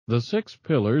The Six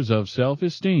Pillars of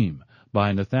Self-Esteem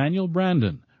by Nathaniel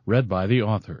Branden, read by the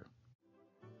author.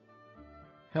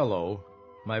 Hello.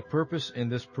 My purpose in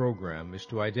this program is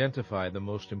to identify the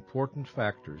most important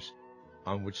factors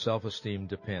on which self-esteem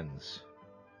depends.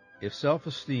 If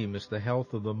self-esteem is the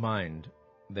health of the mind,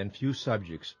 then few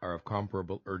subjects are of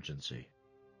comparable urgency.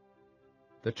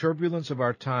 The turbulence of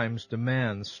our times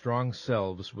demands strong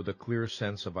selves with a clear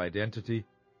sense of identity,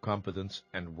 competence,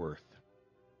 and worth.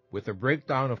 With a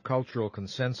breakdown of cultural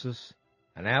consensus,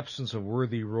 an absence of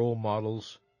worthy role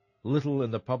models, little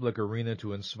in the public arena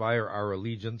to inspire our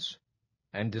allegiance,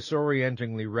 and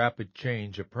disorientingly rapid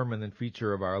change a permanent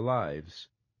feature of our lives,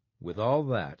 with all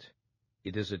that,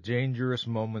 it is a dangerous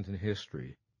moment in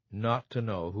history not to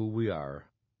know who we are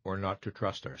or not to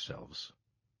trust ourselves.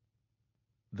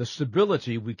 The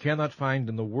stability we cannot find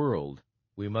in the world,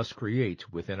 we must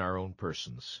create within our own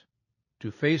persons. To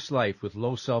face life with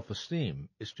low self-esteem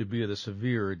is to be at a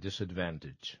severe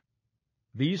disadvantage.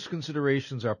 These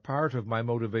considerations are part of my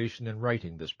motivation in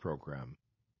writing this program,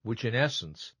 which in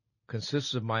essence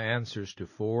consists of my answers to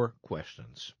 4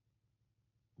 questions.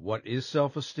 What is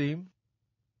self-esteem?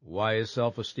 Why is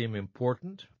self-esteem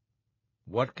important?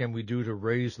 What can we do to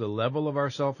raise the level of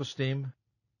our self-esteem?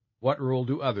 What role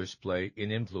do others play in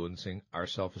influencing our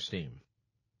self-esteem?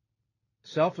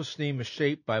 Self-esteem is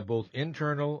shaped by both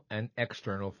internal and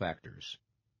external factors.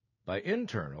 By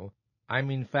internal, I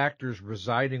mean factors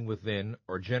residing within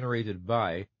or generated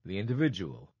by the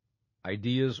individual,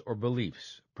 ideas or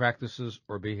beliefs, practices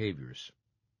or behaviors.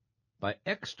 By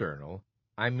external,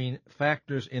 I mean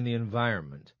factors in the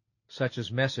environment, such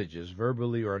as messages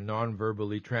verbally or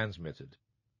non-verbally transmitted,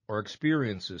 or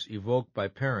experiences evoked by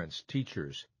parents,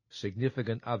 teachers,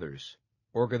 significant others,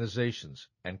 organizations,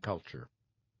 and culture.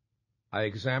 I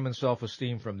examine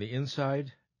self-esteem from the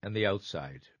inside and the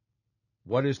outside.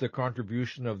 What is the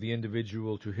contribution of the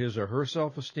individual to his or her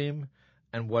self-esteem,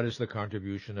 and what is the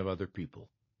contribution of other people?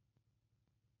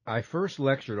 I first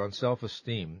lectured on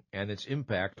self-esteem and its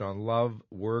impact on love,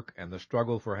 work, and the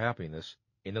struggle for happiness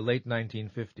in the late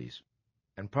 1950s,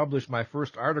 and published my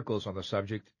first articles on the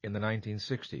subject in the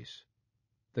 1960s.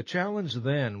 The challenge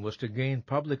then was to gain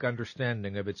public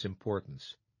understanding of its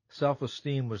importance.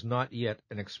 Self-esteem was not yet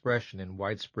an expression in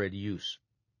widespread use.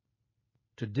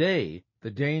 Today,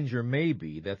 the danger may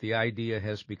be that the idea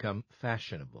has become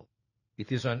fashionable.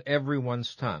 It is on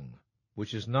everyone's tongue,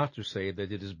 which is not to say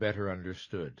that it is better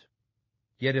understood.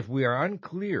 Yet if we are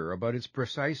unclear about its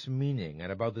precise meaning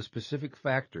and about the specific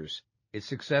factors its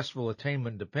successful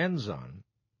attainment depends on,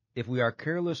 if we are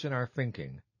careless in our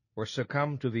thinking, or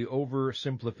succumb to the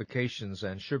oversimplifications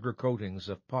and sugar-coatings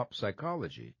of pop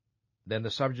psychology, then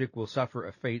the subject will suffer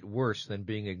a fate worse than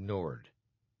being ignored.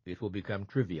 It will become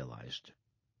trivialized.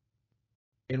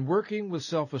 In working with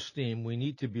self-esteem, we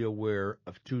need to be aware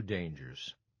of 2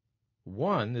 dangers.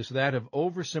 One is that of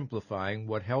oversimplifying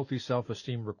what healthy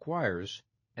self-esteem requires,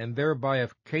 and thereby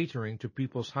of catering to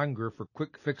people's hunger for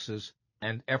quick fixes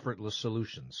and effortless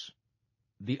solutions.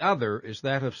 The other is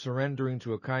that of surrendering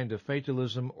to a kind of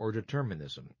fatalism or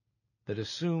determinism that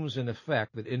assumes in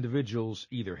effect that individuals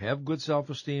either have good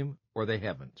self-esteem or they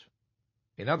haven't.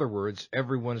 In other words,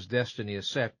 everyone's destiny is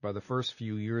set by the first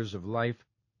few years of life,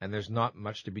 and there's not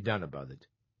much to be done about it,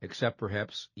 except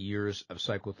perhaps years of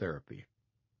psychotherapy.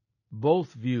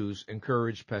 Both views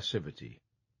encourage passivity.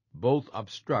 Both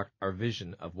obstruct our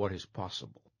vision of what is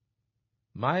possible.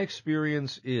 My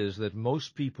experience is that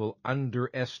most people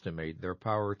underestimate their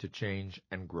power to change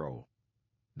and grow.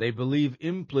 They believe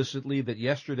implicitly that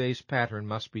yesterday's pattern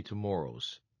must be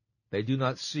tomorrow's. They do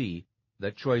not see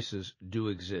that choices do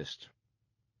exist.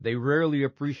 They rarely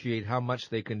appreciate how much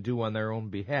they can do on their own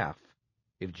behalf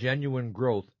if genuine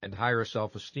growth and higher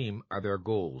self-esteem are their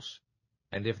goals,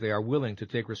 and if they are willing to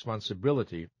take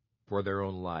responsibility for their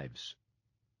own lives.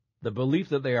 The belief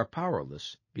that they are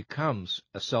powerless becomes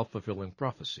a self-fulfilling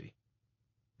prophecy.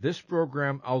 This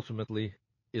program ultimately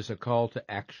is a call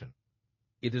to action.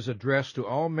 It is addressed to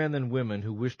all men and women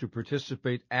who wish to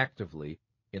participate actively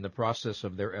in the process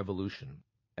of their evolution,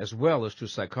 as well as to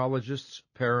psychologists,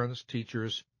 parents,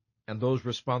 teachers, and those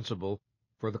responsible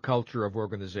for the culture of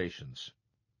organizations.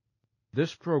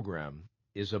 This program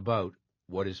is about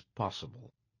what is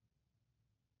possible.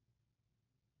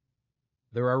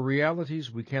 There are realities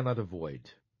we cannot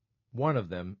avoid. One of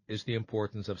them is the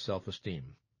importance of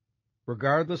self-esteem.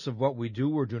 Regardless of what we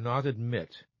do or do not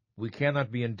admit, we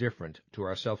cannot be indifferent to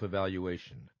our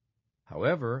self-evaluation.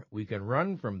 However, we can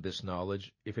run from this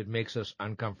knowledge if it makes us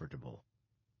uncomfortable.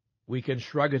 We can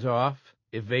shrug it off,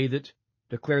 evade it,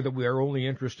 declare that we are only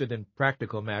interested in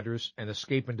practical matters, and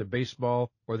escape into baseball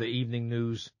or the evening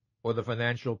news or the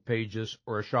financial pages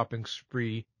or a shopping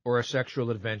spree or a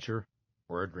sexual adventure,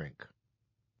 or a drink.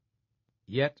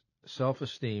 Yet,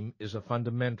 self-esteem is a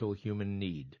fundamental human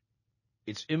need.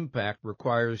 Its impact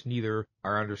requires neither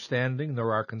our understanding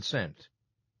nor our consent.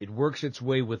 It works its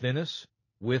way within us,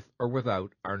 with or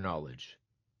without our knowledge.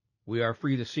 We are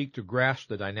free to seek to grasp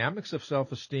the dynamics of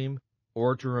self-esteem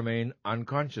or to remain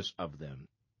unconscious of them.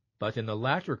 But in the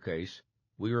latter case,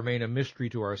 we remain a mystery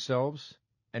to ourselves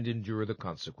and endure the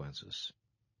consequences.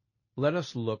 Let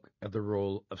us look at the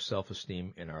role of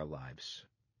self-esteem in our lives.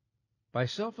 By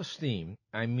self-esteem,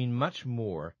 I mean much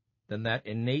more than that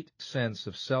innate sense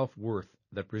of self-worth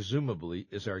that presumably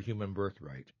is our human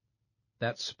birthright,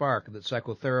 that spark that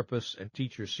psychotherapists and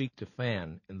teachers seek to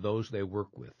fan in those they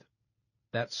work with.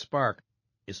 That spark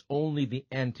is only the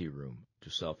anteroom to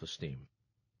self-esteem.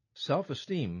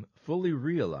 Self-esteem, fully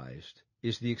realized,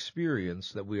 is the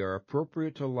experience that we are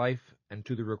appropriate to life and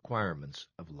to the requirements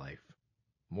of life.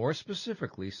 More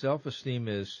specifically, self-esteem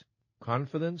is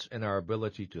confidence in our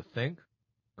ability to think,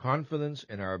 confidence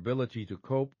in our ability to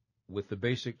cope with the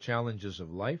basic challenges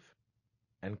of life,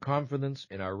 and confidence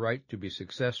in our right to be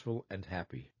successful and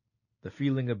happy, the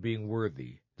feeling of being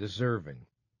worthy, deserving,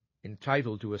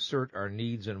 entitled to assert our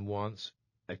needs and wants,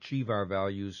 achieve our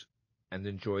values, and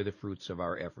enjoy the fruits of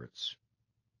our efforts.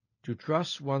 To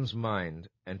trust one's mind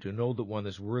and to know that one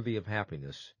is worthy of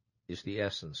happiness is the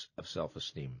essence of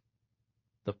self-esteem.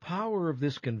 The power of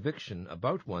this conviction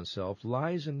about oneself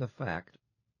lies in the fact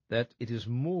that it is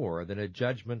more than a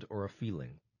judgment or a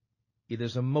feeling. It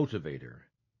is a motivator.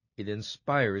 It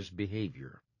inspires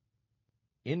behavior.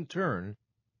 In turn,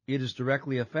 it is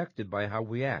directly affected by how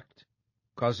we act.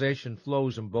 Causation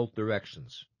flows in both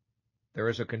directions. There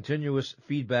is a continuous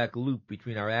feedback loop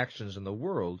between our actions in the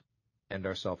world and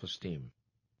our self-esteem.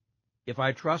 If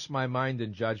I trust my mind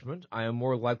and judgment, I am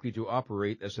more likely to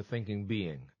operate as a thinking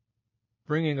being.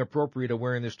 Bringing appropriate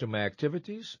awareness to my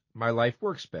activities, my life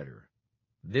works better.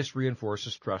 This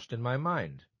reinforces trust in my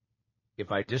mind.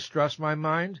 If I distrust my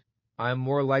mind, I am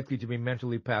more likely to be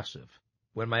mentally passive.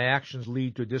 When my actions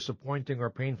lead to disappointing or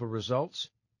painful results,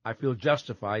 I feel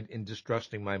justified in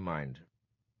distrusting my mind.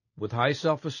 With high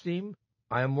self-esteem,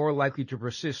 I am more likely to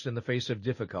persist in the face of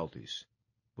difficulties.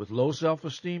 With low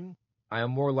self-esteem, I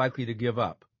am more likely to give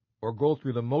up, or go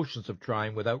through the motions of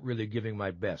trying without really giving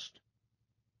my best.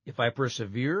 If I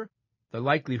persevere, the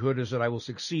likelihood is that I will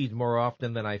succeed more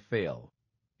often than I fail.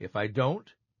 If I don't,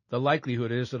 the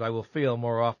likelihood is that I will fail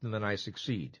more often than I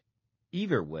succeed.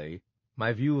 Either way,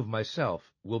 my view of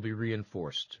myself will be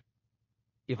reinforced.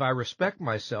 If I respect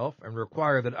myself and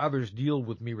require that others deal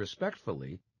with me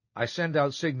respectfully, I send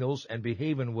out signals and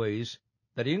behave in ways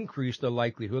that increase the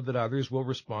likelihood that others will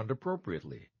respond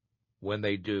appropriately. When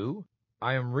they do,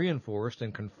 I am reinforced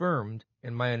and confirmed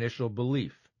in my initial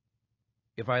belief.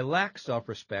 If I lack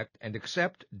self-respect and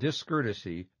accept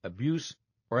discourtesy, abuse,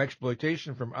 or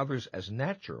exploitation from others as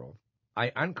natural,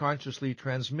 I unconsciously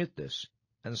transmit this,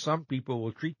 and some people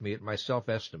will treat me at my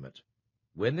self-estimate.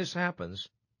 When this happens,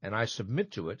 and I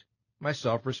submit to it, my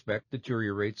self-respect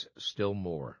deteriorates still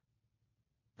more.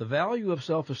 The value of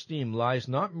self-esteem lies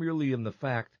not merely in the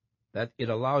fact that it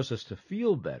allows us to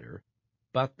feel better,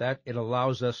 but that it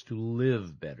allows us to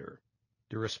live better,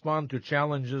 to respond to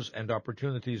challenges and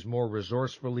opportunities more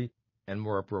resourcefully and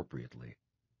more appropriately.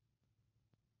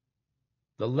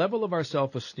 The level of our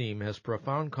self-esteem has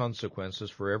profound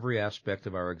consequences for every aspect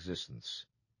of our existence.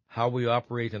 How we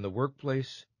operate in the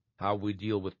workplace, how we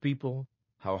deal with people,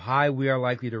 how high we are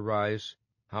likely to rise,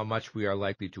 how much we are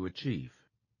likely to achieve.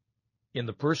 In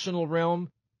the personal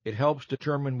realm, it helps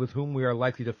determine with whom we are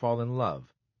likely to fall in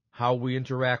love, how we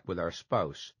interact with our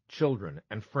spouse, children,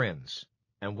 and friends,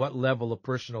 and what level of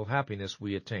personal happiness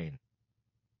we attain.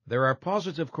 There are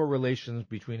positive correlations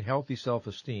between healthy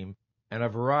self-esteem and a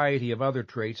variety of other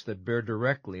traits that bear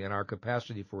directly on our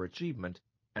capacity for achievement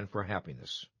and for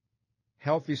happiness.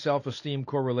 Healthy self-esteem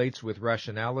correlates with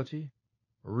rationality,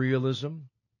 realism,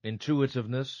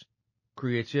 intuitiveness,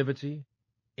 creativity,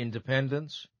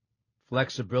 independence,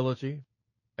 flexibility,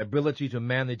 ability to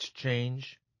manage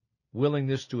change,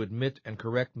 willingness to admit and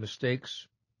correct mistakes,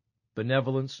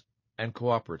 benevolence, and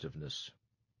cooperativeness.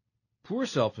 Poor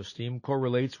self-esteem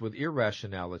correlates with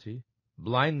irrationality,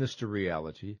 blindness to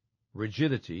reality,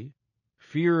 rigidity,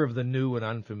 fear of the new and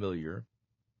unfamiliar,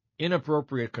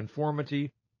 inappropriate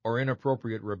conformity or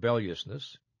inappropriate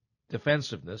rebelliousness,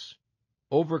 defensiveness,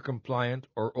 over-compliant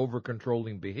or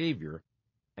over-controlling behavior,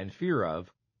 and fear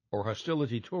of or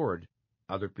hostility toward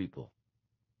other people.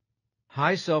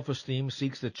 High self-esteem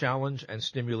seeks the challenge and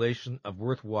stimulation of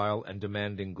worthwhile and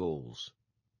demanding goals.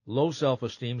 Low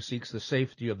self-esteem seeks the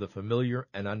safety of the familiar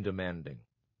and undemanding.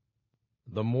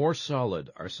 The more solid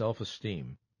our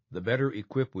self-esteem, the better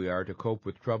equipped we are to cope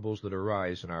with troubles that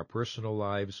arise in our personal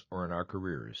lives or in our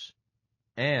careers.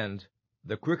 And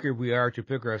the quicker we are to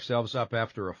pick ourselves up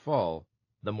after a fall,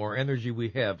 the more energy we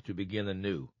have to begin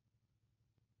anew.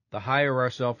 The higher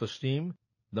our self-esteem,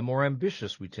 the more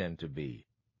ambitious we tend to be,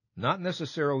 not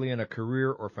necessarily in a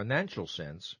career or financial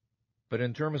sense, but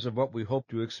in terms of what we hope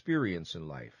to experience in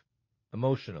life,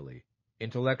 emotionally,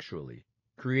 intellectually,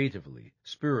 creatively,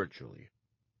 spiritually.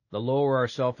 The lower our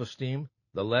self-esteem,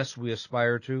 the less we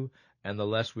aspire to, and the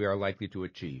less we are likely to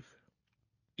achieve.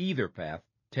 Either path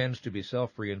tends to be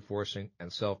self-reinforcing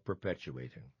and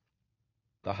self-perpetuating.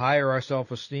 The higher our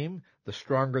self-esteem, the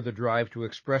stronger the drive to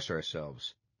express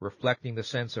ourselves, reflecting the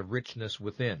sense of richness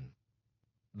within.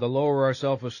 The lower our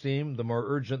self-esteem, the more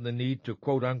urgent the need to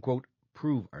quote-unquote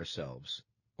prove ourselves,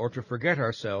 or to forget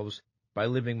ourselves by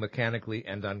living mechanically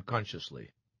and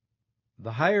unconsciously.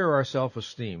 The higher our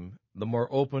self-esteem, the more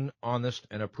open, honest,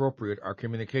 and appropriate our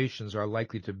communications are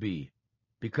likely to be,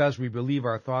 because we believe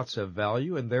our thoughts have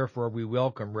value and therefore we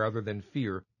welcome rather than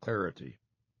fear clarity.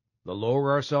 The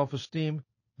lower our self-esteem,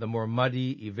 the more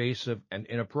muddy, evasive, and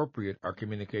inappropriate our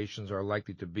communications are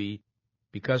likely to be,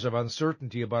 because of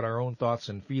uncertainty about our own thoughts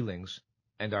and feelings,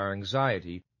 and our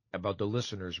anxiety about the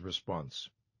listener's response.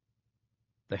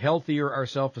 The healthier our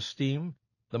self-esteem,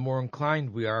 the more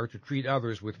inclined we are to treat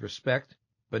others with respect,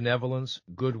 benevolence,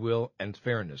 goodwill, and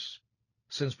fairness,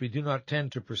 since we do not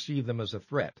tend to perceive them as a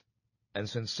threat, and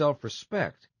since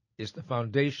self-respect is the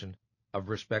foundation of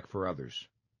respect for others.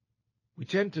 We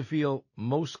tend to feel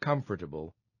most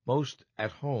comfortable, most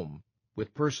at home,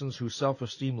 with persons whose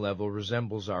self-esteem level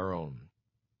resembles our own.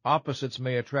 Opposites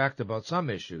may attract about some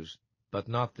issues, but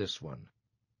not this one.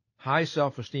 High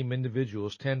self-esteem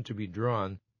individuals tend to be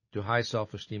drawn to high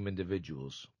self-esteem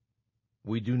individuals.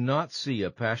 We do not see a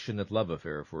passionate love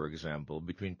affair, for example,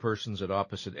 between persons at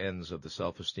opposite ends of the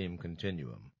self-esteem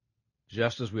continuum,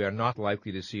 just as we are not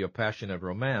likely to see a passionate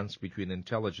romance between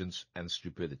intelligence and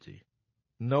stupidity.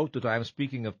 Note that I am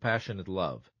speaking of passionate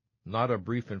love, not a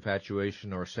brief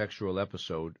infatuation or sexual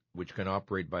episode which can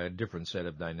operate by a different set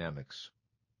of dynamics.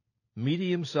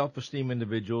 Medium self-esteem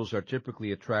individuals are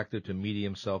typically attracted to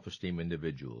medium self-esteem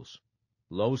individuals.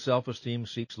 Low self-esteem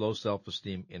seeks low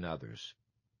self-esteem in others.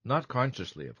 Not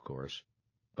consciously, of course,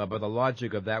 but by the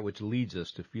logic of that which leads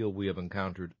us to feel we have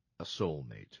encountered a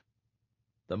soulmate.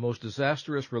 The most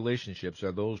disastrous relationships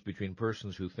are those between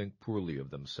persons who think poorly of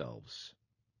themselves.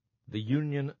 The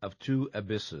union of two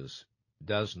abysses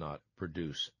does not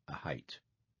produce a height.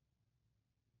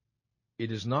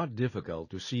 It is not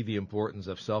difficult to see the importance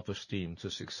of self-esteem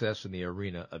to success in the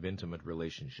arena of intimate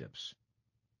relationships.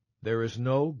 There is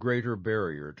no greater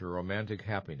barrier to romantic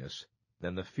happiness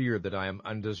than the fear that I am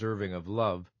undeserving of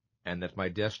love and that my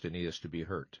destiny is to be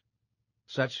hurt.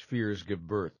 Such fears give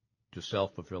birth to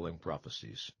self-fulfilling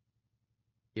prophecies.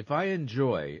 If I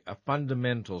enjoy a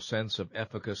fundamental sense of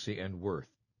efficacy and worth,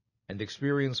 and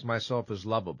experience myself as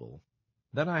lovable,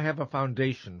 then I have a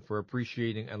foundation for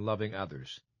appreciating and loving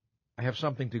others. I have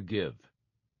something to give.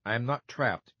 I am not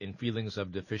trapped in feelings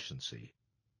of deficiency.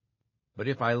 But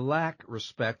if I lack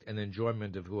respect and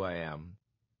enjoyment of who I am,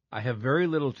 I have very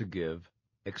little to give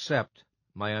except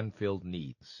my unfilled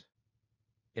needs.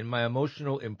 In my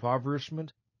emotional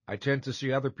impoverishment, I tend to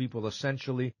see other people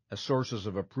essentially as sources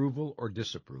of approval or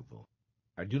disapproval.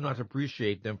 I do not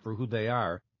appreciate them for who they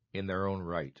are in their own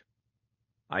right.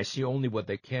 I see only what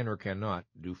they can or cannot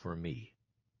do for me.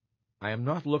 I am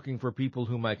not looking for people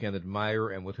whom I can admire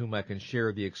and with whom I can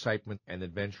share the excitement and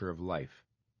adventure of life.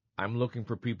 I am looking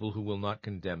for people who will not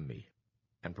condemn me,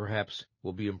 and perhaps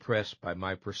will be impressed by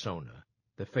my persona,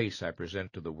 the face I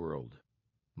present to the world.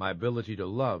 My ability to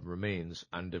love remains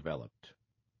undeveloped.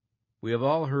 We have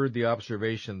all heard the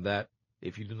observation that,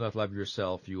 if you do not love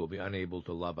yourself, you will be unable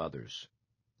to love others.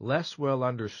 Less well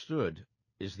understood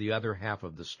is the other half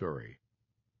of the story.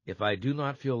 If I do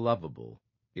not feel lovable,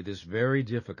 it is very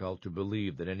difficult to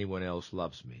believe that anyone else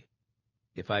loves me.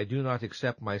 If I do not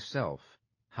accept myself,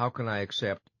 how can I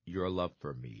accept your love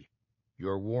for me?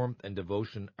 Your warmth and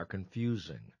devotion are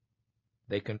confusing.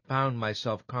 They confound my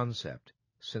self-concept,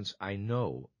 since I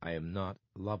know I am not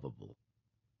lovable.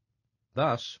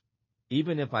 Thus,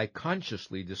 even if I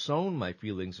consciously disown my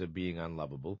feelings of being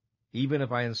unlovable, even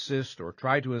if I insist or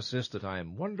try to insist that I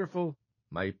am wonderful,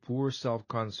 my poor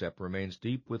self-concept remains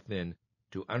deep within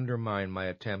to undermine my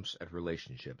attempts at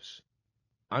relationships.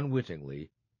 Unwittingly,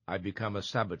 I become a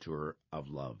saboteur of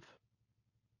love.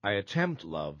 I attempt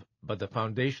love, but the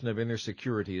foundation of inner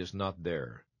security is not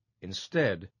there.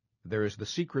 Instead, there is the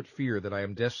secret fear that I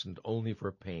am destined only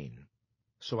for pain.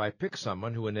 So I pick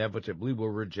someone who inevitably will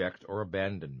reject or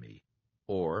abandon me.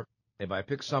 Or, If I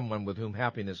pick someone with whom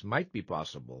happiness might be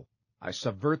possible, I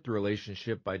subvert the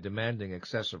relationship by demanding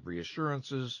excessive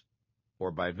reassurances, or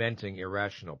by venting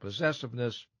irrational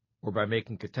possessiveness, or by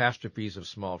making catastrophes of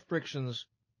small frictions,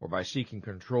 or by seeking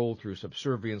control through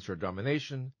subservience or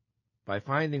domination, by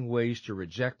finding ways to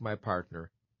reject my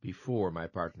partner before my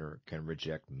partner can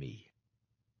reject me.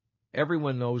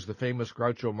 Everyone knows the famous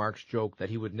Groucho Marx joke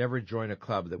that he would never join a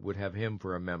club that would have him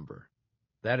for a member.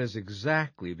 That is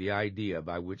exactly the idea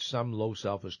by which some low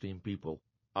self-esteem people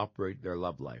operate their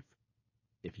love life.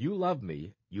 If you love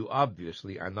me, you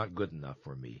obviously are not good enough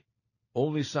for me.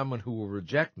 Only someone who will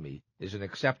reject me is an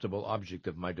acceptable object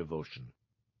of my devotion.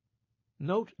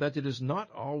 Note that it is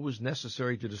not always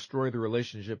necessary to destroy the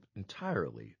relationship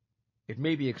entirely. It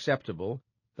may be acceptable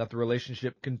that the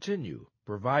relationship continue,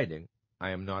 providing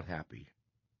I am not happy.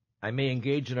 I may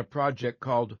engage in a project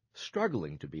called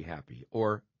struggling to be happy,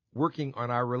 or working on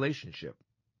our relationship.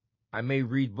 I may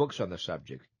read books on the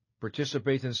subject,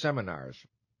 participate in seminars,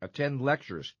 attend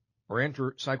lectures, or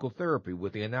enter psychotherapy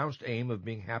with the announced aim of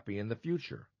being happy in the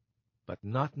future. But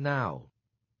not now,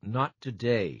 not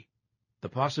today. The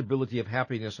possibility of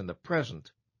happiness in the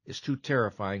present is too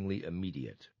terrifyingly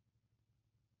immediate.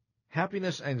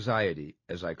 Happiness anxiety,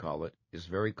 as I call it, is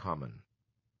very common.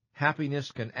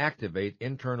 Happiness can activate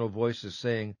internal voices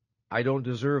saying, I don't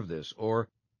deserve this, or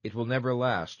it will never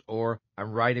last, or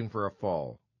I'm riding for a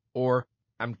fall, or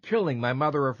I'm killing my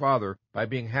mother or father by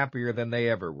being happier than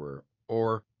they ever were,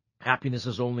 or happiness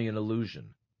is only an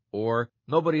illusion, or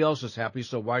nobody else is happy,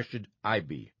 so why should I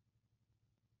be?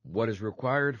 What is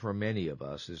required for many of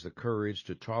us is the courage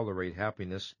to tolerate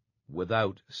happiness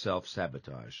without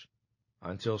self-sabotage,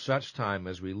 until such time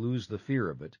as we lose the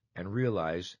fear of it and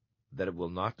realize that it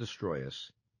will not destroy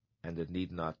us and it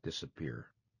need not disappear.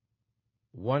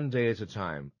 One day at a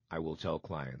time, I will tell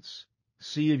clients,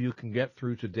 see if you can get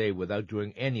through today without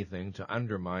doing anything to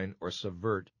undermine or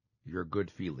subvert your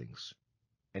good feelings.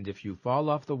 And if you fall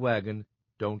off the wagon,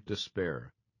 don't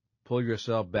despair. Pull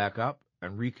yourself back up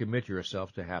and recommit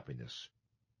yourself to happiness.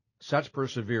 Such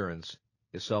perseverance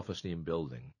is self-esteem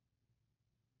building.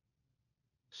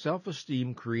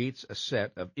 Self-esteem creates a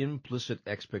set of implicit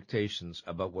expectations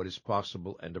about what is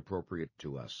possible and appropriate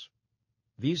to us.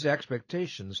 These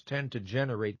expectations tend to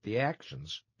generate the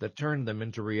actions that turn them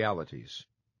into realities,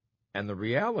 and the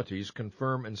realities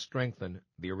confirm and strengthen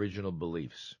the original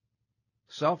beliefs.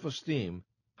 Self-esteem,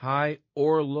 high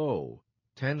or low,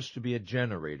 tends to be a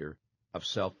generator of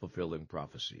self-fulfilling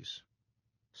prophecies.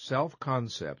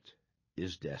 Self-concept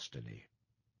is destiny,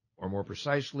 or more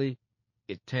precisely,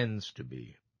 it tends to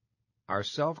be. Our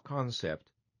self-concept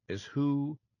is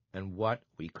who and what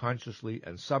we consciously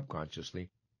and subconsciously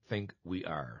think we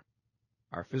are.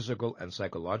 Our physical and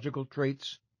psychological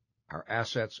traits, our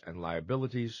assets and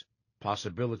liabilities,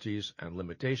 possibilities and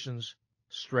limitations,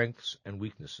 strengths and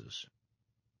weaknesses.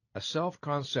 A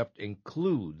self-concept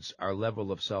includes our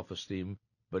level of self-esteem,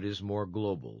 but is more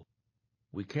global.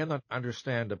 We cannot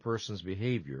understand a person's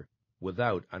behavior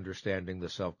without understanding the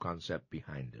self-concept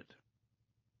behind it.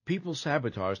 People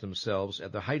sabotage themselves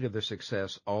at the height of their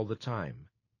success all the time.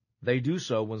 They do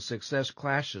so when success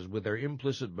clashes with their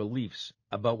implicit beliefs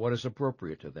about what is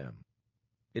appropriate to them.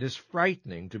 It is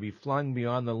frightening to be flung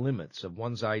beyond the limits of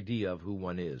one's idea of who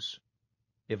one is.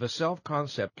 If a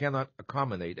self-concept cannot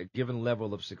accommodate a given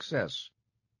level of success,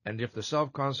 and if the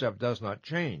self-concept does not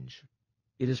change,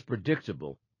 it is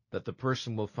predictable that the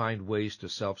person will find ways to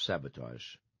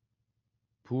self-sabotage.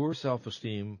 Poor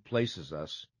self-esteem places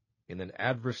us in an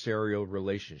adversarial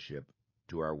relationship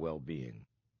to our well-being.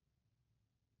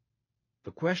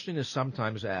 The question is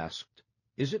sometimes asked,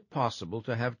 is it possible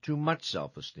to have too much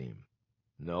self-esteem?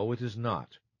 No, it is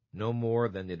not, no more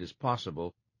than it is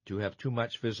possible to have too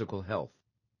much physical health,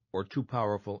 or too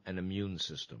powerful an immune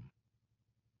system.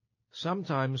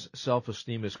 Sometimes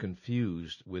self-esteem is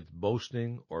confused with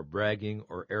boasting or bragging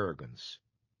or arrogance,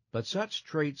 but such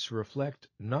traits reflect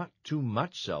not too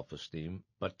much self-esteem,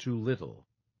 but too little.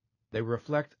 They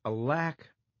reflect a lack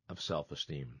of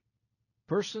self-esteem.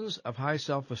 Persons of high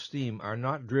self-esteem are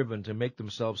not driven to make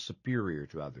themselves superior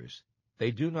to others.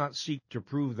 They do not seek to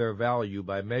prove their value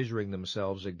by measuring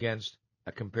themselves against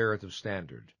a comparative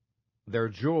standard. Their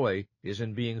joy is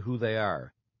in being who they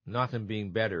are, not in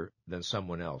being better than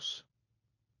someone else.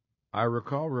 I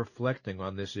recall reflecting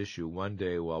on this issue one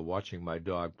day while watching my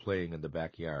dog playing in the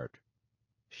backyard.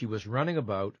 She was running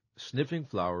about, sniffing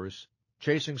flowers,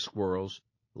 chasing squirrels,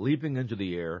 leaping into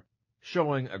the air,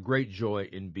 showing a great joy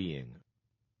in being.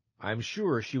 I am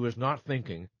sure she was not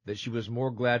thinking that she was more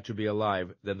glad to be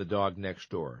alive than the dog next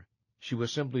door. She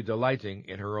was simply delighting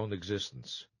in her own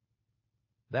existence.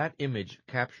 That image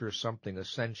captures something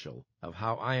essential of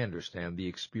how I understand the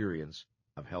experience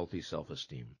of healthy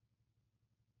self-esteem.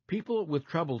 People with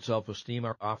troubled self-esteem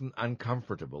are often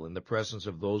uncomfortable in the presence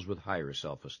of those with higher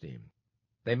self-esteem.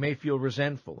 They may feel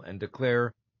resentful and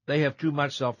declare they have too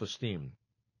much self-esteem,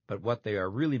 but what they are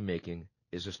really making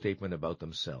is a statement about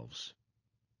themselves.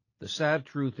 The sad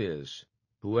truth is,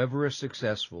 whoever is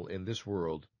successful in this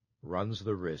world runs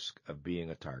the risk of being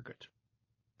a target.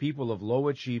 People of low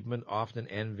achievement often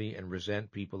envy and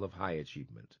resent people of high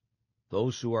achievement.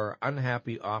 Those who are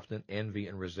unhappy often envy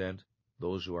and resent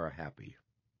those who are happy.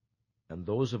 And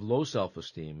those of low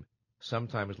self-esteem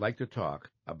sometimes like to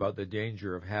talk about the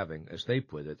danger of having, as they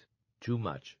put it, too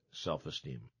much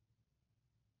self-esteem.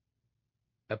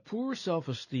 A poor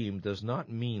self-esteem does not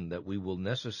mean that we will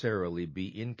necessarily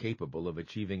be incapable of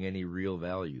achieving any real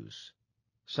values.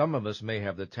 Some of us may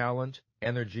have the talent,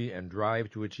 energy, and drive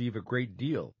to achieve a great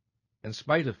deal, in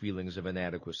spite of feelings of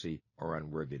inadequacy or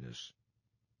unworthiness.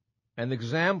 An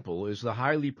example is the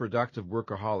highly productive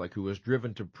workaholic who is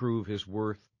driven to prove his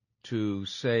worth to,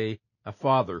 say, a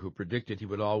father who predicted he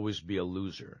would always be a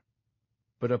loser.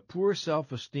 But a poor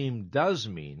self-esteem does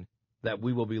mean that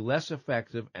we will be less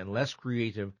effective and less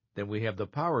creative than we have the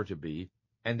power to be,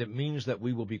 and it means that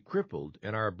we will be crippled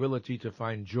in our ability to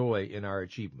find joy in our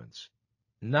achievements.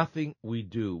 Nothing we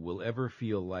do will ever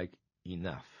feel like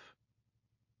enough.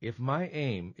 If my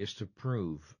aim is to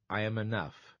prove I am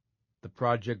enough, the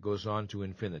project goes on to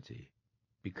infinity,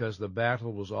 because the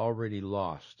battle was already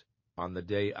lost on the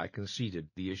day I conceded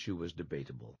the issue was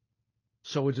debatable.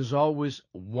 So it is always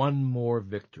one more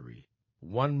victory,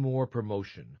 one more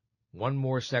promotion, one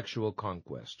more sexual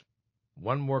conquest,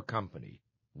 one more company,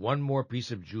 one more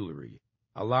piece of jewelry,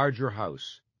 a larger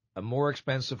house, a more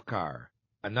expensive car,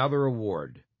 another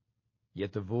award,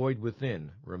 yet the void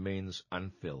within remains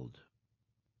unfilled.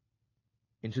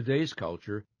 In today's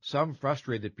culture, some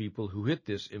frustrated people who hit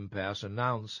this impasse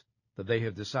announce that they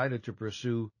have decided to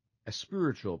pursue a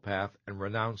spiritual path and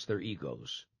renounce their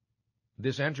egos.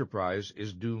 This enterprise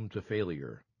is doomed to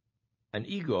failure. An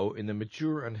ego, in the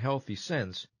mature and healthy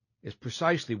sense, is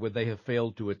precisely what they have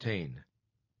failed to attain.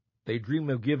 They dream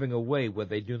of giving away what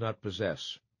they do not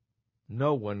possess.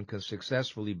 No one can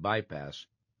successfully bypass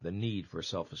the need for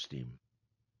self-esteem.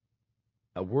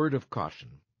 A word of caution.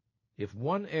 If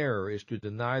one error is to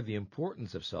deny the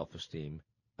importance of self-esteem,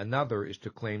 another is to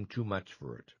claim too much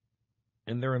for it.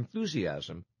 In their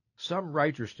enthusiasm, some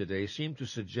writers today seem to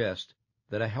suggest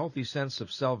that a healthy sense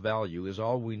of self-value is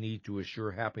all we need to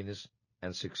assure happiness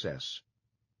and success.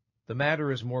 The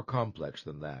matter is more complex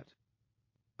than that.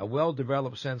 A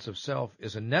well-developed sense of self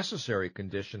is a necessary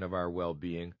condition of our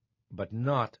well-being, but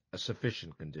not a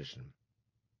sufficient condition.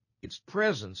 Its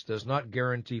presence does not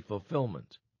guarantee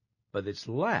fulfillment, but its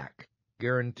lack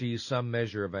guarantees some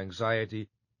measure of anxiety,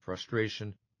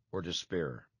 frustration, or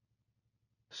despair.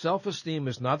 Self-esteem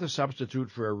is not a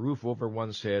substitute for a roof over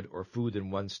one's head or food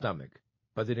in one's stomach,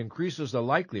 but it increases the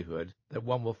likelihood that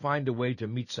one will find a way to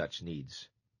meet such needs.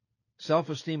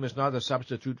 Self-esteem is not a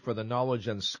substitute for the knowledge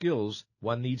and skills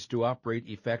one needs to operate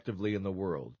effectively in the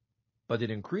world, but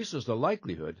it increases the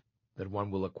likelihood that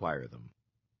one will acquire them.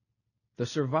 The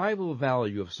survival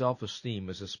value of self-esteem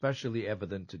is especially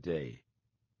evident today.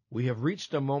 We have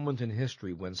reached a moment in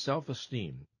history when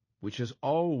self-esteem, which has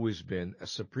always been a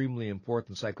supremely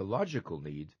important psychological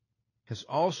need, has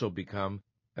also become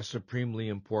a supremely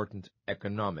important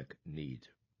economic need.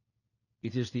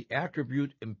 It is the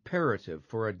attribute imperative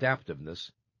for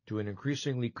adaptiveness to an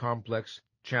increasingly complex,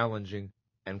 challenging,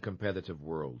 and competitive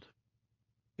world.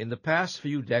 In the past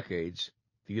few decades,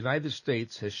 the United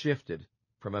States has shifted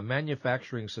from a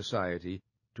manufacturing society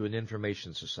to an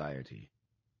information society.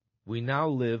 We now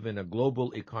live in a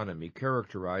global economy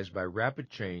characterized by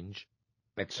rapid change,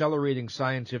 accelerating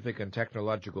scientific and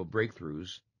technological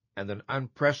breakthroughs, and an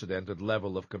unprecedented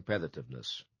level of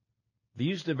competitiveness.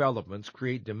 These developments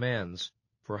create demands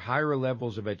for higher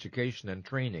levels of education and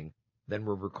training than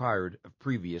were required of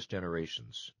previous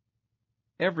generations.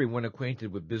 Everyone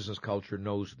acquainted with business culture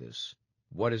knows this.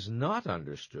 What is not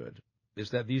understood is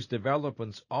that these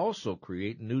developments also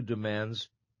create new demands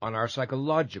on our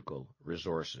psychological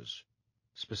resources.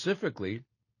 Specifically,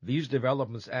 these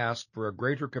developments ask for a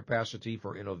greater capacity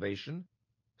for innovation,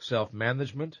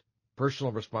 self-management,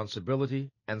 personal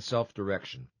responsibility, and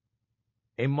self-direction.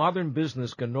 A modern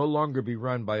business can no longer be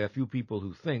run by a few people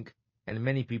who think and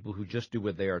many people who just do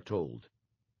what they are told.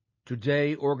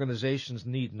 Today, organizations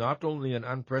need not only an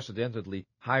unprecedentedly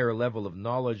higher level of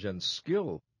knowledge and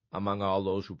skill among all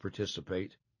those who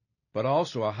participate, but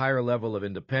also a higher level of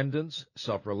independence,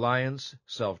 self-reliance,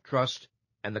 self-trust,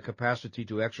 and the capacity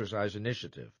to exercise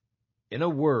initiative. In a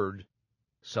word,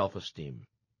 self-esteem.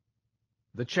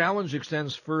 The challenge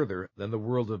extends further than the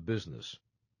world of business.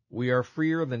 We are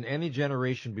freer than any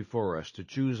generation before us to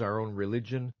choose our own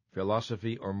religion,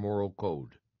 philosophy, or moral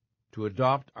code, to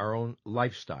adopt our own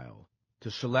lifestyle,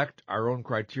 to select our own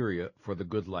criteria for the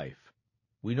good life.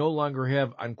 We no longer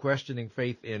have unquestioning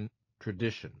faith in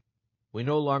tradition. We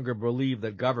no longer believe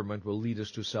that government will lead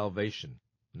us to salvation,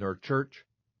 nor church,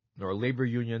 nor labor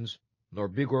unions, nor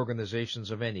big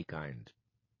organizations of any kind.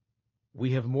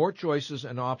 We have more choices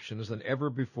and options than ever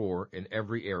before in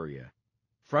every area.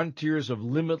 Frontiers of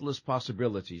limitless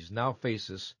possibilities now face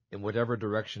us in whatever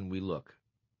direction we look.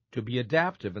 To be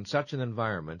adaptive in such an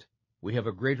environment, we have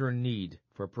a greater need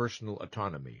for personal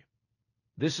autonomy.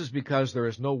 This is because there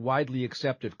is no widely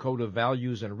accepted code of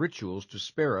values and rituals to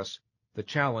spare us the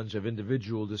challenge of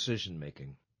individual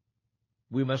decision-making.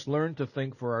 We must learn to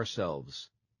think for ourselves,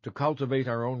 to cultivate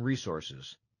our own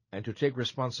resources, and to take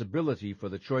responsibility for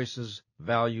the choices,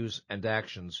 values, and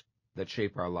actions that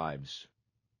shape our lives.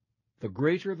 The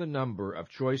greater the number of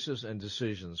choices and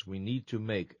decisions we need to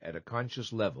make at a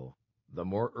conscious level, the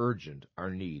more urgent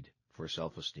our need for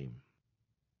self-esteem.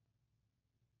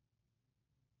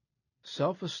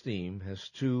 Self-esteem has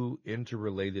two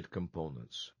interrelated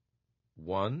components.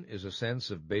 One is a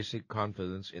sense of basic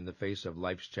confidence in the face of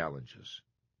life's challenges.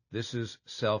 This is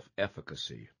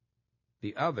self-efficacy.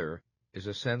 The other is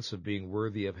a sense of being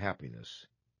worthy of happiness.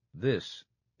 This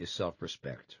is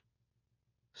self-respect.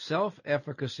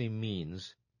 Self-efficacy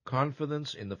means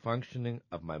confidence in the functioning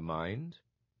of my mind,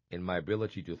 in my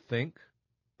ability to think,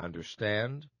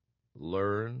 understand,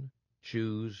 learn,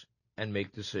 choose, and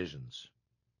make decisions.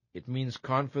 It means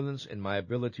confidence in my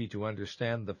ability to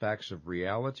understand the facts of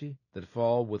reality that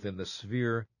fall within the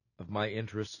sphere of my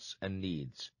interests and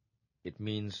needs. It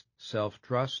means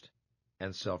self-trust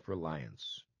and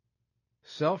self-reliance.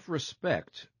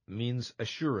 Self-respect means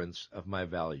assurance of my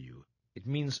value. It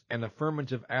means an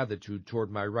affirmative attitude toward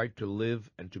my right to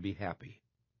live and to be happy.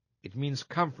 It means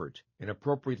comfort in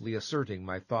appropriately asserting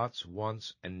my thoughts,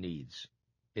 wants, and needs.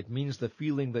 It means the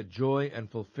feeling that joy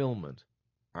and fulfillment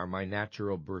are my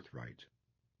natural birthright.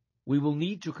 We will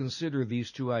need to consider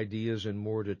these two ideas in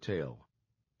more detail,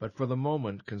 but for the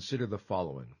moment consider the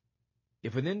following.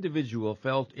 If an individual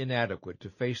felt inadequate to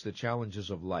face the challenges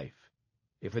of life,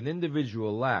 if an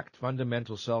individual lacked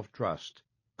fundamental self-trust,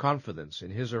 confidence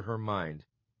in his or her mind,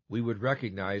 we would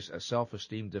recognize a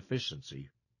self-esteem deficiency,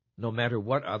 no matter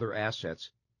what other assets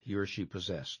he or she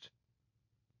possessed.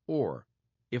 Or,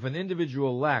 if an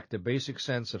individual lacked a basic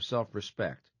sense of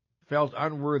self-respect, felt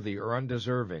unworthy or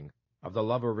undeserving of the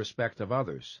love or respect of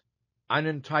others,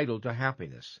 unentitled to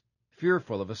happiness,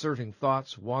 fearful of asserting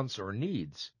thoughts, wants, or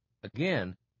needs,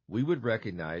 again, we would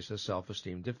recognize a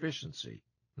self-esteem deficiency,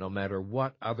 no matter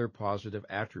what other positive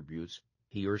attributes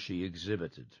he or she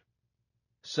exhibited.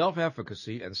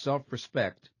 Self-efficacy and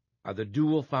self-respect are the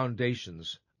dual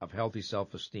foundations of healthy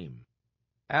self-esteem.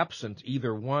 Absent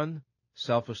either one,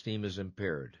 self-esteem is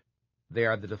impaired. They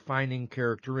are the defining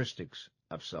characteristics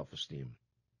of self-esteem.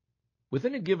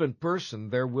 Within a given person,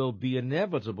 there will be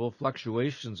inevitable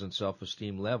fluctuations in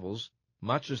self-esteem levels,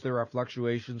 much as there are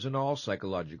fluctuations in all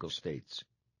psychological states.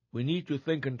 We need to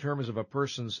think in terms of a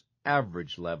person's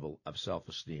average level of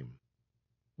self-esteem.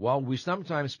 While we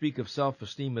sometimes speak of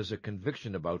self-esteem as a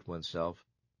conviction about oneself,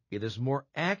 it is more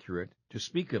accurate to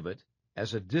speak of it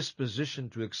as a disposition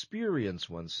to experience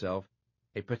oneself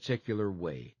a particular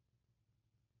way.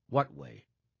 What way?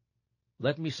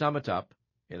 Let me sum it up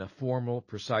in a formal,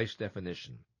 precise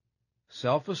definition.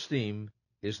 Self-esteem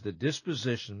is the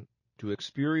disposition to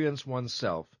experience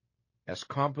oneself as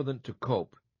competent to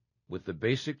cope with the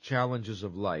basic challenges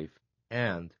of life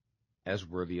and as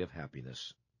worthy of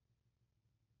happiness.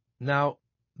 Now,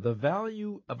 the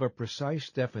value of a precise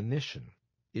definition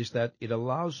is that it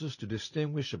allows us to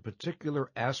distinguish a particular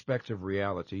aspect of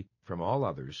reality from all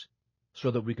others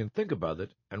so that we can think about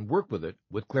it and work with it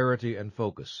with clarity and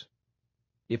focus.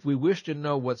 If we wish to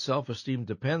know what self-esteem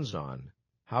depends on,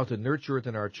 how to nurture it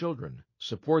in our children,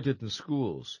 support it in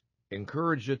schools,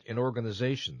 encourage it in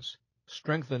organizations,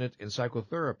 strengthen it in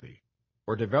psychotherapy,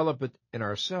 or develop it in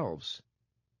ourselves,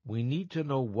 we need to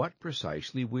know what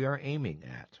precisely we are aiming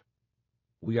at.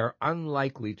 We are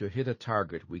unlikely to hit a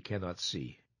target we cannot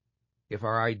see. If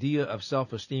our idea of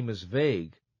self-esteem is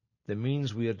vague, the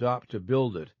means we adopt to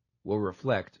build it will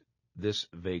reflect this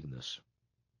vagueness.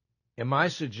 Am I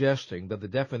suggesting that the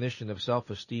definition of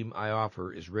self-esteem I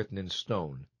offer is written in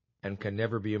stone and can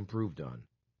never be improved on?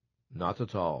 Not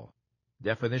at all.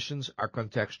 Definitions are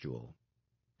contextual.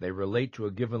 They relate to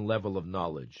a given level of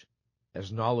knowledge.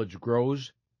 As knowledge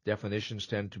grows, definitions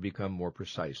tend to become more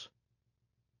precise.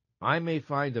 I may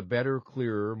find a better,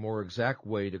 clearer, more exact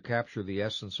way to capture the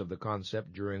essence of the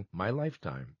concept during my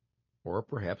lifetime, or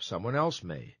perhaps someone else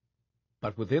may.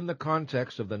 But within the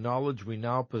context of the knowledge we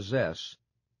now possess,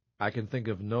 I can think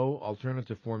of no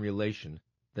alternative formulation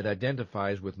that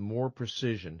identifies with more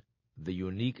precision the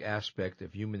unique aspect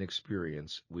of human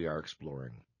experience we are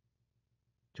exploring.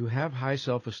 To have high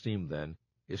self-esteem, then,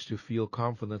 is to feel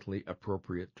confidently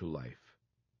appropriate to life.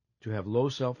 To have low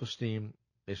self-esteem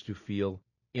is to feel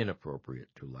inappropriate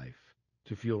to life,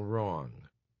 to feel wrong,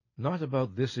 not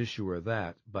about this issue or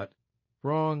that, but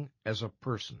wrong as a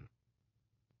person.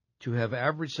 To have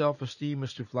average self-esteem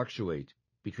is to fluctuate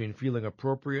between feeling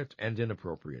appropriate and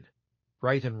inappropriate,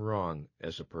 right and wrong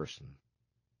as a person.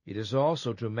 It is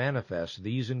also to manifest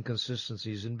these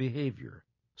inconsistencies in behavior,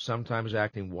 sometimes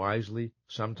acting wisely,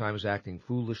 sometimes acting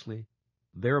foolishly,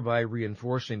 thereby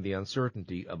reinforcing the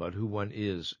uncertainty about who one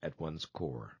is at one's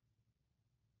core.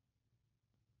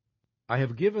 I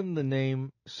have given the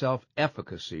name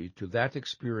self-efficacy to that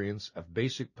experience of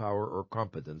basic power or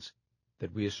competence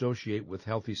that we associate with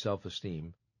healthy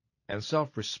self-esteem, and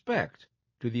self-respect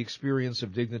to the experience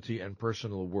of dignity and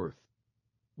personal worth.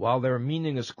 While their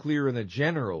meaning is clear in a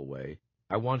general way,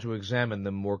 I want to examine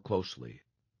them more closely.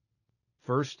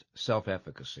 First,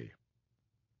 self-efficacy.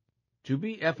 To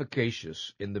be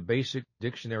efficacious in the basic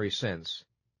dictionary sense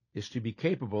is to be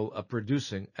capable of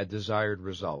producing a desired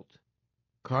result.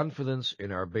 Confidence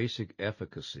in our basic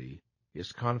efficacy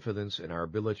is confidence in our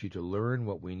ability to learn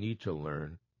what we need to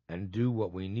learn and do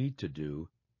what we need to do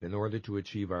in order to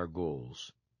achieve our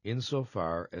goals,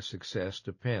 insofar as success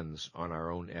depends on our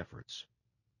own efforts.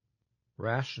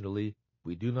 Rationally,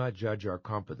 we do not judge our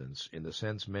competence in the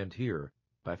sense meant here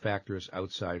by factors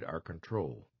outside our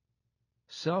control.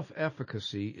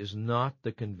 Self-efficacy is not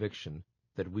the conviction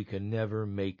that we can never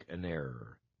make an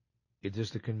error. It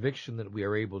is the conviction that we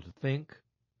are able to think,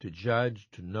 to judge,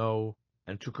 to know,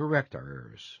 and to correct our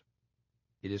errors.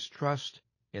 It is trust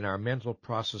in our mental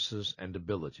processes and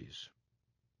abilities.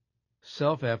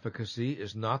 Self-efficacy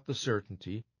is not the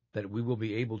certainty that we will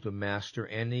be able to master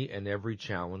any and every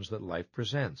challenge that life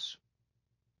presents.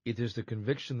 It is the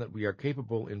conviction that we are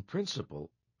capable in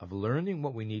principle of learning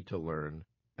what we need to learn,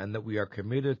 and that we are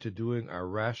committed to doing our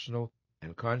rational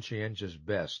and conscientious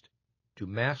best to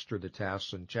master the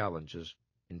tasks and challenges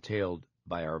entailed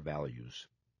by our values.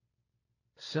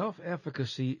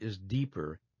 Self-efficacy is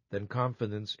deeper than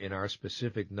confidence in our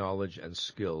specific knowledge and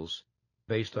skills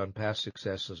based on past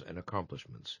successes and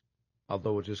accomplishments,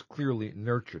 although it is clearly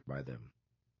nurtured by them.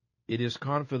 It is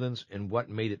confidence in what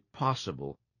made it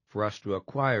possible for us to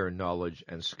acquire knowledge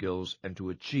and skills and to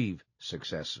achieve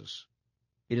successes.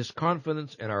 It is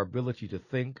confidence in our ability to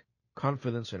think,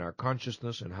 confidence in our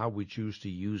consciousness and how we choose to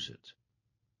use it.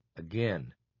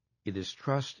 Again, it is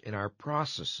trust in our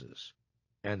processes,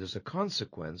 and as a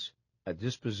consequence, a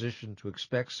disposition to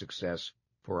expect success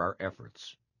for our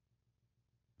efforts.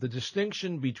 The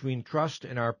distinction between trust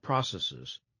in our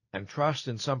processes and trust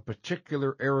in some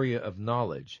particular area of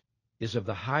knowledge is of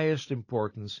the highest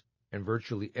importance in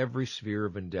virtually every sphere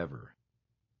of endeavor.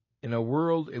 In a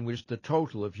world in which the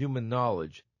total of human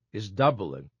knowledge is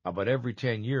doubling about every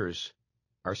 10 years,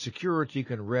 our security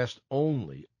can rest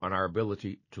only on our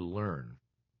ability to learn.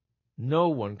 No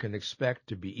one can expect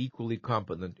to be equally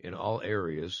competent in all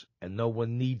areas, and no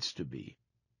one needs to be.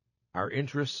 Our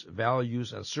interests,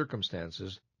 values, and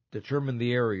circumstances determine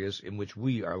the areas in which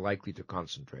we are likely to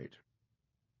concentrate.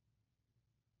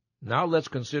 Now let's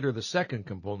consider the second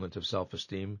component of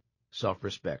self-esteem,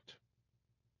 self-respect.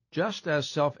 Just as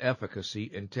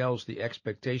self-efficacy entails the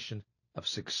expectation of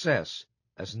success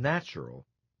as natural,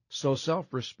 so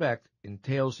self-respect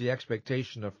entails the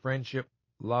expectation of friendship,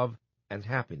 love, and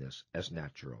happiness as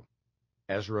natural,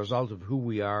 as a result of who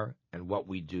we are and what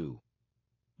we do.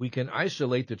 We can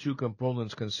isolate the two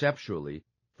components conceptually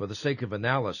for the sake of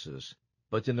analysis,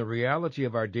 but in the reality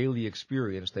of our daily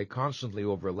experience they constantly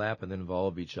overlap and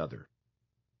involve each other.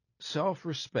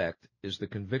 Self-respect is the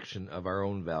conviction of our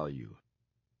own value.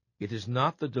 It is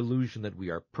not the delusion that we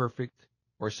are perfect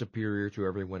or superior to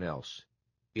everyone else.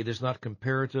 It is not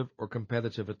comparative or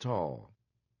competitive at all.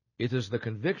 It is the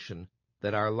conviction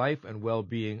that our life and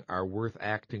well-being are worth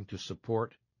acting to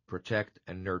support, protect,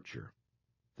 and nurture,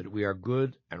 that we are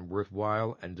good and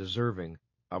worthwhile and deserving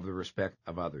of the respect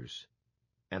of others,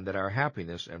 and that our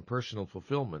happiness and personal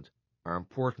fulfillment are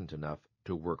important enough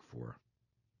to work for.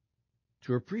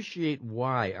 To appreciate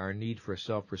why our need for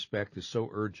self-respect is so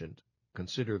urgent,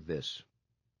 consider this.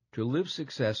 To live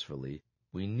successfully,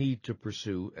 we need to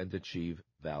pursue and achieve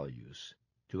values.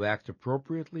 To act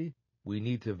appropriately, we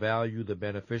need to value the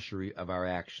beneficiary of our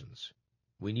actions.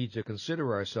 We need to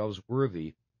consider ourselves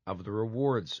worthy of the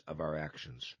rewards of our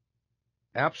actions.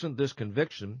 Absent this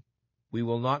conviction, we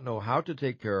will not know how to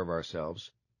take care of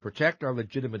ourselves, protect our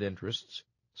legitimate interests,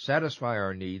 satisfy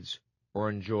our needs, or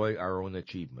enjoy our own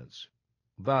achievements.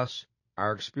 Thus,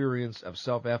 our experience of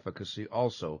self-efficacy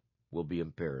also will be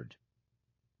impaired.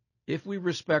 If we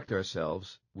respect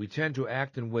ourselves, we tend to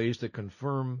act in ways that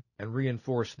confirm and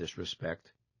reinforce this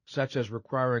respect, such as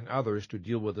requiring others to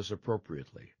deal with us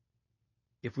appropriately.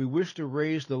 If we wish to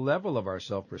raise the level of our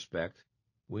self-respect,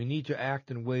 we need to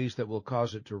act in ways that will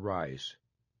cause it to rise,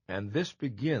 and this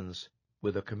begins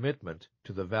with a commitment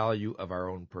to the value of our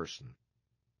own person.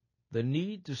 The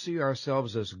need to see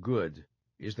ourselves as good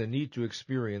is the need to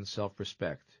experience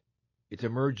self-respect. It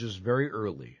emerges very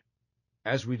early.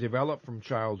 As we develop from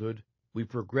childhood, we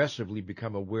progressively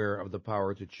become aware of the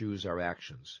power to choose our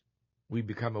actions. We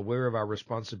become aware of our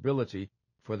responsibility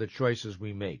for the choices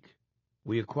we make.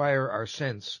 We acquire our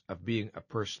sense of being a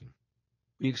person.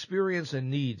 We experience a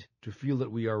need to feel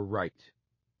that we are right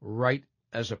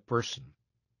as a person,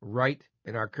 right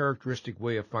in our characteristic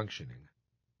way of functioning.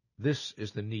 This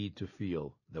is the need to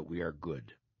feel that we are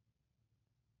good.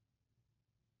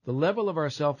 The level of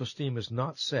our self-esteem is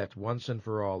not set once and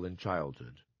for all in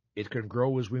childhood. It can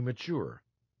grow as we mature,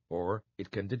 or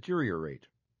it can deteriorate.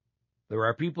 There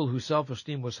are people whose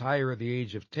self-esteem was higher at the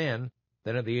age of 10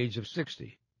 than at the age of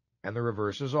 60, and the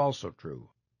reverse is also true.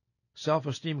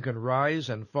 Self-esteem can rise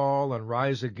and fall and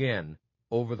rise again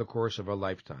over the course of a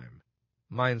lifetime.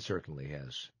 Mine certainly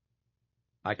has.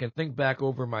 I can think back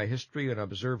over my history and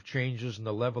observe changes in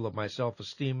the level of my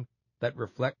self-esteem that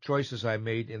reflect choices I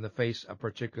made in the face of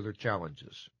particular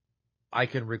challenges. I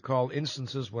can recall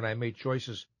instances when I made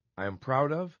choices I am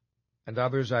proud of and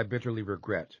others I bitterly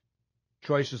regret,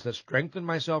 choices that strengthened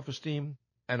my self-esteem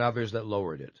and others that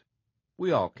lowered it.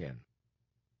 We all can.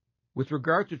 With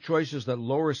regard to choices that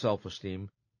lower self-esteem,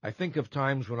 I think of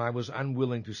times when I was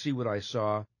unwilling to see what I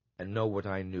saw and know what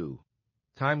I knew,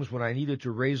 times when I needed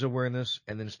to raise awareness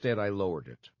and instead I lowered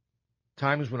it,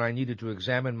 times when I needed to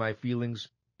examine my feelings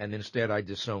and instead I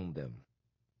disowned them,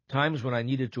 times when I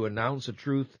needed to announce a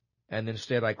truth and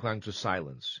instead I clung to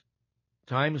silence,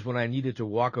 times when I needed to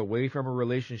walk away from a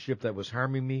relationship that was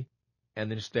harming me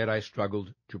and instead I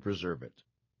struggled to preserve it,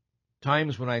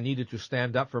 times when I needed to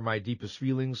stand up for my deepest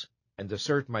feelings and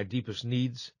assert my deepest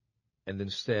needs, and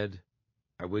instead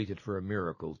I waited for a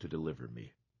miracle to deliver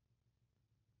me.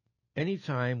 Any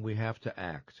time we have to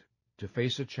act, to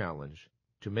face a challenge,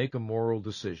 to make a moral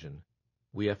decision,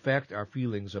 we affect our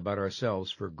feelings about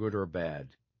ourselves for good or bad,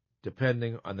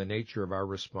 depending on the nature of our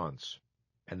response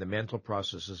and the mental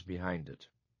processes behind it.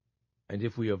 And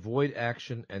if we avoid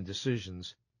action and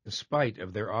decisions in spite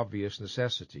of their obvious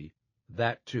necessity,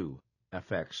 that too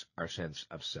affects our sense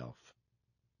of self.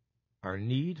 Our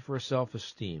need for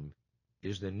self-esteem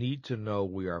is the need to know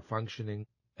we are functioning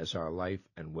as our life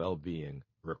and well-being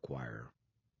require.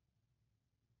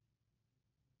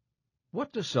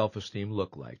 What does self-esteem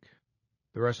look like?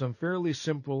 There are some fairly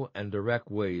simple and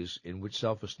direct ways in which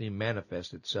self-esteem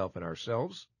manifests itself in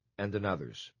ourselves and in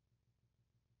others.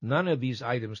 None of these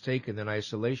items taken in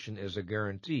isolation is a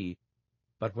guarantee,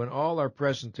 but when all are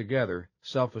present together,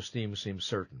 self-esteem seems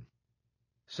certain.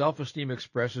 Self-esteem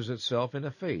expresses itself in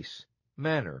a face,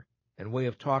 manner, and way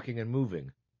of talking and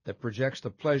moving that projects the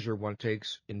pleasure one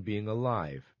takes in being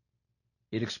alive.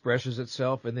 It expresses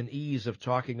itself in an ease of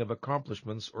talking of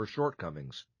accomplishments or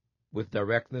shortcomings, with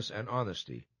directness and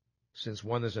honesty, since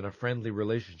one is in a friendly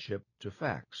relationship to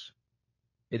facts.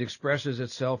 It expresses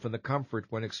itself in the comfort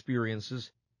one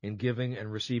experiences in giving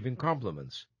and receiving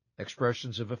compliments,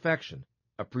 expressions of affection,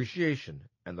 appreciation,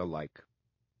 and the like.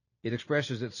 It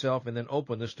expresses itself in an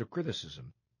openness to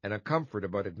criticism and a comfort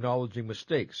about acknowledging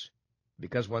mistakes,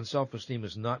 because one's self-esteem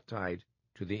is not tied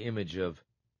to the image of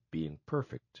being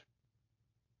perfect.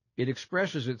 It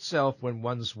expresses itself when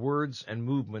one's words and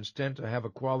movements tend to have a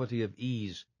quality of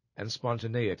ease and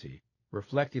spontaneity,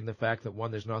 reflecting the fact that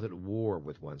one is not at war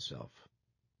with oneself.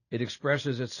 It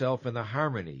expresses itself in the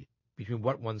harmony between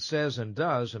what one says and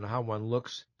does and how one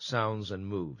looks, sounds, and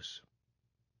moves.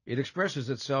 It expresses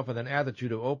itself in an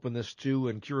attitude of openness to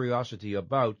and curiosity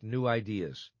about new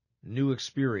ideas, new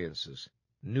experiences,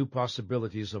 new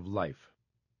possibilities of life.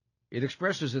 It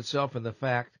expresses itself in the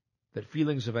fact that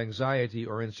feelings of anxiety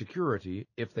or insecurity,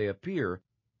 if they appear,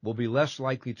 will be less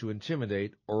likely to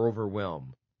intimidate or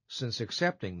overwhelm, since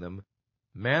accepting them,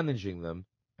 managing them,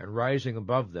 and rising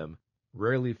above them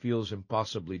rarely feels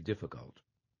impossibly difficult.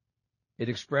 It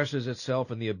expresses itself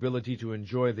in the ability to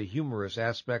enjoy the humorous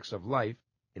aspects of life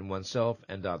in oneself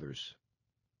and others.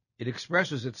 It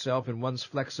expresses itself in one's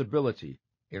flexibility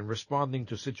in responding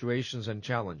to situations and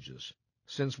challenges,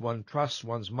 since one trusts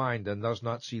one's mind and does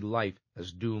not see life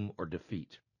as doom or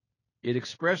defeat. It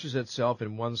expresses itself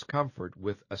in one's comfort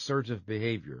with assertive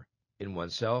behavior in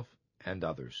oneself and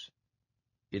others.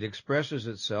 It expresses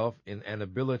itself in an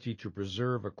ability to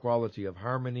preserve a quality of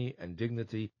harmony and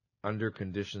dignity under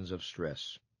conditions of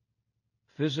stress.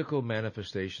 Physical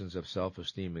manifestations of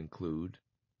self-esteem include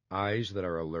eyes that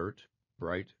are alert,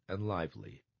 bright, and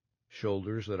lively,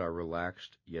 shoulders that are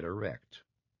relaxed yet erect,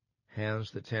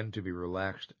 hands that tend to be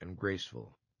relaxed and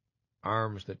graceful,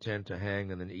 arms that tend to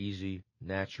hang in an easy,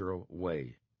 natural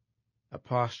way, a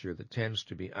posture that tends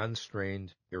to be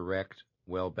unstrained, erect,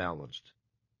 well-balanced,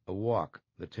 a walk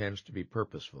that tends to be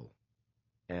purposeful,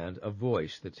 and a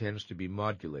voice that tends to be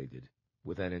modulated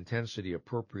with an intensity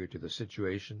appropriate to the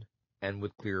situation and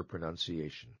with clear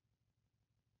pronunciation.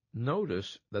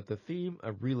 Notice that the theme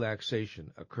of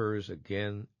relaxation occurs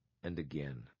again and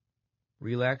again.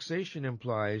 Relaxation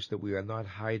implies that we are not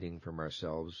hiding from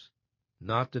ourselves,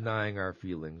 not denying our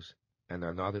feelings, and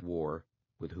are not at war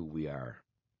with who we are.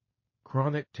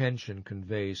 Chronic tension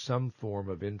conveys some form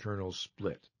of internal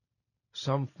split,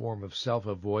 some form of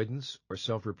self-avoidance or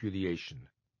self-repudiation,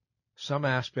 some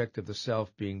aspect of the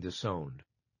self being disowned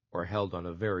or held on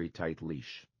a very tight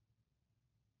leash.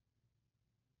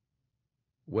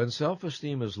 When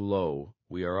self-esteem is low,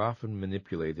 we are often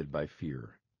manipulated by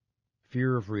fear.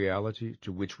 Fear of reality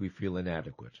to which we feel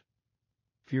inadequate.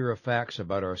 Fear of facts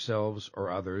about ourselves or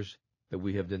others that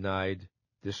we have denied,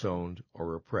 disowned, or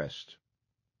repressed.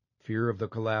 Fear of the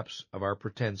collapse of our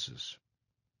pretenses.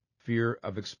 Fear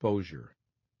of exposure.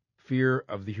 Fear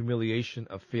of the humiliation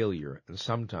of failure and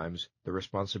sometimes the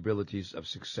responsibilities of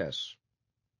success.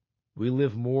 We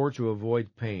live more to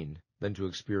avoid pain than to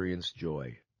experience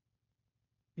joy.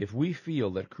 If we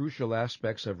feel that crucial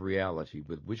aspects of reality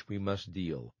with which we must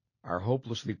deal are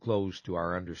hopelessly closed to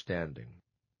our understanding,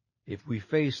 if we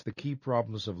face the key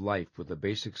problems of life with a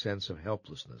basic sense of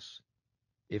helplessness,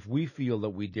 if we feel that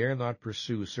we dare not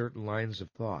pursue certain lines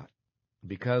of thought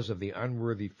because of the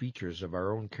unworthy features of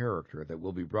our own character that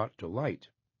will be brought to light,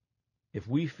 if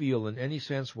we feel in any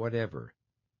sense whatever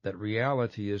that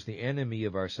reality is the enemy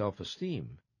of our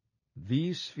self-esteem,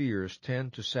 these fears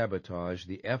tend to sabotage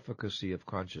the efficacy of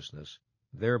consciousness,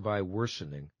 thereby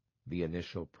worsening the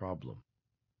initial problem.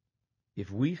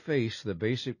 If we face the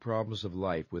basic problems of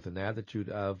life with an attitude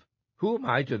of, "Who am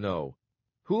I to know?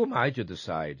 Who am I to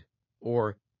decide?"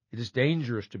 or "It is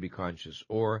dangerous to be conscious,"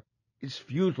 or "It's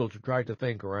futile to try to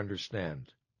think or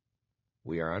understand,"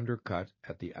 we are undercut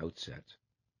at the outset.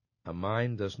 A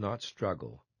mind does not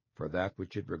struggle for that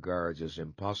which it regards as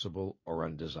impossible or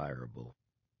undesirable.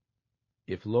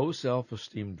 If low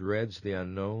self-esteem dreads the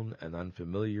unknown and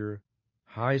unfamiliar,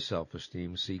 high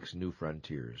self-esteem seeks new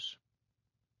frontiers.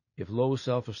 If low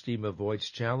self-esteem avoids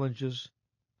challenges,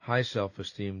 high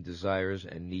self-esteem desires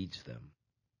and needs them.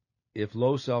 If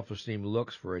low self-esteem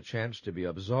looks for a chance to be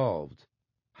absolved,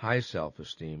 high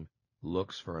self-esteem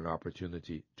looks for an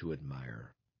opportunity to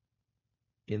admire.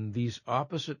 In these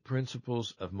opposite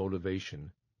principles of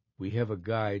motivation, we have a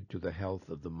guide to the health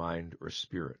of the mind or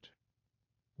spirit.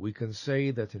 We can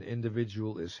say that an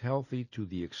individual is healthy to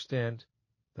the extent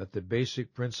that the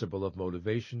basic principle of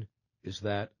motivation is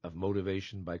that of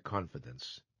motivation by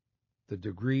confidence. The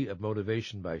degree of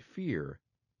motivation by fear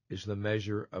is the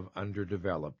measure of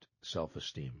underdeveloped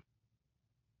self-esteem.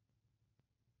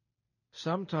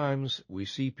 Sometimes we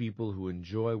see people who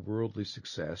enjoy worldly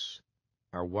success,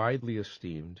 are widely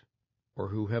esteemed, or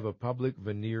who have a public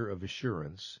veneer of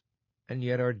assurance, and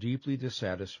yet are deeply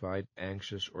dissatisfied,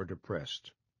 anxious, or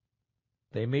depressed.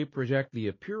 They may project the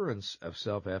appearance of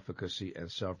self-efficacy and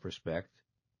self-respect.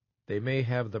 They may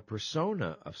have the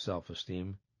persona of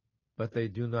self-esteem, but they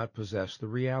do not possess the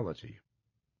reality.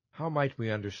 How might we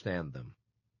understand them?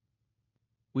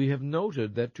 We have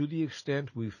noted that to the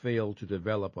extent we fail to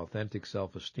develop authentic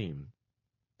self-esteem,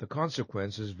 the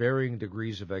consequence is varying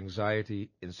degrees of anxiety,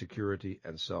 insecurity,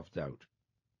 and self-doubt.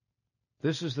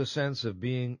 This is the sense of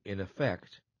being, in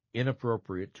effect,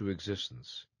 inappropriate to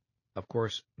existence. Of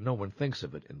course, no one thinks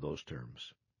of it in those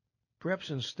terms. Perhaps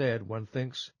instead one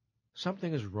thinks,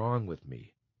 something is wrong with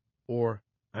me, or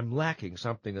I'm lacking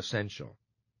something essential.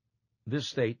 This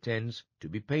state tends to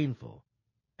be painful,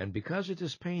 and because it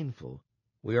is painful,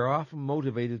 we are often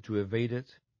motivated to evade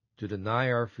it, to deny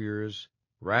our fears,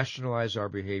 rationalize our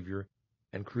behavior,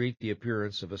 and create the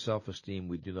appearance of a self-esteem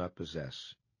we do not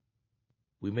possess.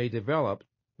 We may develop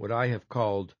what I have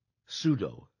called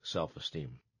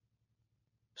pseudo-self-esteem.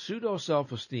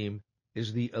 Pseudo-self-esteem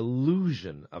is the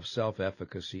illusion of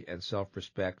self-efficacy and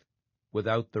self-respect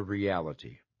without the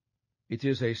reality. It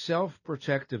is a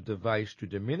self-protective device to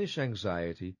diminish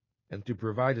anxiety and to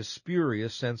provide a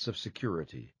spurious sense of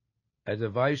security, a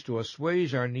device to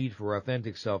assuage our need for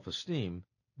authentic self-esteem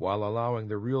while allowing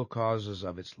the real causes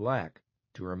of its lack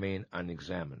to remain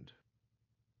unexamined.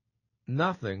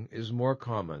 Nothing is more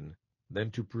common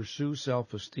than to pursue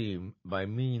self-esteem by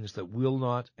means that will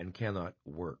not and cannot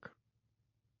work.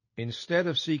 Instead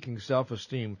of seeking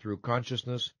self-esteem through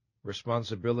consciousness,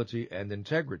 responsibility, and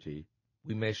integrity,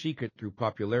 we may seek it through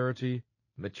popularity,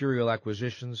 material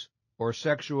acquisitions, or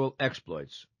sexual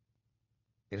exploits.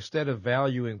 Instead of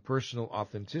valuing personal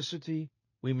authenticity,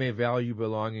 we may value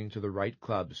belonging to the right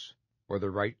clubs, or the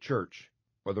right church,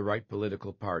 or the right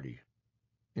political party.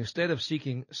 Instead of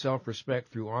seeking self-respect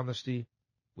through honesty,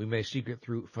 we may seek it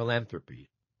through philanthropy.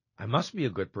 I must be a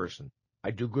good person.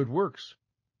 I do good works.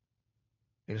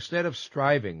 Instead of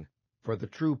striving for the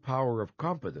true power of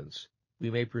competence, we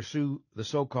may pursue the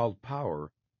so-called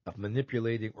power of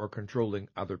manipulating or controlling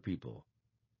other people.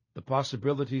 The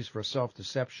possibilities for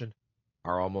self-deception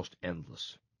are almost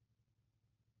endless.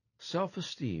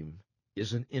 Self-esteem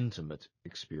is an intimate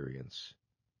experience.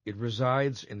 It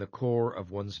resides in the core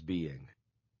of one's being.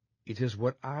 It is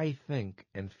what I think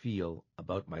and feel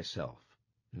about myself,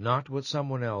 not what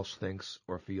someone else thinks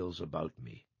or feels about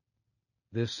me.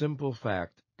 This simple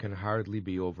fact can hardly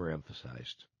be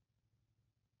overemphasized.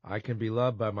 I can be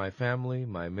loved by my family,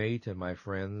 my mate, and my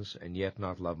friends, and yet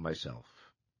not love myself.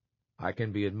 I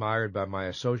can be admired by my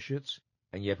associates,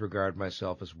 and yet regard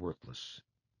myself as worthless.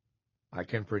 I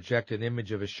can project an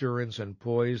image of assurance and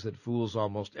poise that fools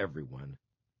almost everyone,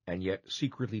 and yet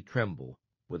secretly tremble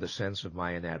with a sense of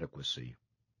my inadequacy.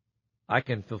 I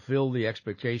can fulfill the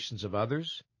expectations of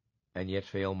others, and yet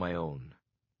fail my own.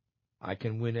 I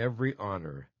can win every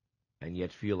honor, and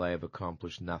yet feel I have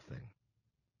accomplished nothing.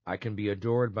 I can be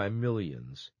adored by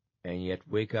millions, and yet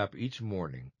wake up each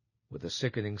morning with a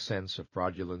sickening sense of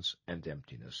fraudulence and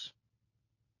emptiness.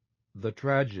 The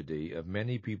tragedy of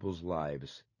many people's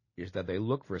lives is that they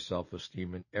look for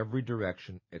self-esteem in every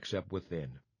direction except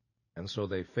within, and so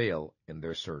they fail in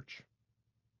their search.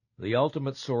 The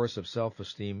ultimate source of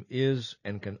self-esteem is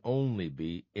and can only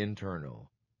be internal,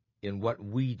 in what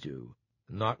we do,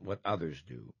 not what others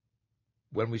do.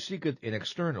 When we seek it in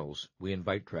externals, we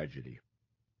invite tragedy.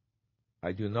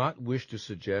 I do not wish to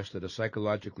suggest that a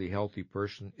psychologically healthy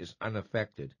person is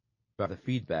unaffected by the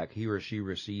feedback he or she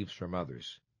receives from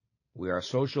others. We are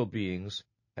social beings,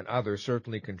 and others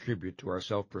certainly contribute to our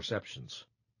self-perceptions.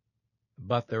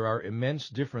 But there are immense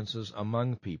differences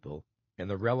among people in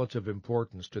the relative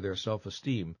importance to their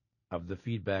self-esteem of the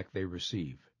feedback they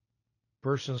receive.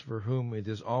 Persons for whom it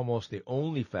is almost the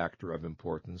only factor of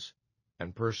importance,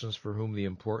 and persons for whom the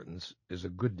importance is a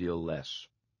good deal less.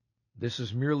 This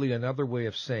is merely another way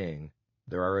of saying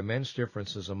there are immense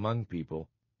differences among people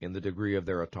in the degree of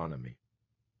their autonomy.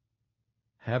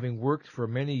 Having worked for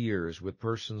many years with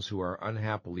persons who are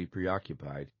unhappily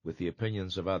preoccupied with the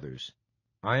opinions of others,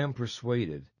 I am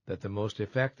persuaded that the most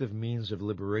effective means of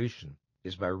liberation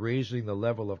is by raising the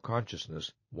level of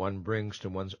consciousness one brings to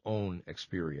one's own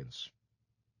experience.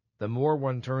 The more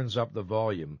one turns up the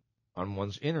volume on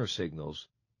one's inner signals,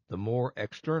 the more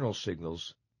external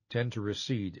signals tend to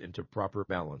recede into proper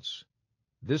balance.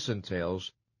 This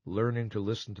entails learning to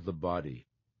listen to the body,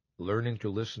 learning to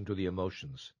listen to the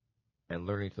emotions, and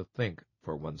learning to think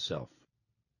for oneself.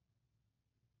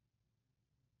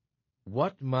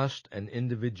 What must an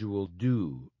individual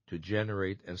do to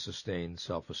generate and sustain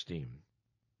self-esteem?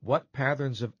 What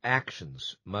patterns of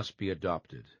actions must be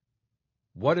adopted?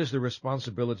 What is the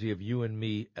responsibility of you and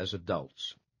me as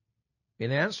adults?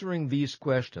 In answering these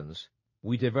questions,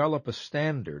 we develop a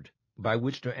standard by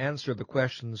which to answer the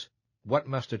questions, what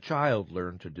must a child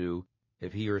learn to do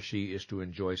if he or she is to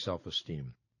enjoy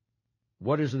self-esteem?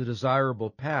 What is the desirable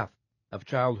path of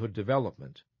childhood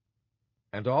development?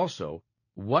 And also,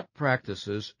 what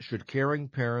practices should caring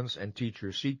parents and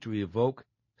teachers seek to evoke,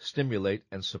 stimulate,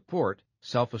 and support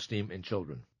self-esteem in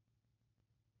children?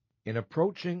 In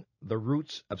approaching the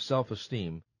roots of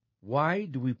self-esteem, why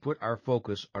do we put our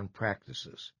focus on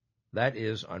practices, that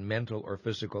is, on mental or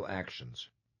physical actions?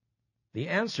 The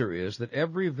answer is that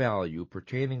every value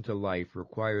pertaining to life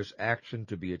requires action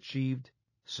to be achieved,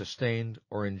 sustained,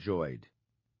 or enjoyed.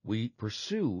 We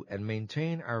pursue and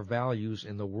maintain our values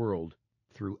in the world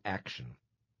through action.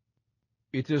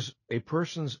 It is a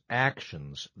person's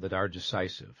actions that are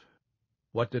decisive.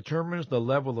 What determines the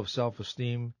level of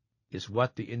self-esteem is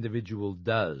what the individual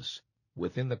does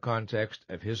within the context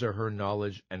of his or her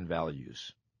knowledge and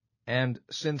values. And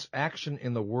since action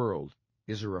in the world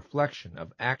is a reflection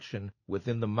of action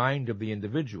within the mind of the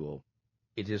individual,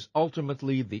 it is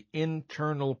ultimately the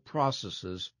internal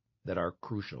processes that are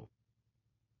crucial.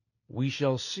 We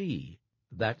shall see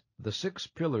that the 6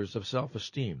 pillars of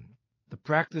self-esteem, the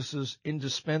practices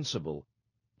indispensable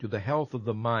to the health of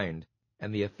the mind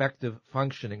and the effective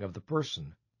functioning of the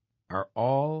person, are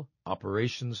all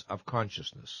operations of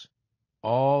consciousness.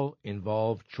 All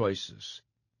involve choices.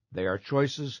 They are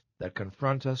choices that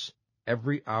confront us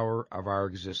every hour of our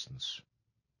existence.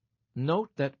 Note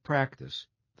that practice,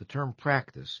 the term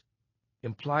practice,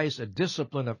 implies a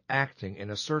discipline of acting in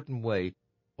a certain way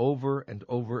over and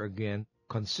over again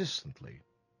consistently.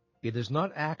 It is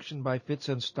not action by fits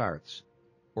and starts,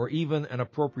 or even an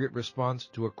appropriate response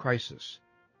to a crisis.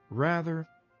 Rather,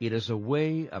 it is a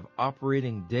way of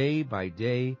operating day by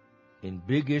day in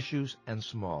big issues and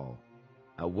small,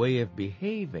 a way of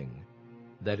behaving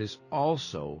that is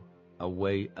also a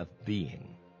way of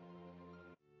being.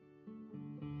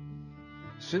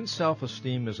 Since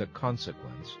self-esteem is a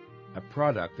consequence, a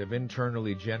product of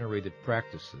internally generated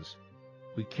practices,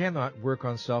 we cannot work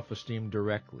on self-esteem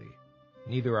directly,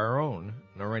 neither our own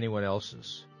nor anyone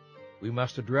else's. We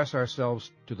must address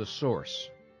ourselves to the source.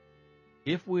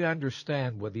 If we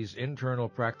understand what these internal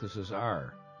practices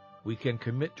are, we can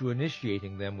commit to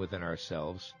initiating them within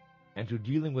ourselves and to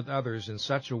dealing with others in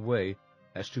such a way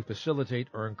as to facilitate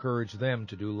or encourage them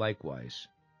to do likewise.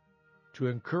 To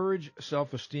encourage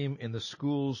self-esteem in the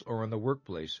schools or in the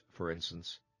workplace, for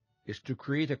instance, is to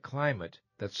create a climate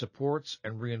that supports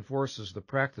and reinforces the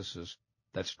practices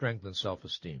that strengthen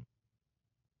self-esteem.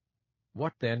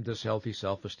 What then does healthy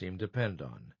self-esteem depend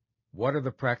on? What are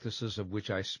the practices of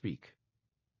which I speak?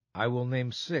 I will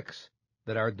name 6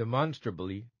 that are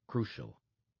demonstrably crucial.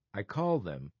 I call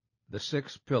them the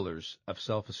 6 pillars of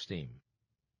self-esteem.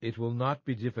 It will not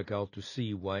be difficult to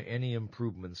see why any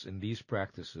improvements in these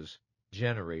practices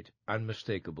generate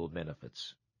unmistakable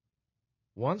benefits.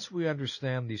 Once we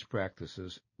understand these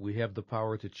practices, we have the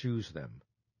power to choose them,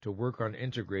 to work on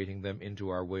integrating them into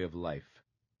our way of life.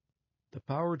 The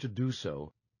power to do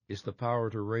so is the power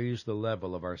to raise the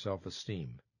level of our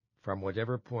self-esteem, from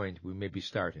whatever point we may be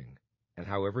starting, and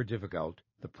however difficult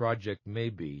the project may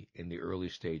be in the early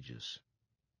stages.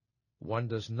 One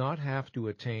does not have to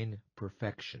attain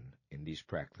perfection in these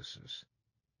practices.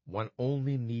 One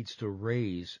only needs to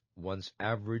raise one's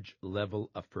average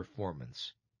level of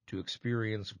performance to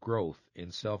experience growth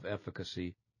in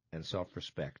self-efficacy and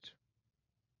self-respect.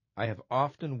 I have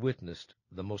often witnessed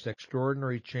the most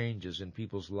extraordinary changes in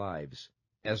people's lives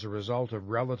as a result of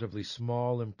relatively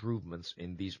small improvements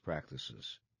in these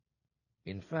practices.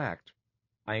 In fact,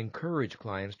 I encourage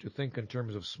clients to think in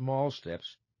terms of small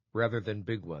steps rather than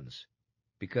big ones,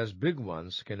 because big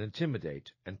ones can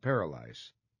intimidate and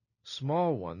paralyze.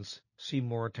 Small ones seem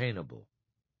more attainable,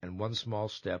 and one small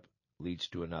step leads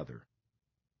to another.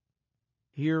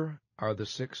 Here are the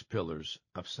 6 pillars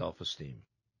of self-esteem.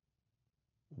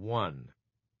 1.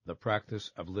 The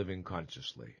practice of living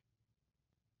consciously.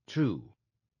 2.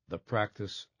 The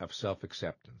practice of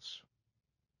self-acceptance.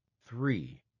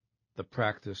 3. The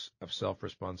practice of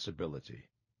self-responsibility.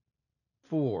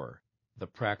 4. The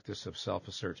practice of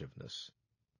self-assertiveness.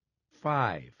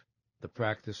 5. The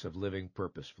practice of living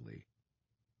purposefully.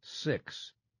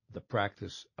 6. The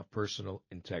practice of personal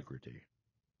integrity.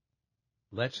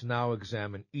 Let's now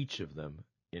examine each of them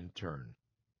in turn.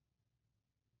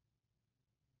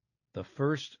 The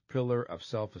first pillar of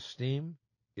self-esteem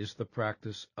is the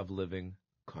practice of living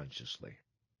consciously.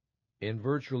 In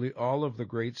virtually all of the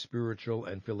great spiritual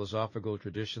and philosophical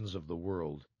traditions of the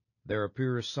world, there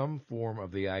appears some form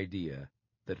of the idea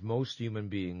that most human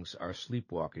beings are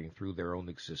sleepwalking through their own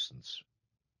existence.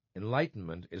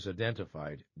 Enlightenment is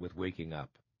identified with waking up.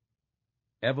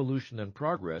 Evolution and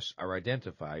progress are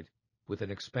identified with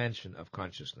an expansion of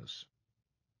consciousness.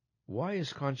 Why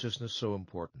is consciousness so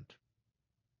important?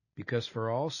 Because for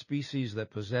all species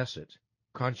that possess it,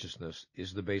 consciousness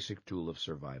is the basic tool of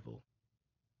survival.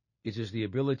 It is the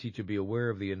ability to be aware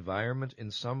of the environment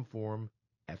in some form,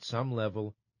 at some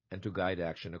level, and to guide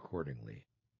action accordingly.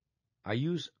 I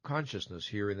use consciousness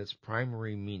here in its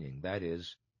primary meaning, that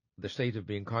is, the state of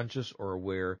being conscious or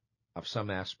aware of some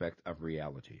aspect of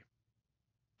reality.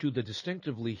 To the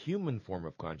distinctively human form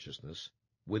of consciousness,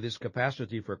 with its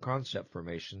capacity for concept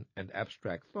formation and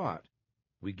abstract thought,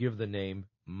 we give the name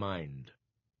mind.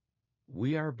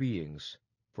 We are beings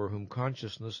for whom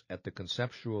consciousness at the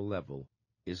conceptual level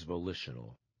is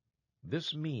volitional.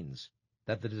 This means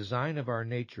that the design of our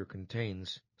nature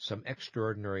contains some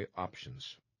extraordinary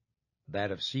options,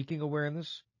 that of seeking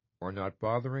awareness, or not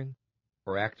bothering,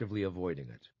 or actively avoiding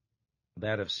it,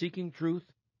 that of seeking truth,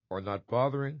 or not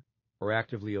bothering, or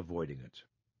actively avoiding it,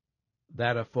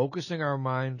 that of focusing our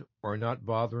mind, or not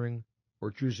bothering, or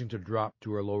choosing to drop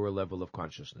to a lower level of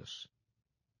consciousness.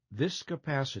 This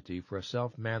capacity for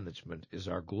self-management is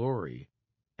our glory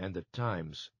and at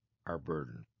times our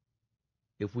burden.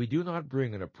 If we do not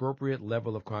bring an appropriate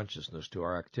level of consciousness to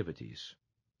our activities,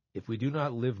 if we do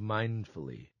not live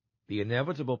mindfully, the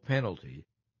inevitable penalty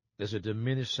is a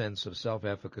diminished sense of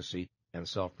self-efficacy and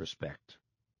self-respect.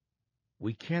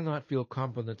 We cannot feel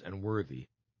competent and worthy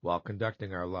while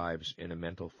conducting our lives in a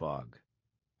mental fog.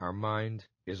 Our mind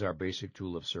is our basic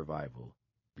tool of survival.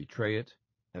 Betray it,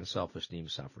 and self-esteem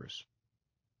suffers.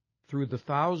 Through the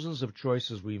thousands of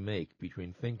choices we make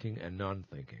between thinking and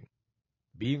non-thinking,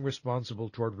 being responsible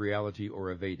toward reality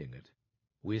or evading it,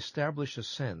 we establish a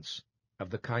sense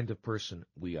of the kind of person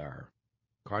we are.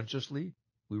 Consciously,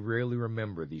 we rarely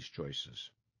remember these choices.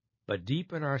 But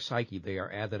deep in our psyche they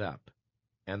are added up,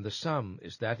 and the sum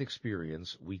is that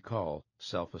experience we call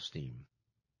self-esteem.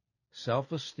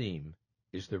 Self-esteem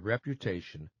is the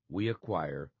reputation we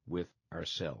acquire with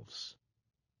ourselves.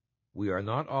 We are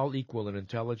not all equal in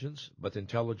intelligence, but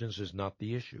intelligence is not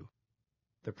the issue.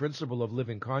 The principle of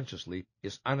living consciously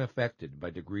is unaffected by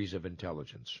degrees of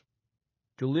intelligence.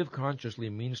 To live consciously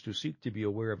means to seek to be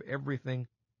aware of everything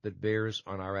that bears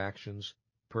on our actions,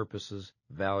 purposes,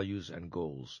 values, and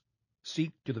goals.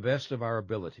 Seek to the best of our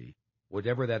ability,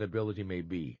 whatever that ability may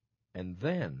be, and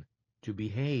then to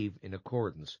behave in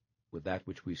accordance with that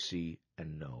which we see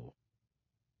and know.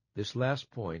 This last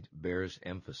point bears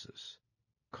emphasis.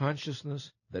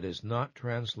 Consciousness that is not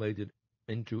translated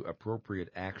into appropriate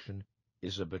action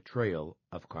is a betrayal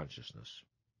of consciousness.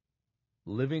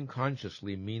 Living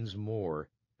consciously means more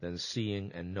than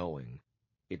seeing and knowing.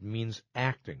 It means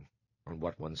acting on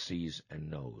what one sees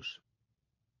and knows.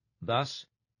 Thus,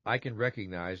 I can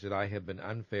recognize that I have been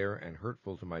unfair and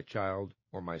hurtful to my child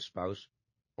or my spouse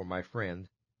or my friend,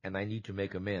 and I need to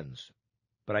make amends.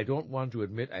 But I don't want to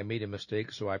admit I made a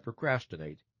mistake, so I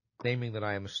procrastinate, claiming that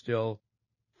I am still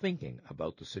thinking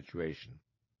about the situation.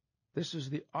 This is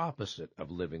the opposite of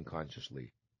living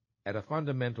consciously. At a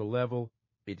fundamental level,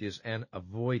 it is an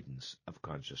avoidance of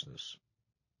consciousness.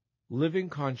 Living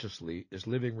consciously is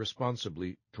living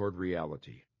responsibly toward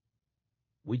reality.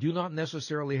 We do not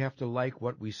necessarily have to like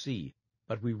what we see,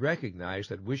 but we recognize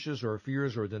that wishes or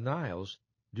fears or denials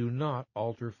do not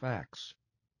alter facts.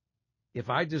 If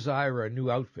I desire a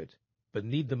new outfit, but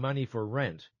need the money for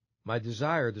rent, my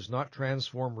desire does not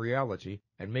transform reality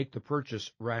and make the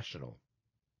purchase rational.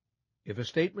 If a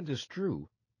statement is true,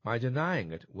 my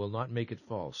denying it will not make it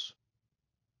false.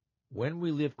 When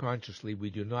we live consciously,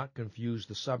 we do not confuse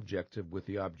the subjective with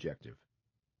the objective.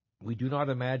 We do not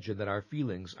imagine that our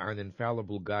feelings are an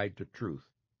infallible guide to truth.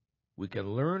 We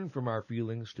can learn from our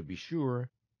feelings, to be sure,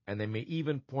 and they may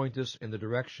even point us in the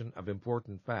direction of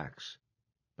important facts,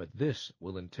 but this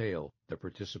will entail the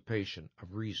participation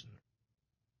of reason.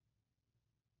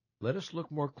 Let us look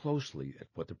more closely at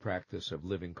what the practice of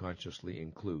living consciously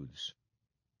includes.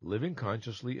 Living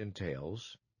consciously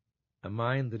entails a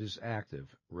mind that is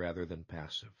active rather than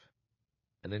passive,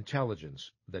 an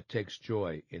intelligence that takes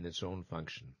joy in its own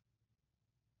function,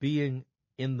 being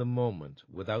in the moment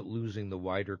without losing the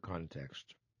wider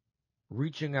context,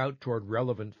 reaching out toward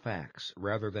relevant facts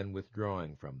rather than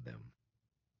withdrawing from them,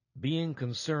 being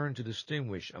concerned to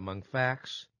distinguish among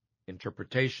facts,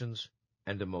 interpretations,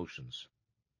 and emotions,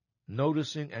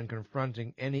 noticing and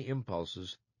confronting any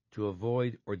impulses to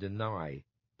avoid or deny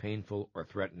painful or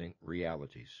threatening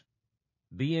realities,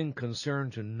 being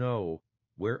concerned to know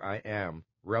where I am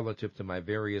relative to my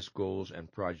various goals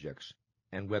and projects,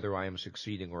 and whether I am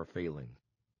succeeding or failing,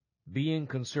 being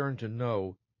concerned to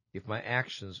know if my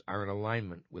actions are in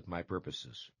alignment with my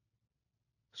purposes,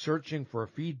 searching for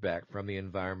feedback from the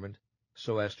environment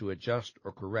so as to adjust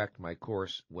or correct my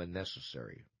course when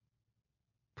necessary,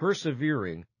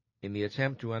 persevering in the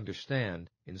attempt to understand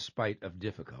in spite of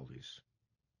difficulties,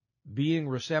 being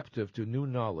receptive to new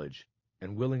knowledge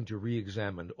and willing to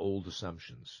re-examine old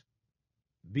assumptions,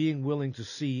 being willing to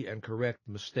see and correct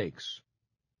mistakes,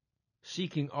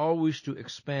 seeking always to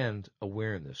expand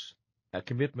awareness, a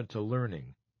commitment to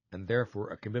learning, and therefore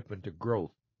a commitment to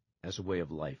growth as a way of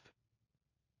life,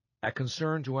 a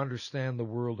concern to understand the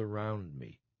world around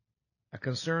me, a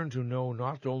concern to know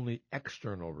not only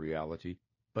external reality,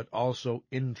 but also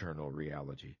internal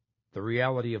reality, the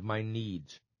reality of my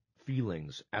needs,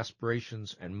 feelings,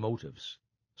 aspirations, and motives,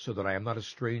 so that I am not a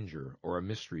stranger or a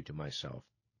mystery to myself.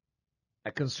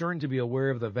 A concern to be aware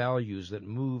of the values that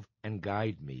move and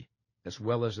guide me, as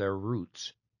well as their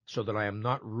roots, so that I am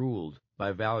not ruled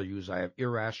by values I have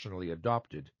irrationally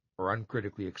adopted or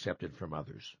uncritically accepted from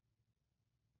others.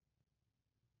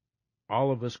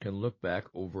 All of us can look back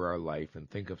over our life and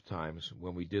think of times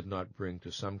when we did not bring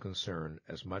to some concern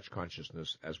as much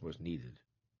consciousness as was needed.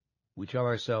 We tell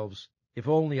ourselves, if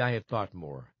only I had thought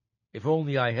more, if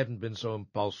only I hadn't been so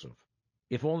impulsive,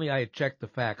 If only I had checked the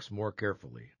facts more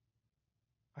carefully.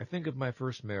 I think of my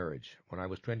first marriage when I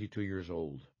was 22 years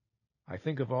old. I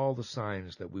think of all the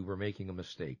signs that we were making a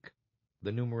mistake,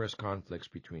 the numerous conflicts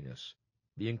between us,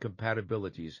 the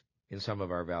incompatibilities in some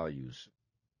of our values,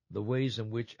 the ways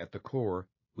in which, at the core,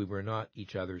 we were not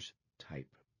each other's type.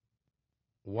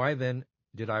 Why, then,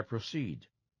 did I proceed?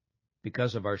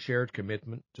 Because of our shared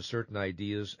commitment to certain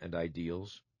ideas and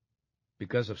ideals?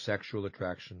 Because of sexual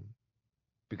attraction?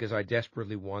 Because I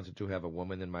desperately wanted to have a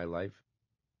woman in my life?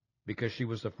 Because she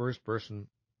was the first person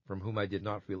from whom I did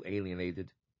not feel alienated,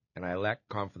 and I lacked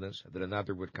confidence that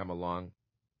another would come along?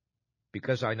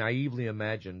 Because I naively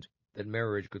imagined that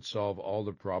marriage could solve all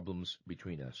the problems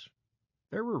between us?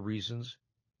 There were reasons,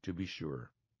 to be sure.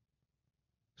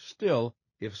 Still,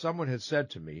 if someone had said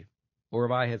to me, or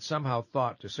if I had somehow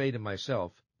thought to say to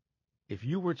myself, if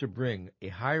you were to bring a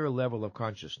higher level of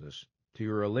consciousness to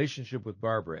your relationship with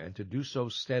Barbara and to do so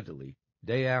steadily,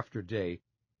 day after day,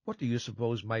 what do you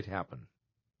suppose might happen?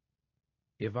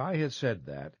 If I had said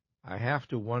that, I have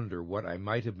to wonder what I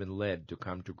might have been led to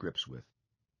come to grips with.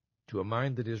 To a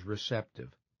mind that is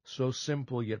receptive, so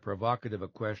simple yet provocative a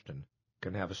question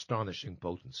can have astonishing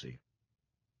potency.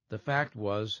 The fact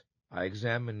was, I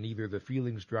examined neither the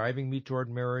feelings driving me toward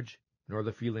marriage nor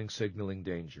the feelings signaling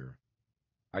danger.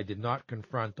 I did not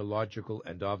confront the logical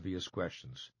and obvious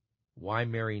questions. Why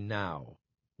marry now?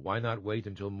 Why not wait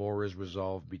until more is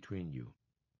resolved between you?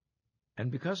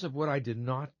 And because of what I did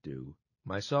not do,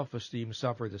 my self-esteem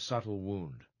suffered a subtle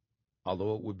wound,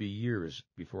 although it would be years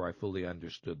before I fully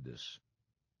understood this.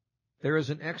 There is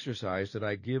an exercise that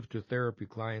I give to therapy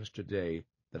clients today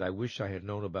that I wish I had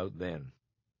known about then.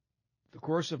 The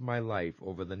course of my life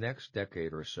over the next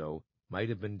decade or so might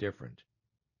have been different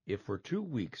if for 2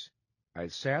 weeks I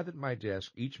sat at my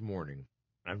desk each morning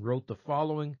and wrote the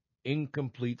following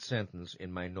incomplete sentence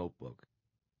in my notebook.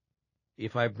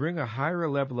 If I bring a higher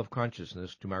level of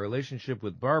consciousness to my relationship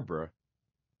with Barbara,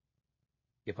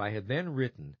 if I had then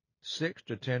written 6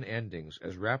 to 10 endings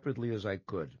as rapidly as I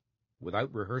could,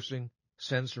 without rehearsing,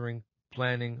 censoring,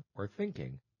 planning, or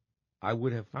thinking, I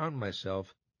would have found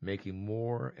myself making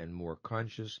more and more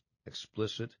conscious,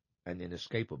 explicit, and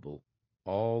inescapable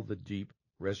all the deep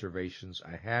reservations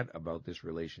I had about this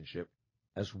relationship,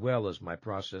 as well as my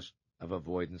process of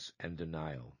avoidance and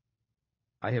denial.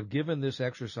 I have given this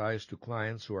exercise to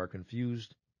clients who are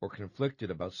confused or conflicted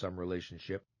about some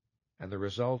relationship, and the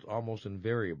result almost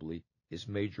invariably is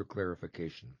major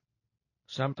clarification.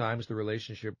 Sometimes the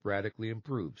relationship radically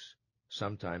improves.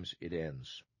 Sometimes it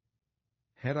ends.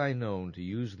 Had I known to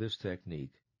use this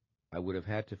technique, I would have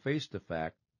had to face the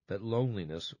fact that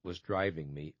loneliness was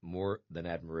driving me more than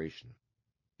admiration.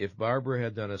 If Barbara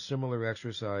had done a similar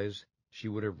exercise, she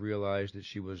would have realized that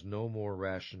she was no more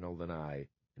rational than I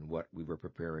in what we were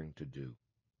preparing to do.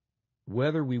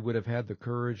 Whether we would have had the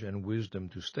courage and wisdom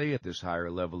to stay at this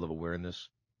higher level of awareness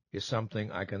is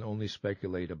something I can only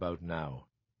speculate about now.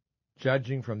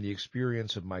 Judging from the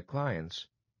experience of my clients,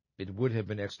 it would have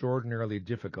been extraordinarily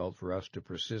difficult for us to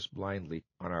persist blindly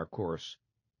on our course,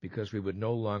 because we would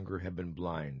no longer have been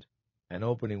blind, and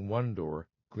opening one door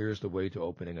clears the way to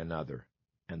opening another,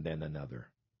 and then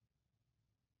another.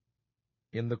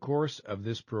 In the course of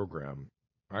this program,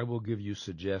 I will give you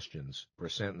suggestions for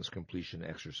sentence completion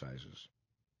exercises.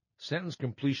 Sentence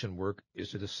completion work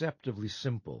is a deceptively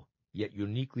simple, yet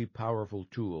uniquely powerful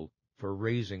tool for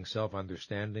raising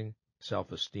self-understanding,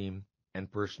 self-esteem,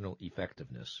 and personal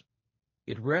effectiveness.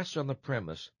 It rests on the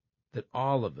premise that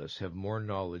all of us have more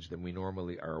knowledge than we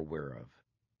normally are aware of.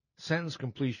 Sentence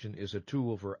completion is a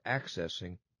tool for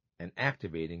accessing and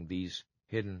activating these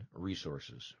hidden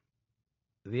resources.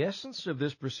 The essence of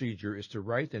this procedure is to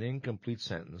write an incomplete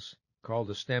sentence, called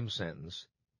a stem sentence,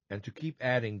 and to keep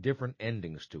adding different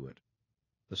endings to it.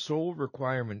 The sole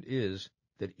requirement is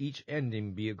that each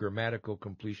ending be a grammatical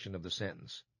completion of the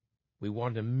sentence. We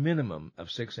want a minimum of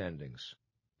 6 endings,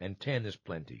 and 10 is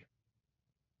plenty.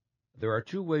 There are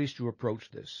 2 ways to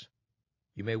approach this.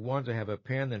 You may want to have a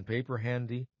pen and paper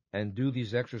handy and do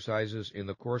these exercises in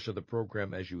the course of the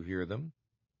program as you hear them,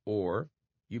 or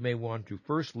you may want to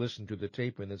first listen to the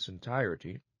tape in its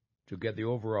entirety to get the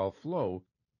overall flow,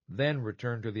 then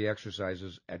return to the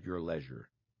exercises at your leisure.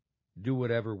 Do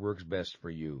whatever works best for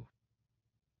you.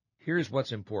 Here's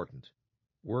what's important.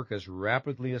 Work as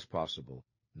rapidly as possible.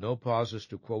 No pauses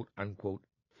to quote-unquote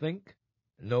think.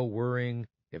 No worrying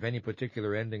if any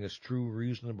particular ending is true,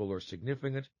 reasonable, or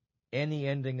significant. Any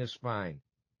ending is fine.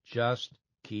 Just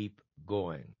keep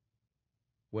going.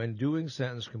 When doing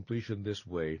sentence completion this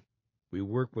way, we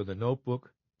work with a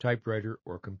notebook, typewriter,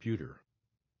 or computer.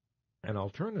 An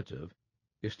alternative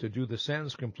is to do the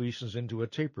sentence completions into a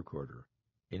tape recorder.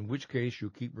 in which case you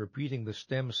keep repeating the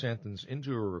stem sentence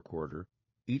into a recorder,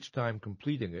 each time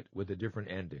completing it with a different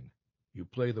ending. You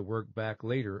play the work back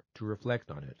later to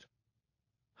reflect on it.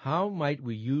 How might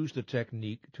we use the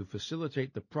technique to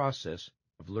facilitate the process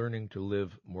of learning to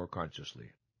live more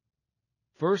consciously?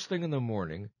 First thing in the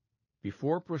morning,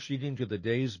 before proceeding to the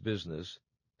day's business,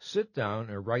 sit down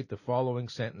and write the following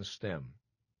sentence stem.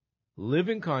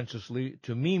 Living consciously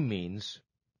to me means.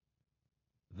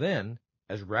 Then,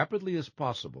 as rapidly as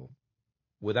possible,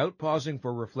 without pausing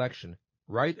for reflection,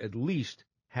 write at least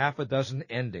half a dozen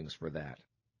endings for that.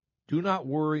 Do not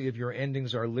worry if your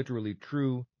endings are literally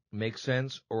true, make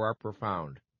sense, or are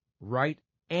profound. Write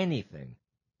anything,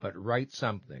 but write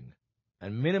something. A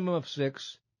minimum of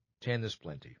 6, 10 is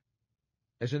plenty.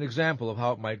 As an example of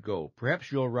how it might go, perhaps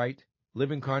you'll write,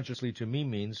 living consciously to me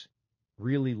means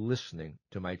really listening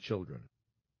to my children,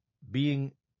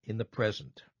 being in the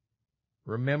present,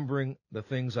 remembering the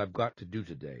things I've got to do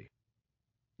today,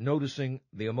 noticing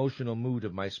the emotional mood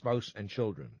of my spouse and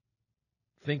children,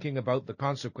 thinking about the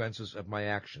consequences of my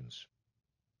actions,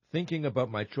 thinking about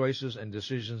my choices and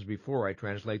decisions before I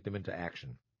translate them into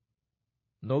action,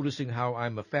 noticing how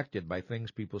I'm affected by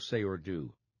things people say or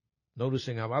do,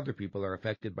 noticing how other people are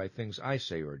affected by things I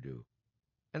say or do,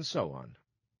 and so on.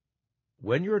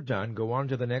 When you're done, go on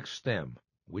to the next stem,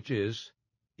 which is,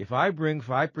 if I bring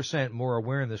 5% more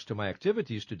awareness to my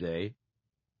activities today,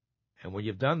 and when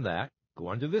you've done that, go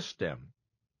on to this stem.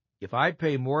 If I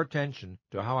pay more attention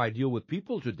to how I deal with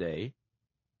people today,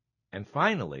 and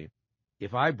finally,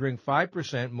 if I bring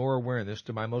 5% more awareness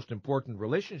to my most important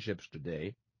relationships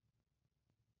today,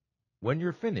 when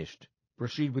you're finished,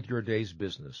 proceed with your day's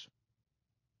business.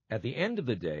 At the end of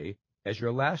the day, as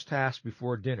your last task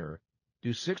before dinner,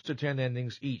 do 6 to 10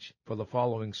 endings each for the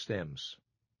following stems.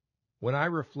 When I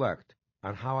reflect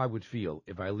on how I would feel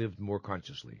if I lived more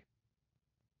consciously.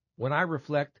 When I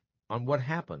reflect on what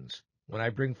happens when I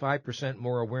bring 5%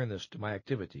 more awareness to my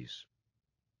activities.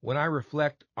 When I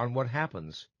reflect on what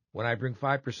happens when I bring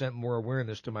 5% more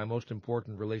awareness to my most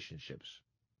important relationships.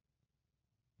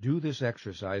 Do this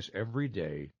exercise every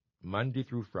day, Monday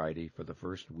through Friday, for the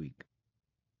first week.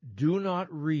 Do not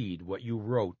read what you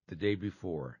wrote the day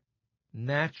before.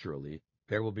 Naturally,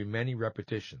 there will be many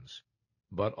repetitions,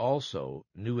 but also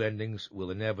new endings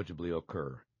will inevitably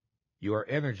occur. You are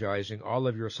energizing all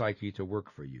of your psyche to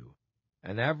work for you.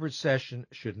 An average session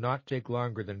should not take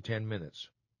longer than 10 minutes.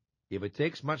 If it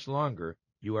takes much longer,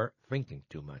 you are thinking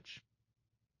too much.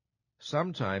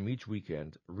 Sometime each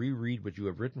weekend, reread what you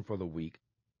have written for the week,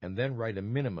 and then write a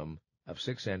minimum of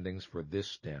 6 endings for this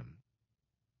stem.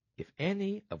 If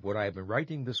any of what I have been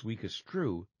writing this week is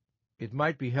true, it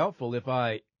might be helpful if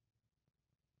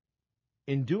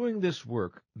In doing this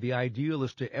work, the ideal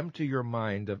is to empty your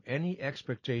mind of any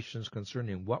expectations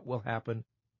concerning what will happen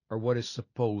or what is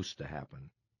supposed to happen.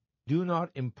 Do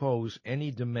not impose any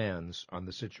demands on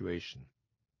the situation.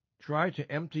 Try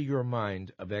to empty your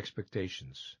mind of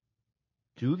expectations.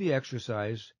 Do the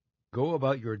exercise, go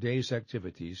about your day's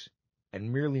activities,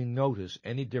 and merely notice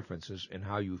any differences in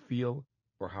how you feel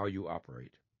or how you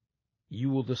operate. You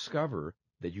will discover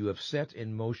that you have set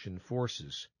in motion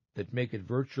forces that make it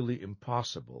virtually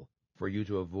impossible for you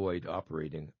to avoid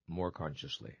operating more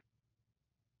consciously.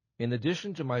 In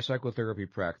addition to my psychotherapy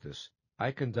practice,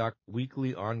 I conduct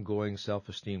weekly ongoing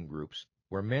self-esteem groups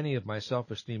where many of my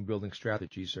self-esteem building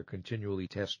strategies are continually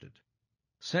tested.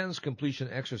 Sentence completion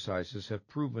exercises have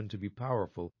proven to be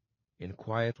powerful in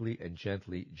quietly and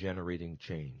gently generating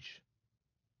change.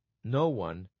 No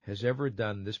one has ever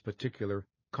done this particular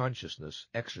consciousness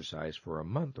exercise for a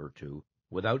month or two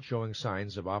without showing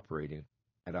signs of operating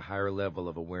at a higher level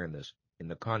of awareness in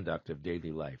the conduct of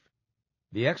daily life.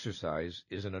 The exercise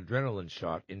is an adrenaline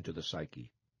shot into the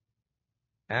psyche.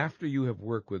 After you have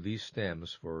worked with these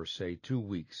stems for, say, 2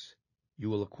 weeks, you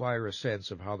will acquire a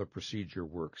sense of how the procedure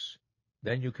works.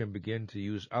 Then you can begin to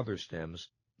use other stems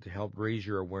to help raise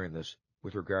your awareness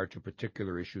with regard to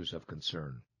particular issues of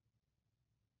concern.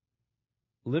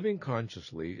 Living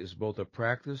consciously is both a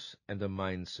practice and a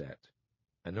mindset,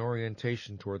 an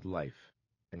orientation toward life,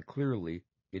 and clearly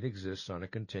it exists on a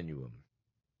continuum.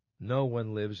 No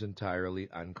one lives entirely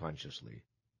unconsciously,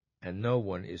 and no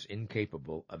one is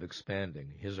incapable of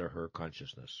expanding his or her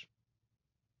consciousness.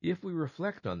 If we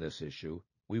reflect on this issue,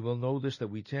 we will notice that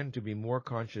we tend to be more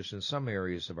conscious in some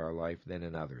areas of our life than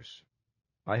in others.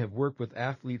 I have worked with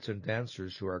athletes and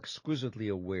dancers who are exquisitely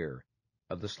aware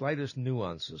of the slightest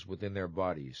nuances within their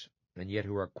bodies, and yet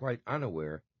who are quite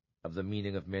unaware of the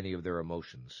meaning of many of their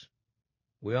emotions.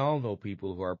 We all know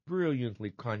people who are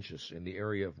brilliantly conscious in the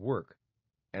area of work,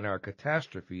 and are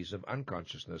catastrophes of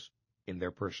unconsciousness in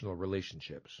their personal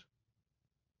relationships.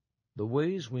 The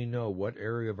ways we know what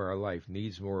area of our life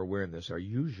needs more awareness are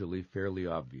usually fairly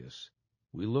obvious.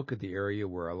 We look at the area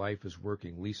where our life is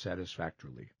working least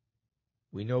satisfactorily.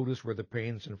 We notice where the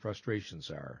pains and frustrations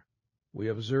are. We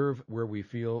observe where we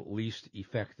feel least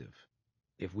effective.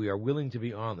 If we are willing to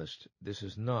be honest, this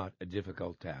is not a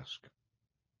difficult task.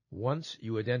 Once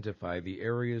you identify the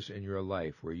areas in your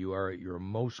life where you are at your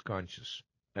most conscious,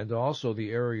 and also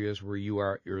the areas where you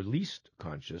are your least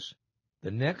conscious,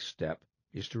 the next step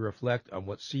is to reflect on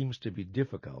what seems to be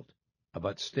difficult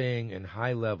about staying in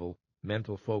high-level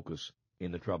mental focus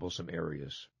in the troublesome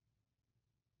areas.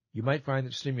 You might find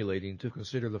it stimulating to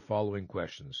consider the following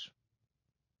questions.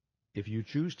 If you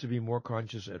choose to be more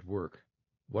conscious at work,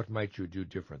 what might you do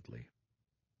differently?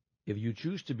 If you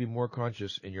choose to be more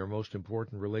conscious in your most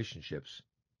important relationships,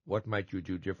 what might you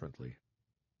do differently?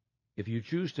 If you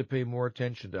choose to pay more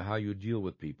attention to how you deal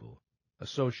with people,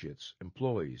 associates,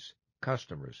 employees,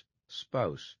 customers,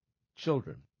 spouse,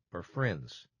 children, or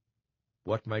friends,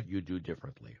 what might you do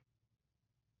differently?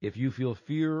 If you feel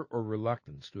fear or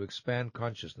reluctance to expand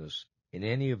consciousness in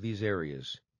any of these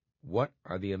areas, what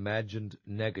are the imagined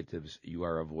negatives you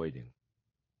are avoiding?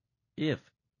 If,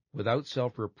 without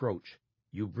self-reproach,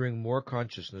 you bring more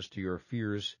consciousness to your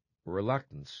fears or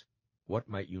reluctance, what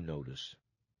might you notice?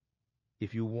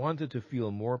 If you wanted to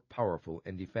feel more powerful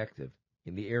and effective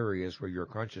in the areas where your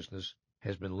consciousness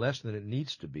has been less than it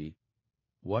needs to be,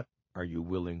 what are you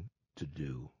willing to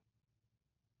do?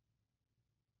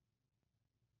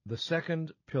 The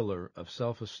second pillar of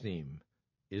self-esteem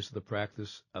is the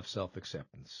practice of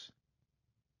self-acceptance.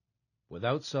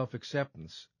 Without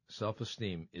self-acceptance,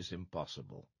 self-esteem is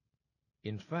impossible.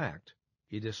 In fact,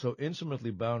 it is so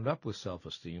intimately bound up with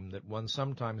self-esteem that one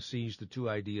sometimes sees the two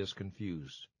ideas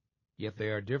confused. Yet they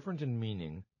are different in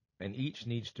meaning, and each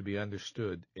needs to be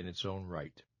understood in its own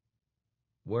right.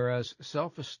 Whereas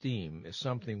self-esteem is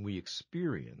something we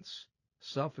experience,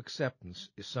 self-acceptance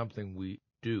is something we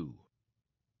do.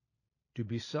 To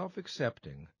be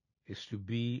self-accepting is to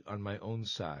be on my own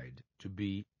side, to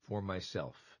be for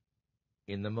myself.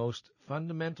 In the most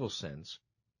fundamental sense,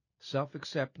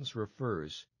 self-acceptance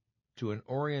refers to an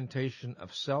orientation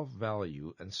of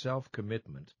self-value and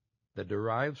self-commitment that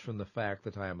derives from the fact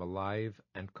that I am alive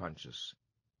and conscious.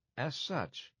 As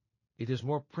such, it is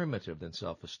more primitive than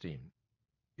self-esteem.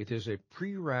 It is a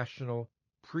pre-rational,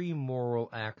 pre-moral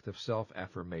act of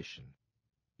self-affirmation.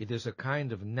 It is a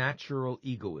kind of natural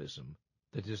egoism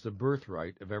that is the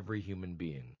birthright of every human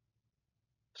being.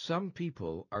 Some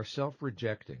people are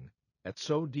self-rejecting at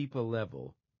so deep a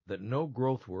level that no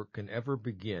growth work can ever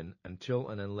begin until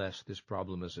and unless this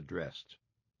problem is addressed.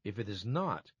 If it is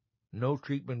not, no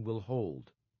treatment will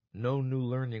hold, no new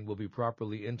learning will be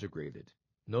properly integrated,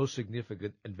 no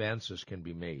significant advances can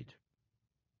be made.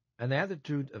 An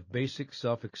attitude of basic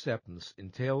self-acceptance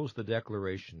entails the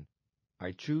declaration,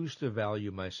 I choose to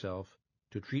value myself,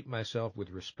 to treat myself with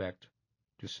respect,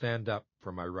 to stand up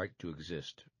for my right to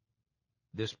exist.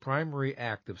 This primary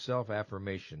act of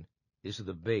self-affirmation is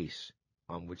the base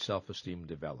on which self-esteem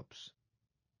develops.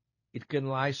 It can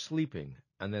lie sleeping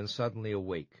and then suddenly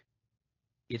awake.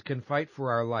 It can fight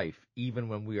for our life even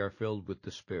when we are filled with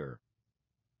despair.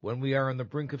 When we are on the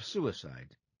brink of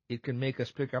suicide, it can make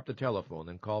us pick up the telephone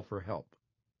and call for help.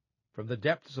 From the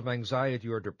depths of anxiety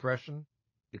or depression,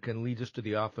 it can lead us to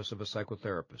the office of a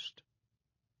psychotherapist.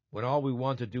 When all we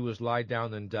want to do is lie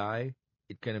down and die,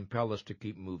 it can impel us to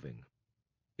keep moving.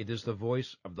 It is the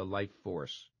voice of the life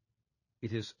force.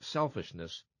 It is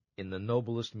selfishness in the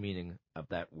noblest meaning of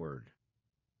that word.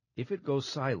 If it goes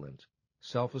silent,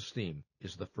 self-esteem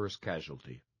is the first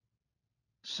casualty.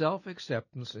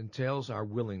 Self-acceptance entails our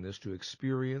willingness to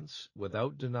experience,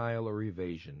 without denial or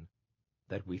evasion,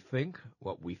 that we think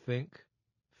what we think,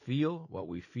 feel what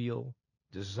we feel,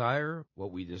 desire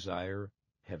what we desire,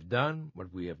 have done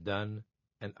what we have done,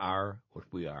 and are what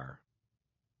we are.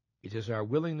 It is our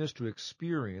willingness to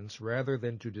experience rather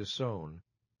than to disown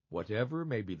whatever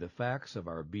may be the facts of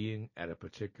our being at a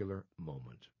particular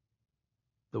moment.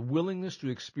 The willingness to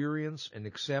experience and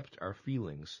accept our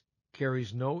feelings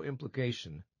carries no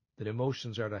implication that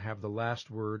emotions are to have the last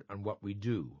word on what we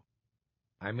do.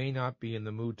 I may not be in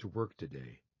the mood to work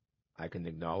today. I can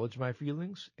acknowledge my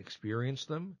feelings, experience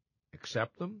them,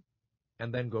 accept them,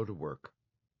 and then go to work.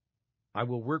 I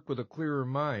will work with a clearer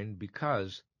mind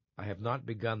because I have not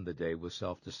begun the day with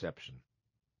self-deception.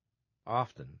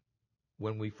 Often,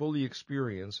 when we fully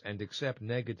experience and accept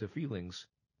negative feelings,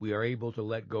 we are able to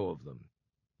let go of them.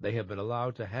 They have been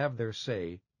allowed to have their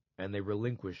say, and they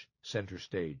relinquish center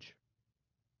stage.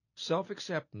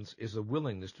 Self-acceptance is a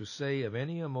willingness to say of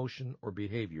any emotion or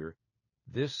behavior,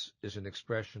 this is an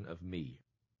expression of me.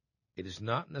 It is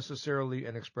not necessarily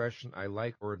an expression I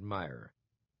like or admire,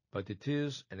 but it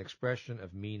is an expression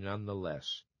of me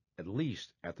nonetheless, at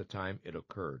least at the time it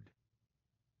occurred.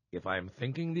 If I am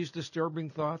thinking these disturbing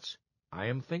thoughts, I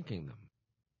am thinking them.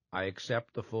 I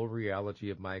accept the full reality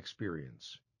of my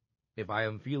experience. If I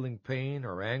am feeling pain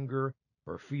or anger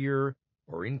or fear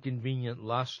or inconvenient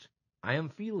lust, I am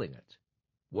feeling it.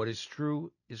 What is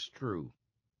true is true.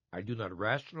 I do not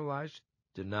rationalize,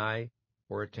 deny,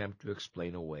 or attempt to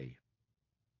explain away.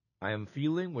 I am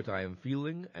feeling what I am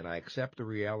feeling, and I accept the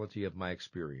reality of my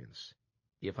experience.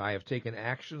 If I have taken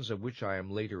actions of which I am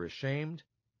later ashamed,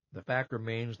 the fact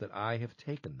remains that I have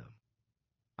taken them.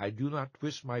 I do not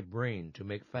twist my brain to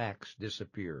make facts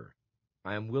disappear.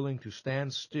 I am willing to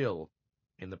stand still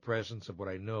in the presence of what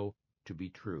I know to be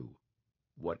true.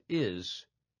 What is,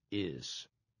 is.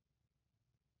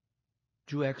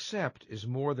 To accept is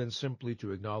more than simply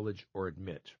to acknowledge or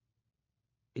admit.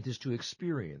 It is to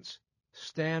experience,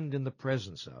 stand in the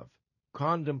presence of,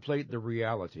 contemplate the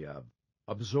reality of,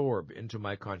 absorb into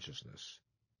my consciousness.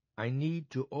 I need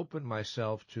to open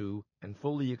myself to and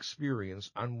fully experience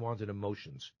unwanted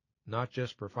emotions, not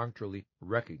just perfunctorily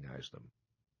recognize them.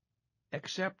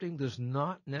 Accepting does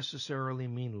not necessarily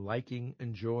mean liking,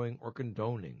 enjoying, or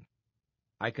condoning.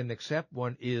 I can accept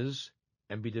one is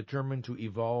and be determined to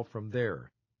evolve from there.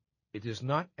 It is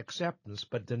not acceptance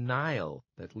but denial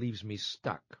that leaves me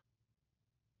stuck.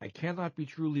 I cannot be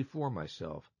truly for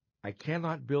myself. I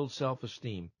cannot build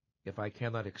self-esteem if I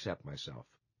cannot accept myself.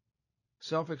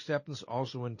 Self-acceptance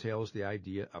also entails the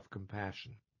idea of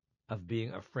compassion, of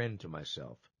being a friend to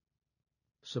myself.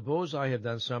 Suppose I have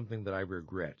done something that I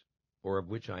regret, or of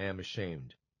which I am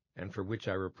ashamed, and for which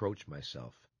I reproach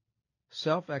myself.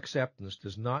 Self-acceptance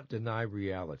does not deny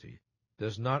reality,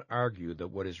 does not argue that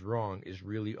what is wrong is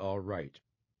really all right,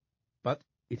 but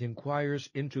it inquires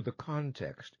into the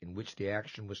context in which the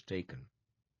action was taken.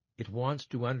 It wants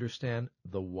to understand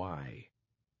the why.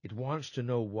 It wants to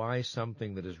know why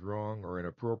something that is wrong or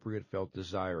inappropriate felt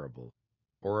desirable,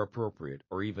 or appropriate,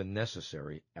 or even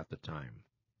necessary at the time.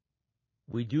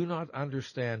 We do not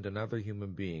understand another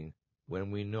human being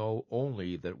when we know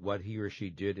only that what he or she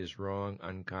did is wrong,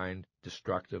 unkind,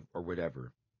 destructive, or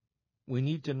whatever. We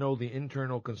need to know the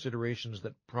internal considerations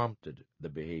that prompted the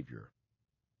behavior.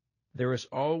 There is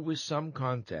always some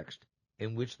context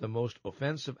in which the most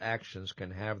offensive actions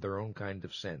can have their own kind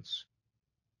of sense.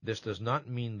 This does not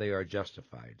mean they are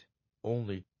justified,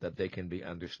 only that they can be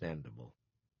understandable.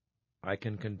 I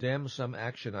can condemn some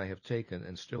action I have taken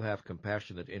and still have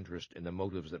compassionate interest in the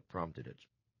motives that prompted it.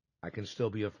 I can still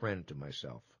be a friend to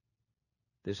myself.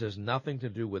 This has nothing to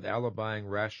do with alibying,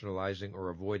 rationalizing, or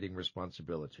avoiding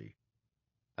responsibility.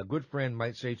 A good friend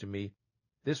might say to me,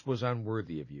 "This was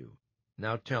unworthy of you.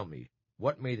 Now tell me,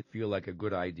 what made it feel like a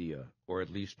good idea, or at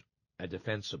least a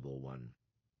defensible one?"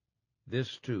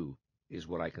 This, too, is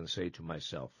what I can say to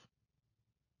myself.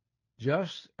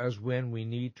 Just as when we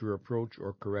need to reproach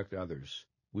or correct others,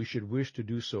 we should wish to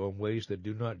do so in ways that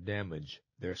do not damage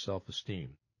their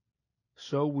self-esteem,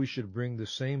 so we should bring the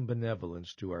same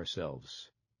benevolence to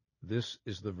ourselves. This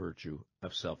is the virtue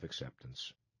of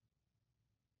self-acceptance.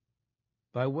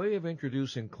 By way of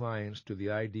introducing clients to the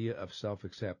idea of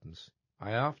self-acceptance,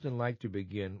 I often like to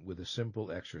begin with a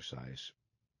simple exercise.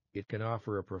 It can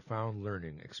offer a profound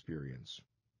learning experience.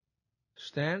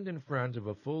 Stand in front of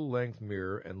a full-length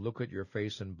mirror and look at your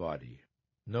face and body.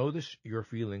 Notice your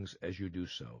feelings as you do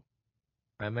so.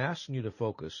 I'm asking you to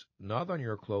focus not on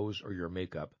your clothes or your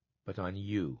makeup, but on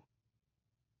you.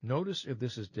 Notice if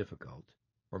this is difficult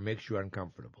or makes you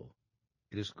uncomfortable.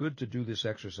 It is good to do this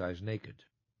exercise naked.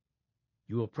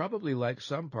 You will probably like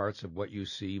some parts of what you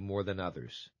see more than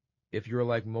others. If you're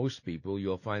like most people,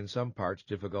 you'll find some parts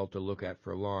difficult to look at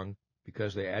for long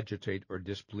because they agitate or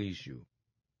displease you.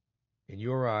 In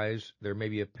your eyes, there may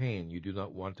be a pain you do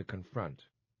not want to confront.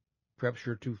 Perhaps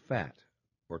you're too fat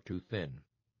or too thin.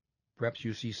 Perhaps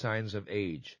you see signs of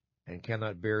age and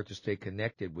cannot bear to stay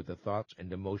connected with the thoughts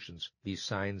and emotions these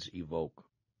signs evoke.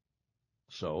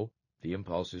 So, the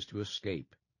impulse is to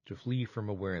escape, to flee from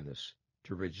awareness,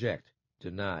 to reject,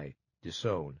 deny,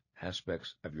 disown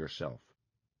aspects of yourself.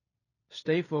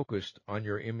 Stay focused on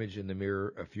your image in the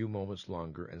mirror a few moments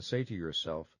longer and say to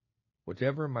yourself,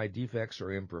 "Whatever my defects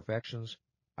or imperfections,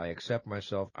 I accept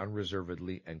myself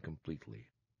unreservedly and completely."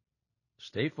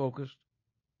 Stay focused,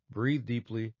 breathe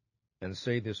deeply, and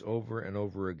say this over and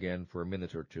over again for a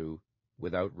minute or two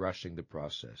without rushing the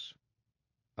process.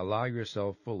 Allow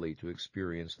yourself fully to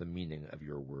experience the meaning of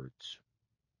your words.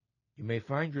 You may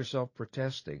find yourself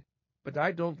protesting, "But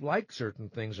I don't like certain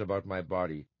things about my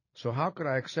body, so how could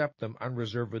I accept them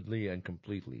unreservedly and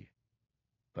completely?"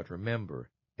 But remember,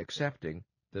 accepting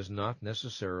does not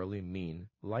necessarily mean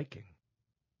liking.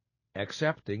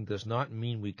 Accepting does not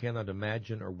mean we cannot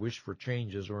imagine or wish for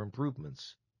changes or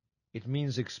improvements. It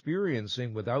means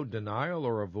experiencing without denial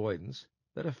or avoidance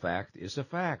that a fact is a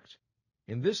fact.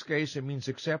 In this case, it means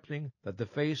accepting that the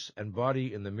face and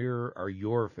body in the mirror are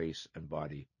your face and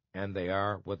body, and they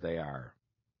are what they are.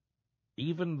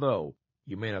 Even though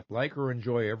you may not like or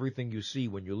enjoy everything you see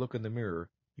when you look in the mirror,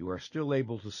 you are still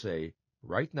able to say,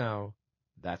 right now,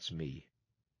 that's me.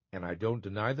 And I don't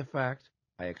deny the fact,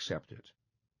 I accept it.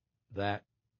 That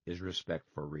is respect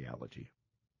for reality.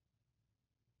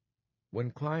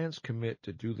 When clients commit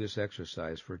to do this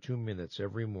exercise for 2 minutes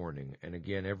every morning and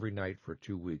again every night for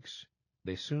 2 weeks,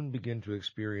 they soon begin to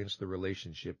experience the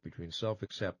relationship between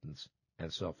self-acceptance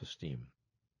and self-esteem.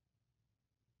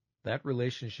 That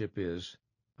relationship is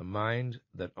a mind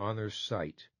that honors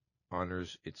sight,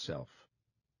 honors itself.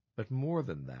 But more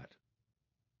than that,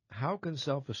 how can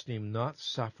self-esteem not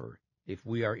suffer if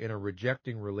we are in a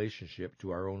rejecting relationship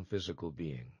to our own physical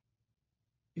being?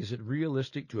 Is it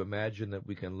realistic to imagine that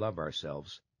we can love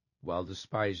ourselves while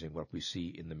despising what we see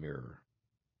in the mirror?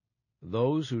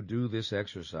 Those who do this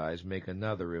exercise make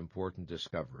another important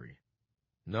discovery.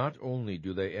 Not only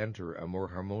do they enter a more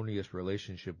harmonious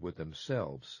relationship with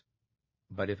themselves,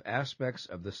 but if aspects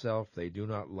of the self they do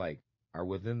not like are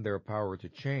within their power to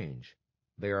change,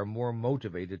 they are more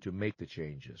motivated to make the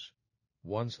changes,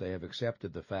 once they have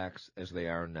accepted the facts as they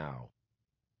are now.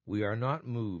 We are not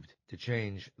moved to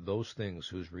change those things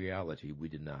whose reality we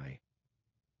deny.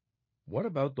 What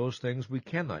about those things we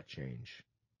cannot change?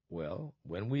 Well,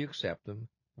 when we accept them,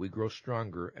 we grow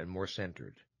stronger and more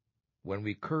centered. When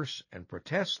we curse and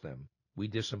protest them, we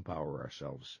disempower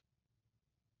ourselves.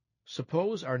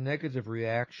 Suppose our negative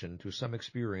reaction to some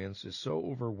experience is so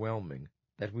overwhelming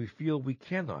that we feel we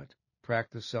cannot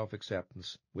practice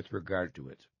self-acceptance with regard to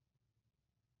it.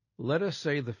 Let us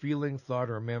say the feeling, thought,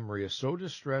 or memory is so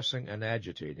distressing and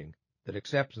agitating that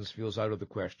acceptance feels out of the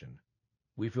question.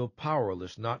 We feel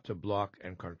powerless not to block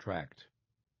and contract.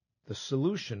 The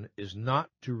solution is not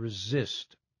to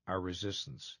resist our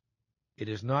resistance. It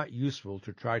is not useful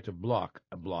to try to block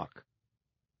a block.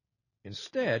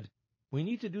 Instead, we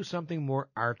need to do something more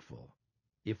artful.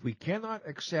 If we cannot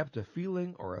accept a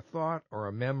feeling or a thought or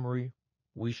a memory,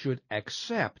 we should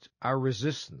accept our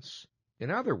resistance. In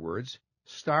other words,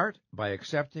 start by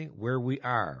accepting where we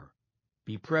are.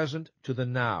 Be present to the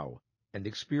now and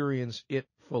experience it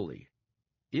fully.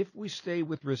 If we stay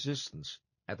with resistance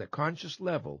at the conscious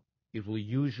level, it will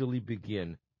usually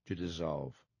begin to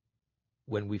dissolve.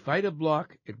 When we fight a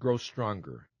block, it grows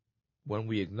stronger. When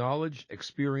we acknowledge,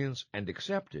 experience, and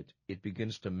accept it, it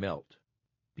begins to melt,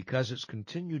 because its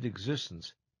continued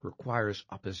existence requires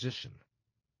opposition.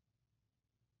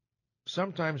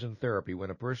 Sometimes in therapy, when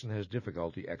a person has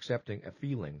difficulty accepting a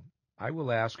feeling, I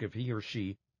will ask if he or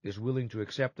she is willing to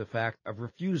accept the fact of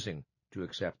refusing to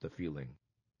accept the feeling.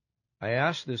 I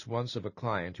asked this once of a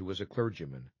client who was a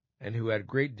clergyman, and who had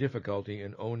great difficulty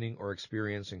in owning or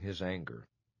experiencing his anger.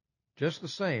 Just the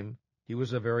same, he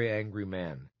was a very angry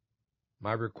man.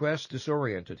 My request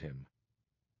disoriented him.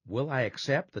 "Will I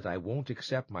accept that I won't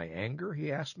accept my anger?"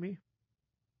 he asked me.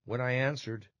 When I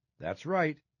answered, "That's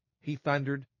right," he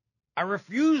thundered, "I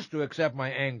refuse to accept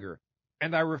my anger,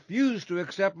 and I refuse to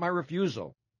accept my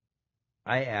refusal."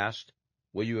 I asked,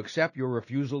 "Will you accept your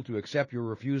refusal to accept your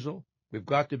refusal? We've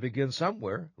got to begin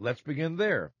somewhere. Let's begin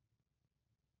there."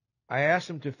 I asked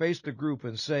him to face the group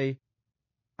and say,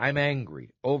 "I'm angry,"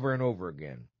 over and over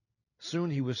again.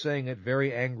 Soon he was saying it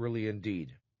very angrily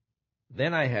indeed.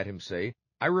 Then I had him say,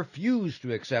 "I refuse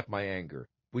to accept my anger,"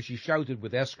 which he shouted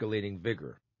with escalating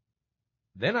vigor.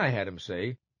 Then I had him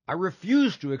say, "I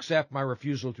refuse to accept my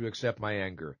refusal to accept my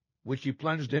anger," which he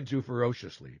plunged into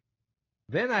ferociously.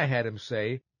 Then I had him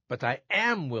say, "But I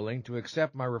am willing to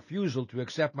accept my refusal to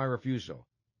accept my refusal,"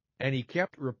 and he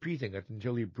kept repeating it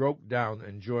until he broke down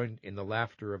and joined in the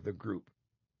laughter of the group.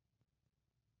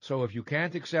 "So if you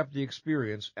can't accept the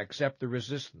experience, accept the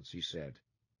resistance," he said.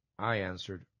 I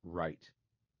answered, "Right.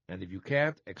 And if you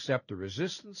can't accept the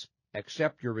resistance,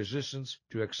 accept your resistance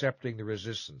to accepting the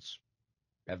resistance.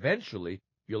 Eventually,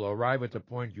 you'll arrive at the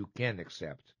point you can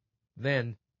accept.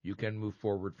 Then you can move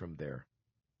forward from there."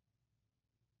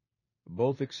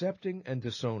 Both accepting and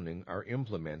disowning are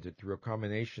implemented through a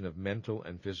combination of mental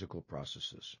and physical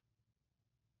processes.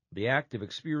 The act of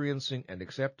experiencing and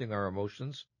accepting our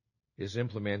emotions is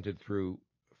implemented through,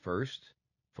 first,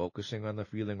 focusing on the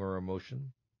feeling or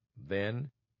emotion, then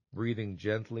breathing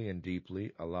gently and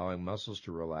deeply, allowing muscles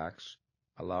to relax,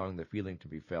 allowing the feeling to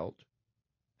be felt,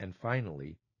 and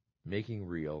finally, making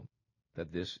real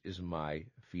that this is my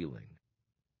feeling.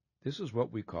 This is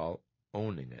what we call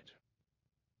owning it.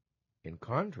 In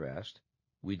contrast,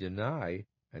 we deny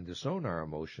and disown our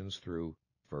emotions through,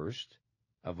 first,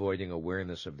 avoiding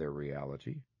awareness of their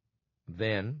reality,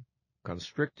 then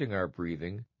constricting our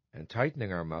breathing and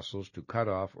tightening our muscles to cut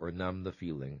off or numb the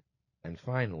feeling, and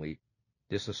finally,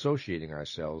 disassociating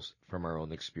ourselves from our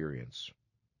own experience.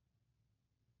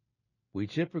 We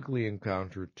typically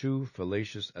encounter two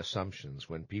fallacious assumptions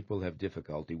when people have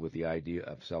difficulty with the idea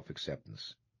of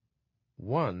self-acceptance.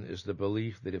 One is the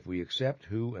belief that if we accept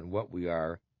who and what we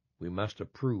are, we must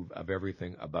approve of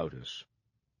everything about us.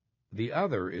 The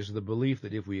other is the belief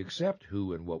that if we accept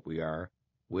who and what we are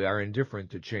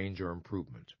indifferent to change or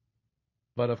improvement.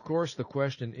 But of course the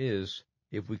question is,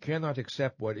 if we cannot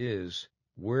accept what is,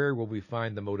 where will we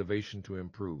find the motivation to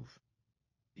improve?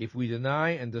 If we deny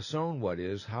and disown what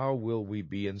is, how will we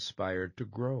be inspired to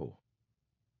grow?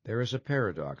 There is a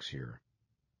paradox here.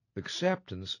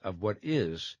 Acceptance of what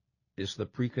is the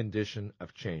precondition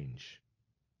of change,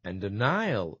 and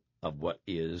denial of what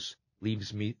is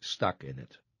leaves me stuck in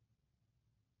it.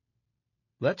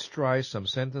 Let's try some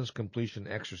sentence completion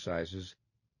exercises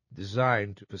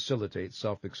designed to facilitate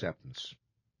self-acceptance.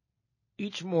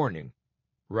 Each morning,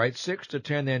 write 6 to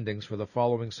 10 endings for the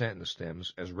following sentence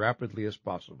stems as rapidly as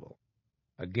possible.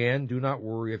 Again, do not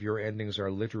worry if your endings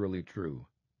are literally true,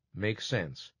 make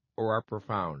sense, or are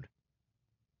profound.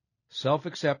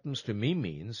 Self-acceptance to me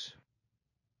means,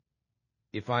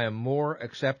 if I am more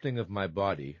accepting of my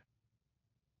body,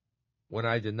 when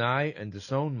I deny and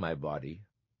disown my body,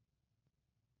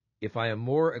 if I am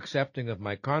more accepting of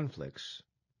my conflicts.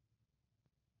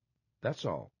 That's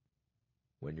all.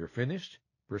 When you're finished,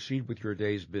 proceed with your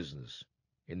day's business.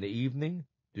 In the evening,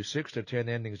 do 6 to 10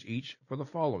 endings each for the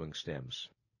following stems.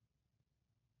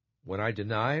 When I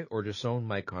deny or disown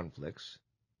my conflicts,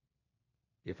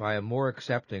 if I am more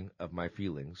accepting of my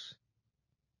feelings,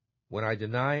 when I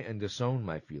deny and disown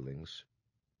my feelings,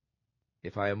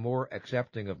 if I am more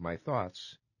accepting of my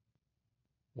thoughts,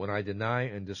 when I deny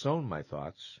and disown my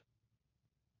thoughts.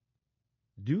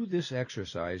 Do this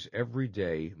exercise every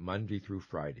day, Monday through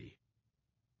Friday.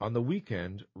 On the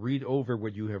weekend, read over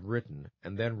what you have written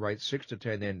and then write 6 to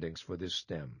 10 endings for this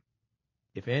stem.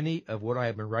 If any of what I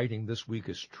have been writing this week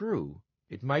is true,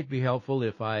 it might be helpful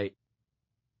if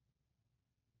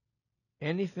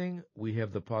anything we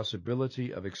have the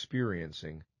possibility of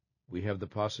experiencing, we have the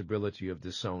possibility of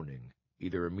disowning,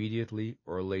 either immediately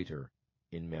or later,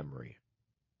 in memory.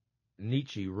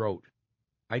 Nietzsche wrote,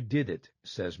 "I did it,"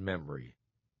 says memory.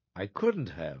 "I couldn't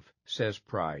have," says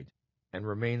pride, and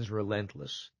remains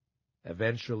relentless.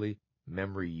 Eventually,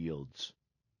 memory yields.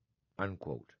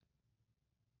 Unquote.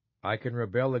 I can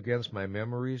rebel against my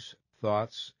memories,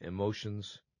 thoughts,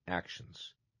 emotions,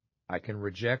 actions. I can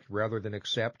reject rather than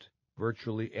accept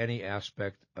virtually any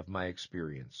aspect of my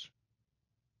experience.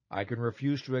 I can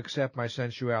refuse to accept my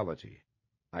sensuality.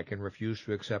 I can refuse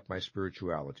to accept my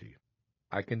spirituality.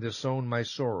 I can disown my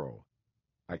sorrow.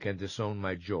 I can disown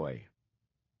my joy.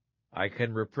 I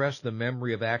can repress the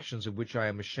memory of actions of which I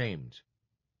am ashamed.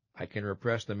 I can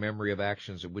repress the memory of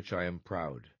actions of which I am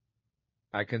proud.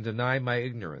 I can deny my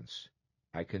ignorance.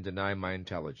 I can deny my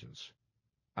intelligence.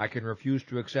 I can refuse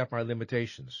to accept my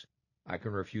limitations. I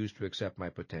can refuse to accept my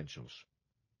potentials.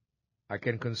 I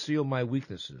can conceal my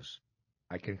weaknesses.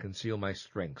 I can conceal my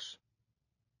strengths.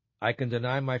 I can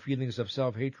deny my feelings of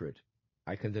self-hatred.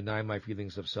 I can deny my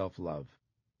feelings of self-love.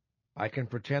 I can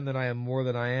pretend that I am more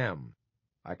than I am.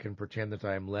 I can pretend that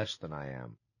I am less than I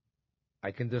am.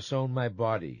 I can disown my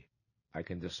body. I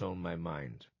can disown my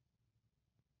mind.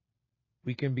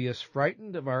 We can be as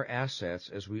frightened of our assets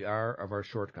as we are of our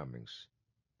shortcomings,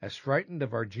 as frightened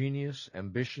of our genius,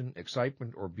 ambition,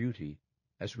 excitement, or beauty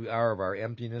as we are of our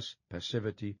emptiness,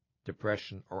 passivity,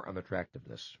 depression, or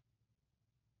unattractiveness.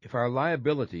 If our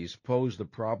liabilities pose the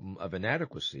problem of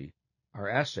inadequacy, our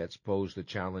assets pose the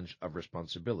challenge of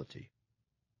responsibility.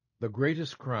 The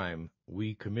greatest crime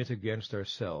we commit against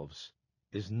ourselves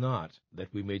is not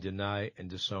that we may deny and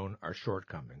disown our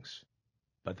shortcomings,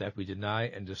 but that we deny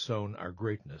and disown our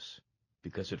greatness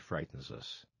because it frightens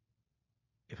us.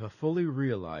 If a fully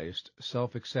realized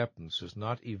self-acceptance does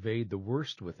not evade the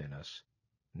worst within us,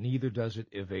 neither does it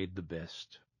evade the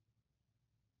best.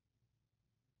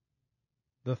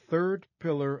 The third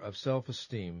pillar of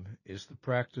self-esteem is the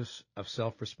practice of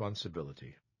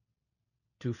self-responsibility.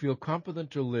 To feel competent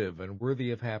to live and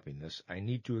worthy of happiness, I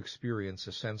need to experience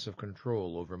a sense of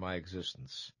control over my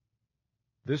existence.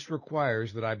 This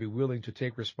requires that I be willing to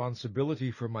take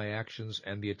responsibility for my actions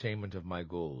and the attainment of my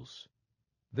goals.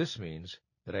 This means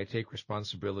that I take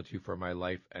responsibility for my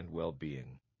life and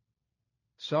well-being.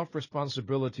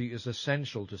 Self-responsibility is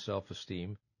essential to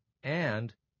self-esteem,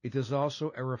 and it is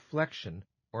also a reflection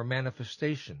or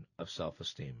manifestation of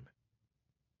self-esteem.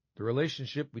 The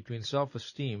relationship between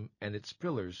self-esteem and its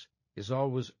pillars is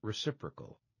always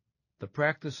reciprocal. The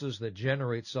practices that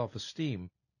generate self-esteem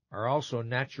are also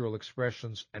natural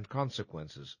expressions and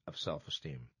consequences of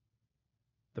self-esteem.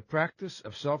 The practice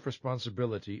of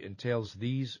self-responsibility entails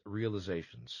these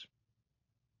realizations.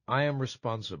 I am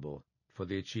responsible for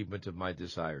the achievement of my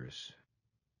desires.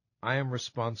 I am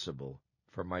responsible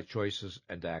for my choices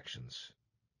and actions.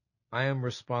 I am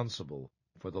responsible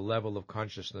for the level of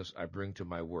consciousness I bring to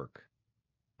my work.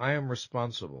 I am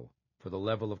responsible for the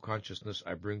level of consciousness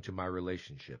I bring to my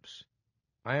relationships.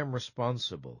 I am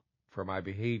responsible for my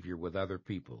behavior with other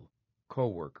people,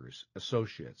 co-workers,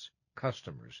 associates,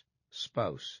 customers,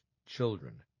 spouse,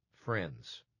 children,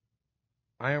 friends.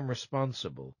 I am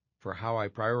responsible for how I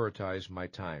prioritize my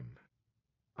time.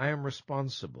 I am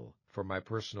responsible for my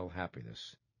personal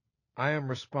happiness. I am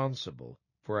responsible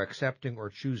for accepting or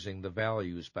choosing the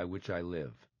values by which I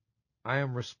live. I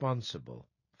am responsible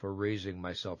for raising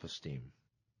my self-esteem.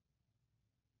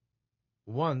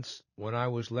 Once, when I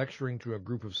was lecturing to a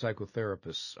group of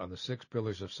psychotherapists on the 6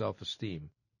 Pillars of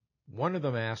Self-Esteem, one of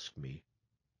them asked me,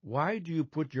 "Why do you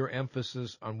put your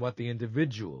emphasis on what the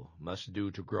individual must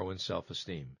do to grow in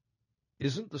self-esteem?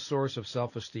 Isn't the source of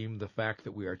self-esteem the fact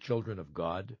that we are children of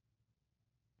God?"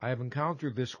 I have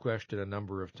encountered this question a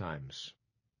number of times.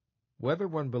 Whether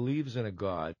one believes in a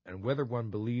God and whether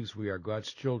one believes we are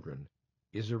God's children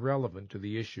is irrelevant to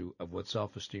the issue of what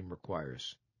self-esteem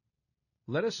requires.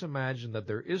 Let us imagine that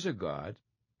there is a God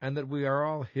and that we are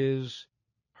all His,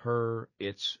 her,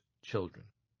 its children.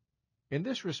 In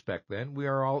this respect, then, we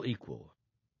are all equal.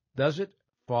 Does it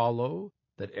follow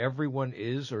that everyone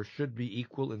is or should be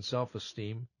equal in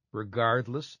self-esteem,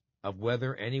 regardless of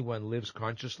whether anyone lives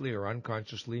consciously or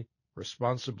unconsciously,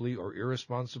 responsibly or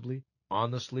irresponsibly,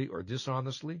 honestly or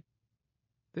dishonestly?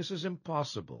 This is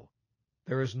impossible.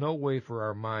 There is no way for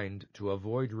our mind to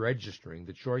avoid registering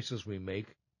the choices we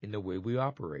make in the way we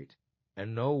operate,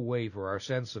 and no way for our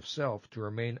sense of self to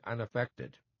remain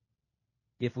unaffected.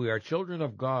 If we are children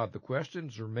of God, the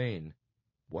questions remain,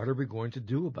 what are we going to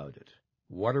do about it?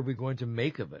 What are we going to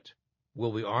make of it?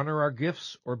 Will we honor our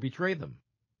gifts or betray them?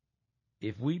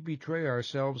 If we betray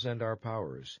ourselves and our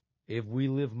powers, if we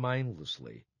live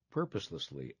mindlessly,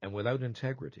 purposelessly, and without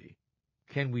integrity,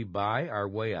 can we buy our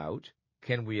way out?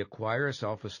 Can we acquire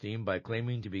self-esteem by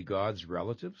claiming to be God's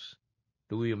relatives?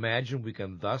 Do we imagine we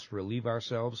can thus relieve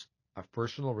ourselves of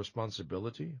personal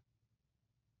responsibility?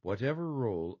 Whatever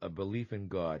role a belief in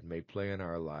God may play in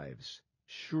our lives,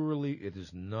 surely it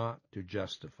is not to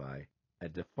justify a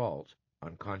default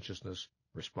on consciousness,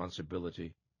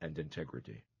 responsibility, and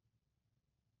integrity.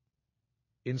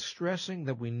 In stressing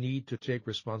that we need to take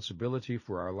responsibility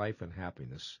for our life and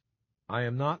happiness, I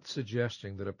am not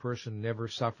suggesting that a person never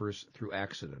suffers through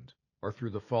accident or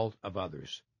through the fault of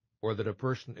others, or that a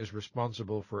person is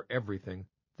responsible for everything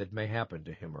that may happen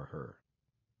to him or her.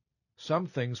 Some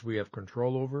things we have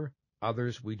control over,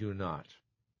 others we do not.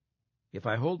 If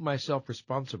I hold myself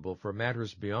responsible for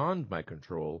matters beyond my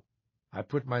control, I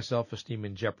put my self-esteem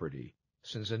in jeopardy,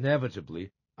 since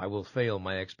inevitably I will fail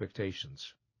my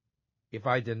expectations. If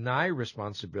I deny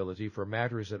responsibility for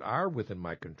matters that are within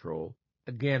my control,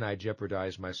 again I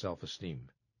jeopardize my self-esteem.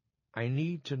 I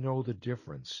need to know the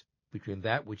difference between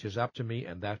that which is up to me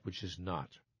and that which is not.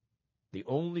 The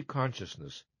only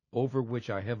consciousness over which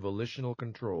I have volitional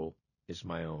control is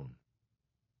my own.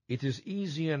 It is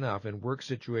easy enough in work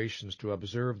situations to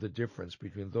observe the difference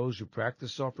between those who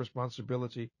practice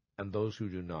self-responsibility and those who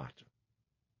do not.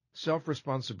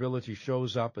 Self-responsibility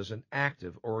shows up as an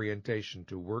active orientation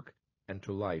to work and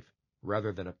to life,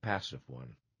 rather than a passive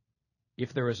one.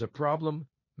 If there is a problem,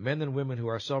 men and women who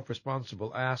are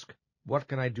self-responsible ask, what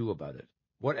can I do about it?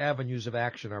 What avenues of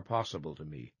action are possible to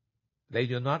me? They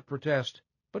do not protest,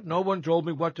 but no one told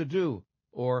me what to do,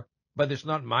 or, but it's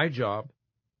not my job.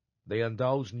 They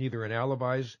indulge neither in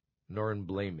alibis nor in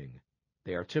blaming.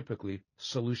 They are typically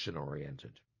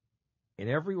solution-oriented. In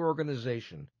every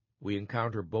organization, we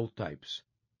encounter both types,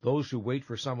 those who wait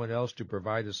for someone else to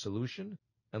provide a solution,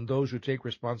 and those who take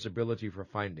responsibility for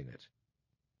finding it.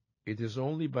 It is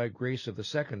only by grace of the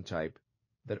second type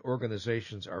that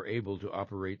organizations are able to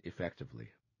operate effectively.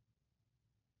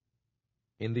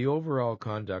 In the overall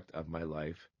conduct of my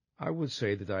life, I would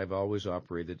say that I have always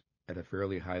operated at a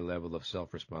fairly high level of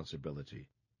self-responsibility.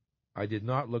 I did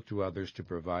not look to others to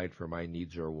provide for my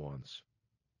needs or wants.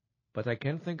 But I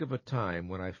can think of a time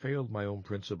when I failed my own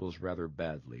principles rather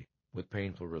badly, with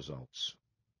painful results.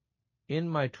 In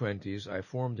my 20s, I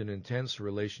formed an intense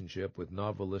relationship with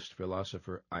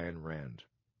novelist-philosopher Ayn Rand.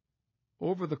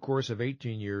 Over the course of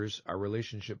 18 years, our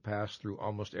relationship passed through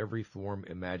almost every form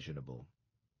imaginable.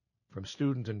 From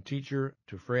student and teacher,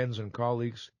 to friends and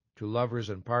colleagues, to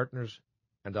lovers and partners,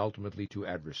 and ultimately to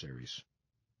adversaries.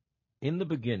 In the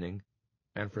beginning,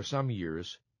 and for some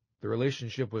years, the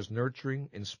relationship was nurturing,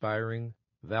 inspiring,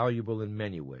 valuable in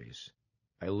many ways.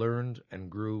 I learned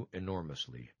and grew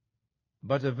enormously.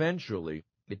 But eventually,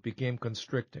 it became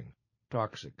constricting,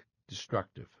 toxic,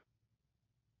 destructive.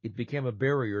 It became a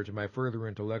barrier to my further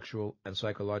intellectual and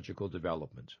psychological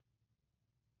development.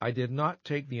 I did not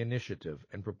take the initiative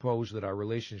and propose that our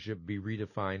relationship be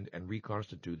redefined and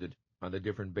reconstituted on a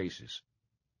different basis.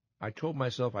 I told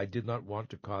myself I did not want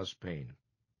to cause pain.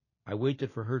 I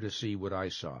waited for her to see what I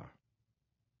saw.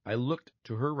 I looked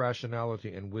to her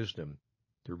rationality and wisdom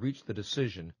to reach the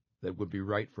decision that would be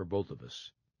right for both of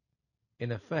us.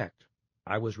 In effect,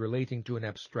 I was relating to an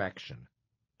abstraction,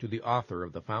 to the author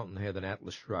of The Fountainhead and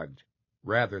Atlas Shrugged,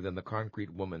 rather than the concrete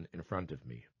woman in front of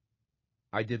me.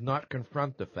 I did not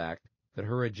confront the fact that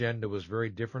her agenda was very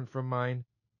different from mine,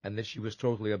 and that she was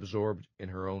totally absorbed in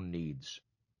her own needs.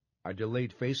 I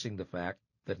delayed facing the fact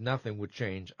that nothing would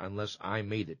change unless I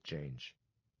made it change.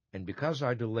 And because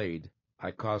I delayed, I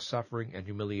caused suffering and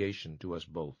humiliation to us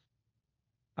both.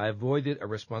 I avoided a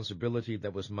responsibility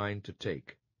that was mine to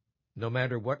take. No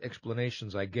matter what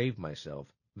explanations I gave myself,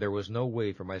 there was no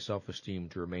way for my self-esteem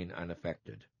to remain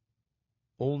unaffected.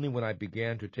 Only when I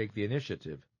began to take the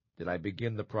initiative did I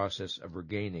begin the process of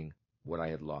regaining what I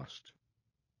had lost.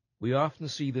 We often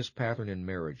see this pattern in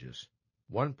marriages.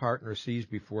 One partner sees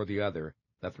before the other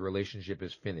that the relationship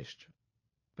is finished,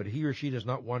 but he or she does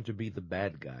not want to be the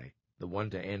bad guy, the one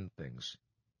to end things.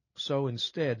 So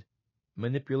instead,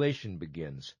 manipulation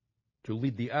begins, to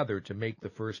lead the other to make the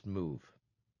first move.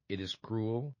 It is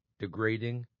cruel,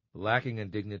 degrading, lacking in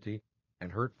dignity,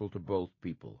 and hurtful to both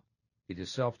people. It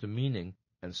is self-demeaning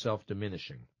and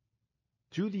self-diminishing.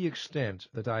 To the extent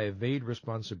that I evade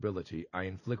responsibility, I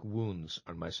inflict wounds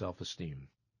on my self-esteem.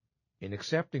 In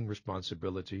accepting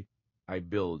responsibility, I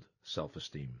build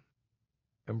self-esteem.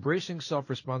 Embracing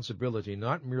self-responsibility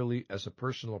not merely as a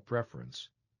personal preference,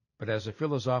 but as a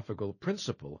philosophical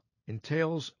principle,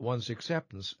 entails one's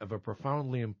acceptance of a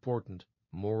profoundly important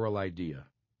moral idea.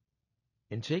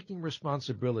 In taking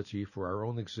responsibility for our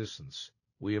own existence,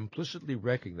 we implicitly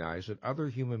recognize that other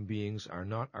human beings are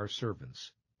not our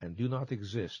servants and do not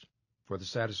exist for the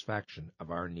satisfaction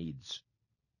of our needs.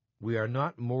 We are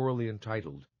not morally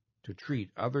entitled to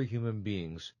treat other human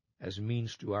beings as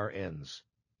means to our ends,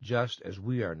 just as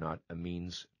we are not a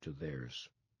means to theirs.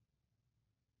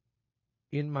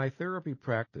 In my therapy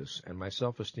practice and my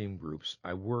self-esteem groups,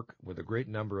 I work with a great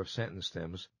number of sentence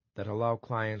stems that allow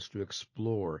clients to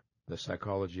explore the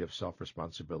psychology of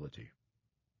self-responsibility.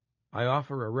 I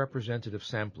offer a representative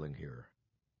sampling here.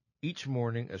 Each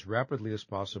morning, as rapidly as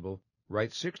possible,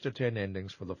 write 6 to 10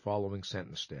 endings for the following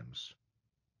sentence stems.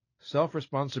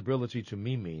 Self-responsibility to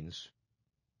me means,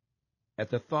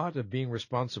 at the thought of being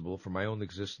responsible for my own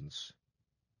existence.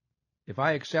 If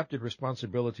I accepted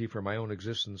responsibility for my own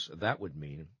existence, that would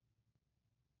mean,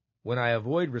 when I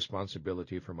avoid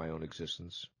responsibility for my own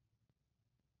existence,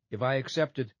 if I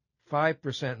accepted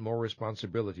 5% more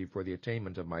responsibility for the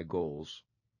attainment of my goals,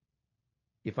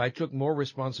 if I took more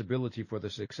responsibility for the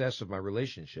success of my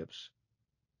relationships.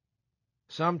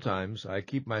 Sometimes I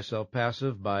keep myself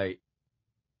passive by.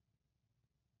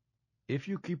 If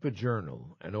you keep a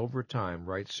journal and over time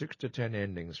write 6 to 10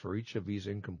 endings for each of these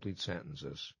incomplete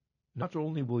sentences, not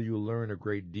only will you learn a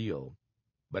great deal,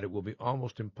 but it will be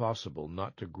almost impossible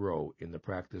not to grow in the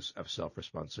practice of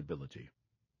self-responsibility.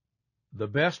 The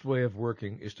best way of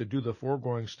working is to do the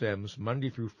foregoing stems Monday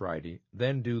through Friday,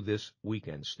 then do this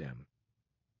weekend stem.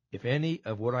 If any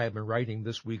of what I have been writing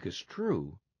this week is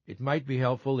true, it might be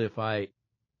helpful if I.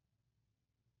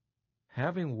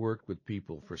 Having worked with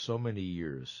people for so many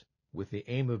years, with the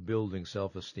aim of building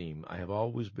self-esteem, I have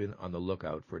always been on the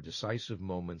lookout for decisive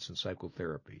moments in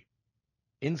psychotherapy,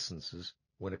 instances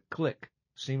when a click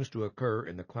seems to occur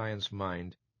in the client's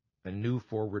mind, a new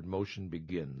forward motion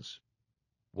begins.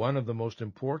 One of the most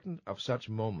important of such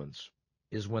moments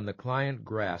is when the client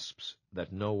grasps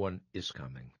that no one is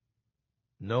coming.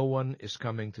 No one is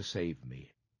coming to save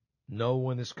me. No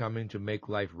one is coming to make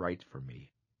life right for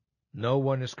me. No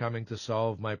one is coming to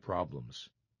solve my problems.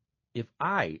 If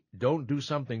I don't do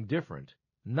something different,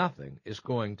 nothing is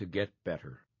going to get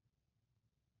better.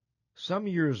 Some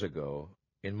years ago,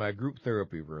 in my group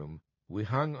therapy room, we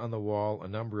hung on the wall a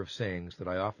number of sayings that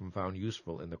I often found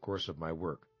useful in the course of my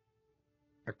work.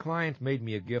 A client made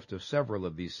me a gift of several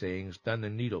of these sayings done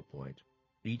in needlepoint,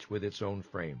 each with its own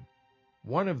frame.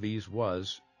 One of these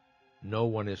was, "No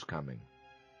one is coming."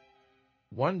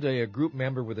 One day a group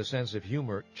member with a sense of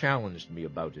humor challenged me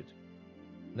about it.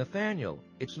 "Nathaniel,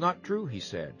 it's not true," he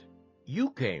said.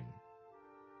 "You came."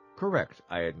 "Correct,"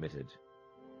 I admitted.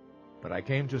 "But I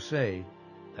came to say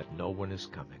that no one is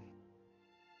coming."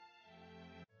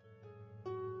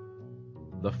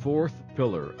 The fourth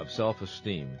pillar of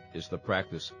self-esteem is the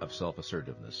practice of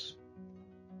self-assertiveness.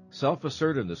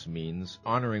 Self-assertiveness means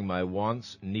honoring my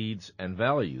wants, needs, and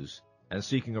values and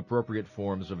seeking appropriate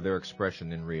forms of their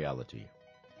expression in reality.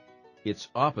 Its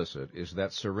opposite is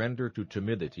that surrender to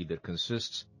timidity that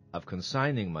consists of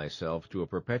consigning myself to a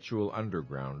perpetual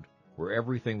underground where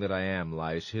everything that I am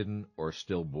lies hidden or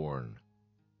stillborn,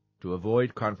 to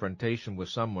avoid confrontation with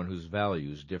someone whose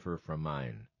values differ from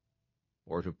mine,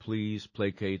 or to please,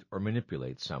 placate, or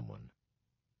manipulate someone,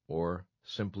 or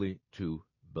simply to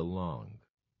belong.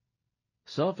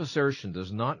 Self-assertion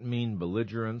does not mean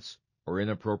belligerence or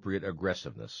inappropriate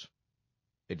aggressiveness.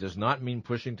 It does not mean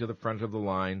pushing to the front of the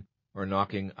line or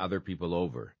knocking other people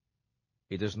over.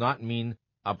 It does not mean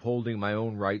upholding my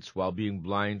own rights while being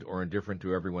blind or indifferent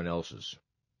to everyone else's.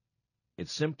 It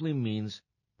simply means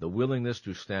the willingness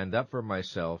to stand up for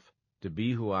myself, to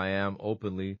be who I am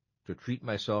openly, to treat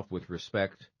myself with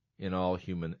respect in all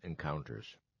human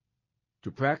encounters.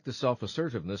 To practice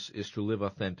self-assertiveness is to live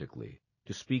authentically,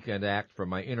 to speak and act from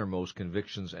my innermost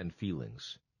convictions and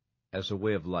feelings, as a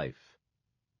way of life,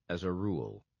 as a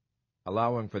rule,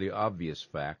 allowing for the obvious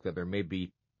fact that there may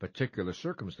be particular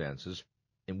circumstances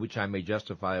in which I may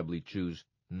justifiably choose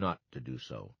not to do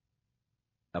so.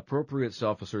 Appropriate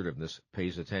self-assertiveness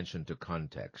pays attention to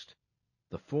context.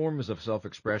 The forms of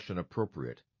self-expression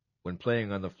appropriate when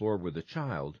playing on the floor with a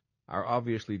child are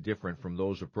obviously different from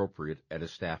those appropriate at a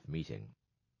staff meeting.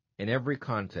 In every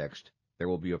context, there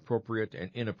will be appropriate and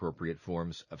inappropriate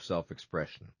forms of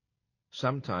self-expression.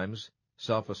 Sometimes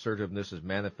self-assertiveness is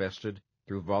manifested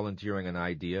through volunteering an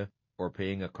idea or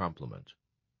paying a compliment.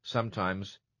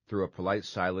 Sometimes through a polite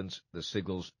silence that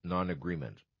signals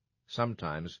non-agreement.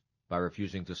 Sometimes by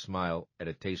refusing to smile at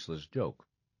a tasteless joke.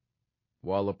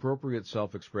 While appropriate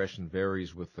self-expression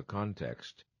varies with the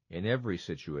context, in every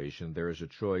situation there is a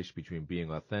choice between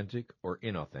being authentic or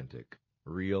inauthentic,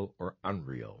 real or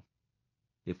unreal.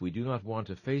 If we do not want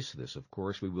to face this, of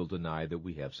course, we will deny that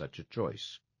we have such a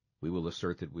choice. We will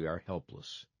assert that we are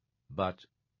helpless. But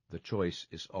the choice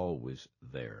is always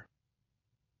there.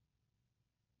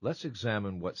 Let's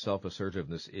examine what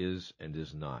self-assertiveness is and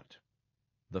is not.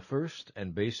 The first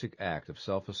and basic act of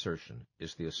self-assertion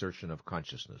is the assertion of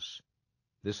consciousness.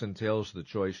 This entails the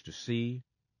choice to see,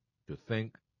 to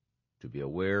think, to be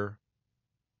aware,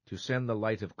 to send the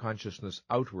light of consciousness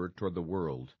outward toward the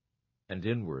world, and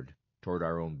inward toward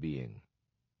our own being.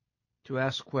 To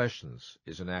ask questions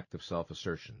is an act of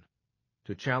self-assertion.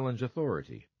 To challenge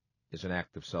authority is an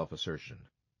act of self-assertion.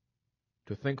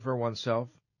 To think for oneself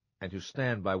and to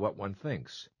stand by what one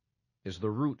thinks is the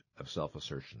root of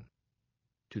self-assertion.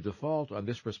 To default on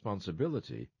this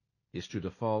responsibility is to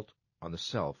default on the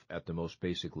self at the most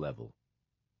basic level.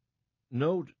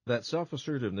 Note that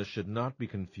self-assertiveness should not be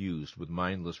confused with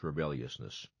mindless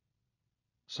rebelliousness.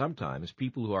 Sometimes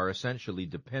people who are essentially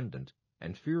dependent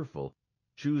and fearful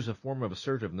choose a form of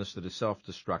assertiveness that is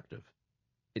self-destructive.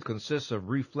 It consists of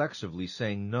reflexively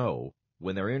saying no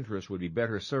when their interest would be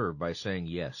better served by saying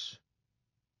yes.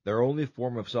 Their only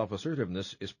form of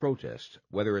self-assertiveness is protest,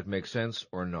 whether it makes sense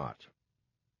or not.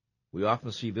 We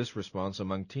often see this response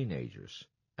among teenagers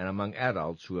and among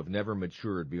adults who have never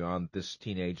matured beyond this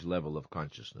teenage level of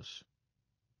consciousness.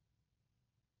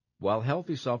 While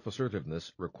healthy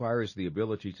self-assertiveness requires the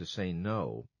ability to say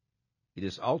no, it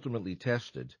is ultimately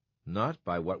tested not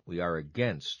by what we are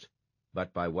against,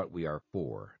 but by what we are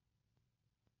for.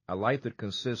 A life that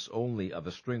consists only of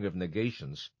a string of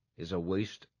negations is a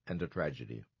waste and a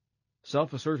tragedy.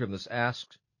 Self-assertiveness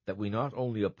asks that we not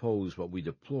only oppose what we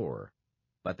deplore,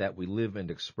 but that we live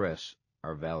and express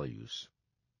our values.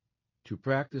 To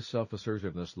practice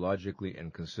self-assertiveness logically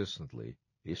and consistently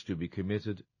is to be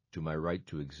committed to my right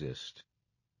to exist.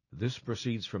 This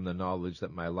proceeds from the knowledge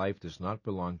that my life does not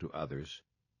belong to others,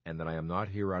 and that I am not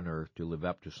here on earth to live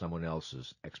up to someone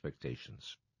else's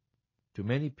expectations. To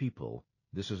many people,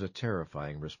 this is a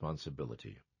terrifying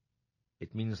responsibility.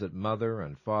 It means that mother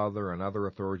and father and other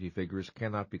authority figures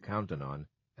cannot be counted on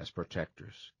as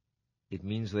protectors. It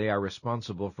means they are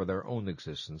responsible for their own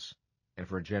existence and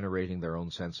for generating their own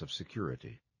sense of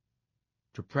security.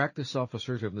 To practice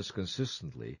self-assertiveness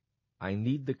consistently, I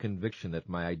need the conviction that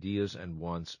my ideas and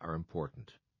wants are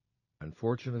important.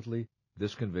 Unfortunately,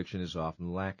 this conviction is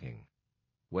often lacking.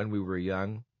 When we were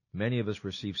young, many of us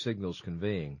received signals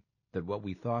conveying that what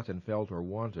we thought and felt or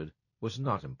wanted was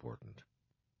not important.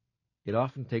 It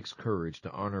often takes courage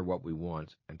to honor what we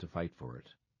want and to fight for it.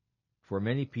 For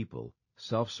many people,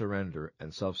 self-surrender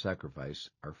and self-sacrifice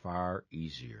are far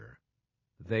easier.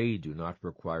 They do not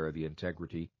require the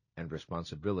integrity and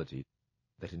responsibility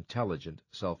that intelligent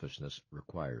selfishness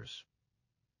requires.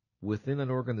 Within an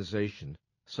organization,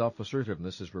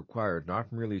 self-assertiveness is required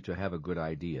not merely to have a good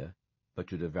idea, but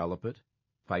to develop it,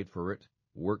 fight for it,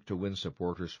 work to win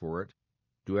supporters for it,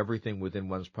 do everything within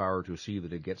one's power to see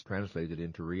that it gets translated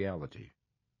into reality.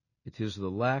 It is the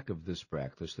lack of this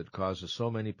practice that causes so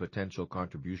many potential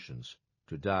contributions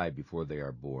to die before they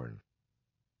are born.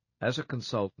 As a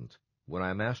consultant, when I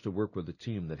am asked to work with a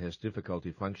team that has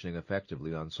difficulty functioning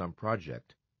effectively on some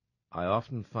project, I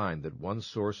often find that one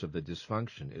source of the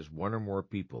dysfunction is one or more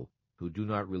people who do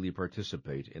not really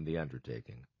participate in the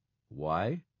undertaking.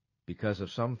 Why? Because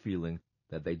of some feeling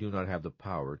that they do not have the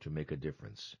power to make a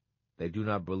difference. They do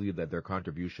not believe that their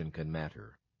contribution can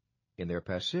matter. In their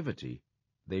passivity,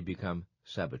 they become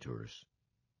saboteurs.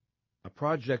 A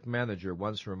project manager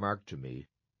once remarked to me,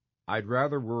 "I'd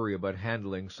rather worry about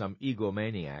handling some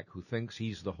egomaniac who thinks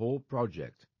he's the whole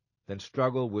project than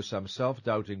struggle with some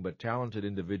self-doubting but talented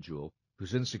individual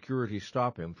whose insecurities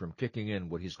stop him from kicking in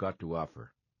what he's got to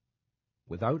offer."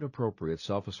 Without appropriate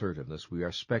self-assertiveness, we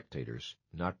are spectators,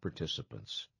 not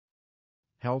participants.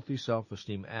 Healthy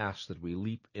self-esteem asks that we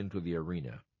leap into the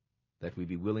arena, that we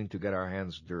be willing to get our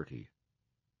hands dirty.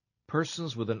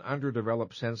 Persons with an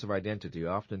underdeveloped sense of identity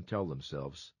often tell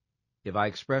themselves, "If I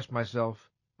express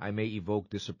myself, I may evoke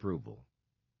disapproval.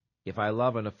 If I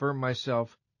love and affirm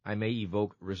myself, I may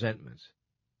evoke resentment.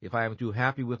 If I am too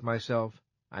happy with myself,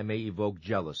 I may evoke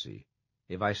jealousy.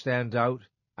 If I stand out,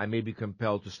 I may be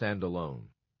compelled to stand alone."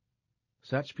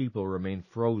 Such people remain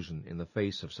frozen in the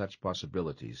face of such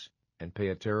possibilities and pay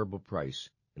a terrible price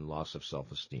in loss of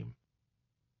self-esteem.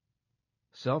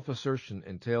 Self-assertion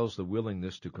entails the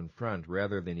willingness to confront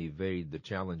rather than evade the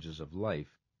challenges of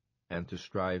life and to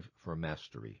strive for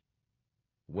mastery.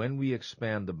 When we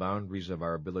expand the boundaries of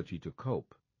our ability to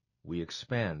cope, we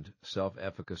expand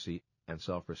self-efficacy and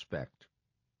self-respect.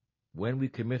 When we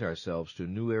commit ourselves to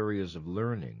new areas of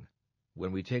learning,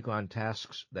 when we take on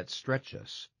tasks that stretch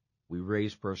us, we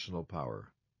raise personal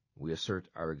power. We assert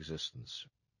our existence.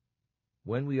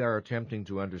 When we are attempting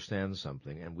to understand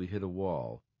something and we hit a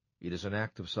wall, it is an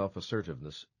act of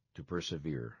self-assertiveness to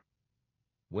persevere.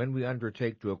 When we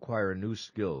undertake to acquire new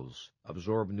skills,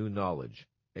 absorb new knowledge,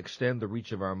 extend the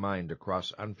reach of our mind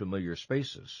across unfamiliar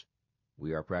spaces,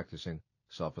 we are practicing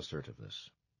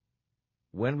self-assertiveness.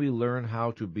 When we learn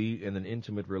how to be in an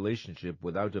intimate relationship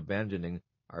without abandoning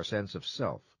our sense of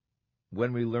self,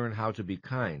 when we learn how to be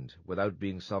kind without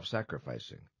being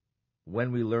self-sacrificing,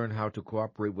 when we learn how to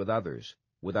cooperate with others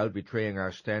without betraying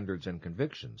our standards and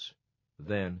convictions,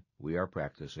 then we are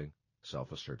practicing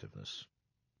self-assertiveness.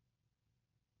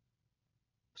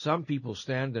 Some people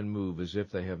stand and move as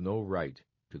if they have no right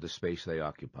to the space they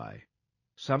occupy.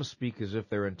 Some speak as if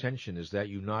their intention is that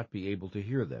you not be able to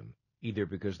hear them, either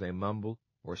because they mumble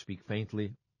or speak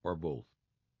faintly or both.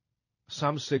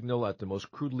 Some signal at the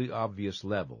most crudely obvious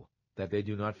level that they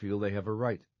do not feel they have a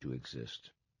right to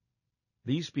exist.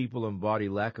 These people embody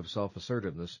lack of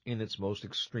self-assertiveness in its most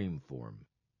extreme form.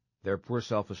 Their poor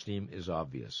self-esteem is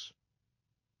obvious.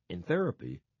 In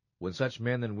therapy, when such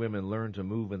men and women learn to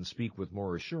move and speak with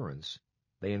more assurance,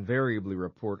 they invariably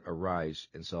report a rise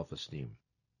in self-esteem.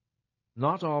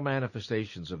 Not all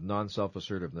manifestations of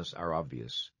non-self-assertiveness are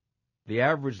obvious. The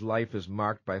average life is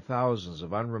marked by thousands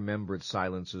of unremembered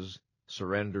silences,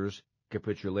 surrenders,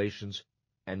 capitulations,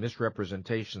 and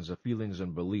misrepresentations of feelings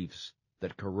and beliefs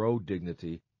that corrode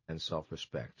dignity and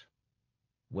self-respect.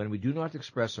 When we do not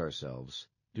express ourselves,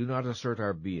 do not assert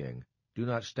our being, do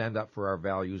not stand up for our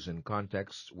values in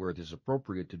contexts where it is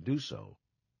appropriate to do so,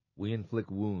 we inflict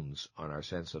wounds on our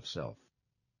sense of self.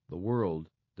 The world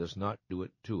does not do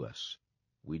it to us.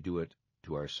 We do it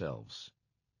to ourselves.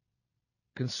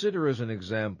 Consider as an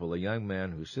example a young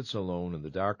man who sits alone in the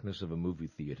darkness of a movie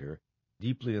theater,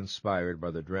 deeply inspired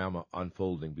by the drama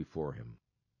unfolding before him.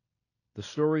 The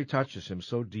story touches him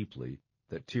so deeply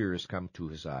that tears come to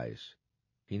his eyes.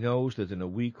 He knows that in a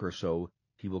week or so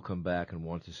he will come back and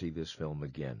want to see this film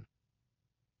again.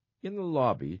 In the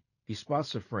lobby, he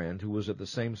spots a friend who was at the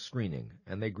same screening,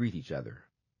 and they greet each other.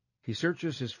 He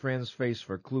searches his friend's face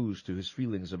for clues to his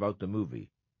feelings about the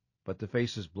movie, but the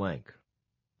face is blank.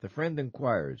 The friend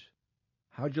inquires,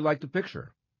 "How'd you like the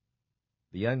picture?"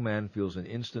 The young man feels an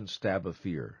instant stab of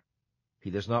fear. He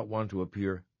does not want to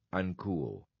appear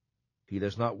uncool. He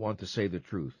does not want to say the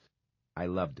truth. "I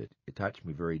loved it. It touched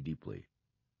me very deeply."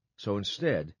 So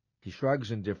instead, he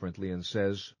shrugs indifferently and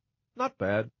says, "Not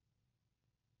bad."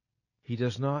 He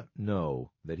does not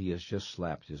know that he has just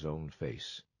slapped his own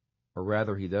face, or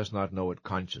rather he does not know it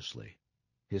consciously.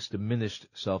 His diminished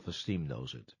self-esteem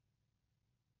knows it.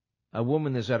 A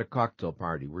woman is at a cocktail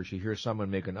party where she hears someone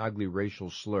make an ugly racial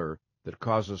slur that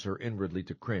causes her inwardly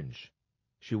to cringe.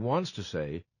 She wants to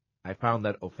say, "I found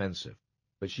that offensive,"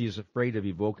 but she is afraid of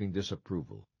evoking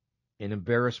disapproval. In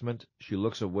embarrassment, she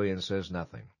looks away and says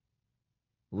nothing.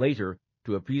 Later,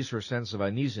 to appease her sense of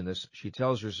uneasiness, she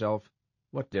tells herself,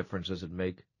 "What difference does it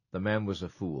make? The man was a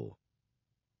fool."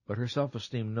 But her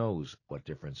self-esteem knows what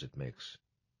difference it makes.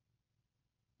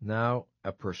 Now,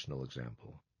 a personal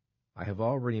example. I have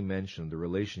already mentioned the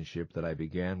relationship that I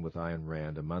began with Ayn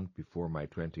Rand a month before my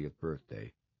 20th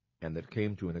birthday, and that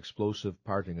came to an explosive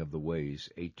parting of the ways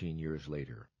 18 years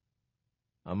later.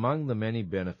 Among the many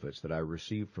benefits that I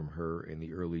received from her in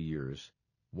the early years,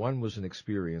 one was an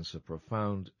experience of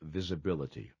profound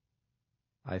visibility.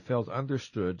 I felt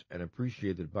understood and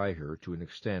appreciated by her to an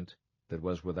extent that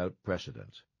was without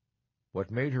precedent.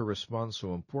 What made her response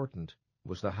so important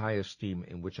was the high esteem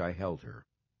in which I held her.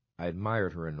 I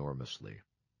admired her enormously.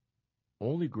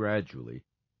 Only gradually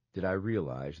did I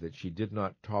realize that she did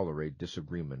not tolerate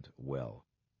disagreement well,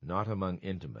 not among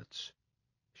intimates.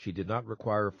 She did not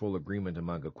require full agreement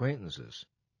among acquaintances,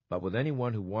 but with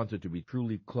anyone who wanted to be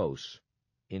truly close,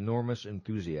 enormous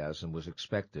enthusiasm was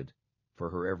expected for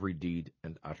her every deed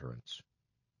and utterance.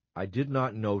 I did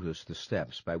not notice the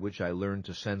steps by which I learned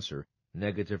to censor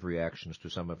negative reactions to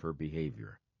some of her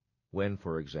behavior. When,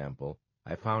 for example,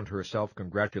 I found her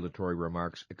self-congratulatory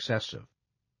remarks excessive,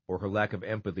 or her lack of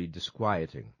empathy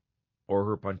disquieting, or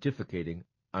her pontificating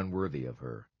unworthy of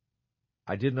her.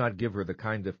 I did not give her the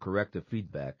kind of corrective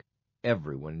feedback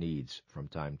everyone needs from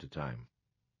time to time.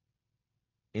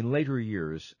 In later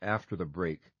years, after the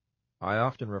break, I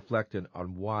often reflected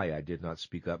on why I did not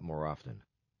speak up more often.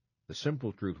 The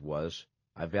simple truth was,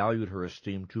 I valued her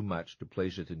esteem too much to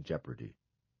place it in jeopardy.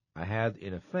 I had,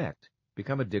 in effect,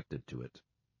 become addicted to it.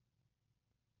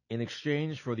 In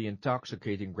exchange for the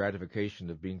intoxicating gratification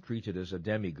of being treated as a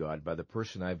demigod by the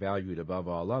person I valued above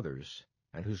all others,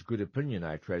 and whose good opinion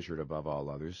I treasured above all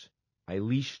others, I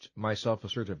leashed my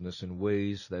self-assertiveness in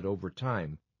ways that over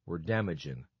time were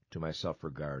damaging to my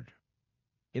self-regard.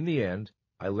 In the end,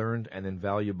 I learned an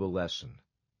invaluable lesson.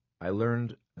 I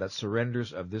learned that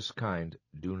surrenders of this kind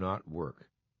do not work.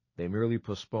 They merely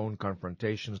postpone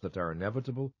confrontations that are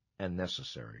inevitable and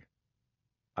necessary.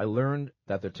 I learned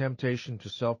that the temptation to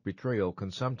self-betrayal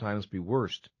can sometimes be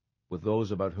worst with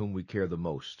those about whom we care the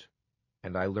most,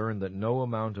 and I learned that no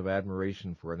amount of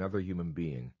admiration for another human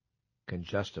being can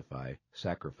justify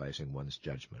sacrificing one's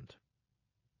judgment.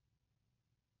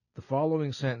 The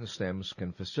following sentence stems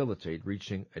can facilitate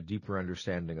reaching a deeper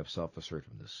understanding of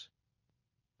self-assertiveness.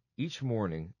 Each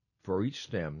morning, for each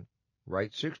stem,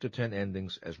 write 6 to 10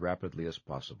 endings as rapidly as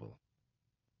possible.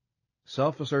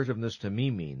 Self-assertiveness to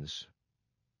me means,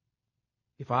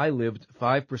 if I lived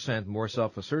 5% more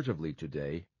self-assertively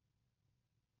today,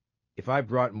 if I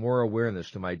brought more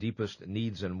awareness to my deepest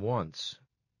needs and wants,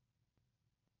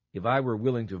 if I were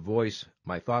willing to voice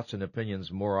my thoughts and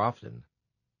opinions more often,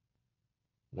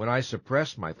 when I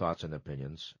suppressed my thoughts and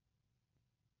opinions,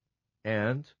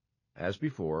 and, as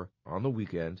before, on the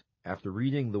weekend, after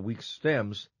reading the week's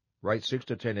stems, write 6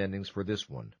 to 10 endings for this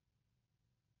one.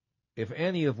 If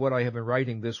any of what I have been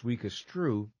writing this week is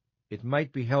true, it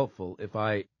might be helpful if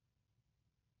I...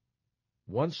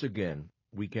 Once again,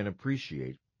 we can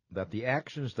appreciate that the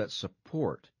actions that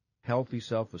support healthy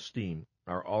self-esteem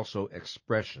are also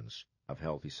expressions of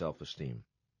healthy self-esteem.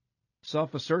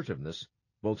 Self-assertiveness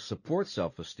both supports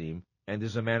self-esteem and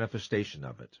is a manifestation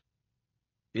of it.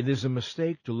 It is a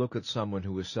mistake to look at someone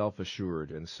who is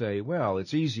self-assured and say, well,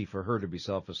 it's easy for her to be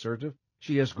self-assertive.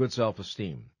 She has good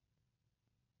self-esteem.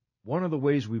 One of the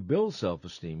ways we build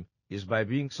self-esteem is by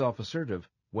being self-assertive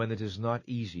when it is not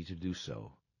easy to do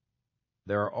so.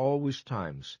 There are always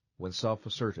times when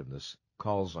self-assertiveness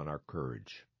calls on our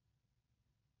courage.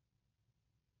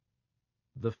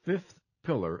 The 5th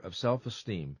pillar of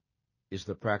self-esteem is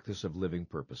the practice of living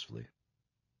purposefully.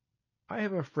 I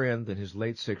have a friend in his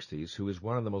late 60s who is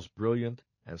one of the most brilliant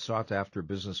and sought-after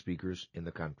business speakers in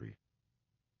the country.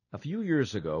 A few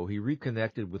years ago, he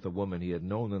reconnected with a woman he had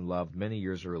known and loved many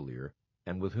years earlier,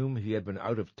 and with whom he had been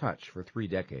out of touch for 3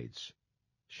 decades.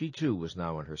 She, too, was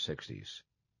now in her 60s.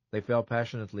 They fell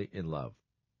passionately in love.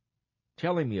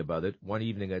 Telling me about it one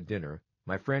evening at dinner,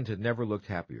 my friend had never looked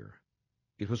happier.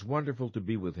 It was wonderful to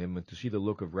be with him and to see the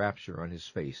look of rapture on his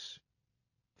face.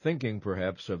 Thinking,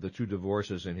 perhaps, of the 2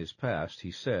 divorces in his past,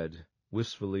 he said,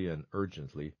 wistfully and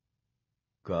urgently,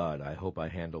 God, I hope I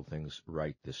handle things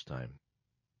right this time.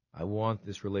 I want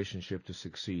this relationship to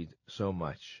succeed so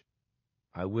much.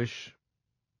 I wish,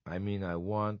 I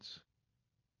want,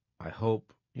 I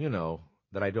hope,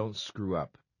 that I don't screw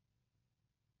up.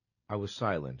 I was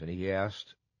silent, and he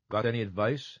asked, "Got any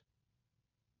advice?"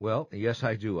 "Well, yes,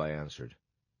 I do," I answered.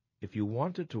 "If you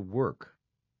want it to work,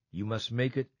 you must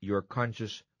make it your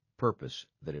conscious purpose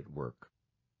that it work."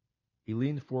 He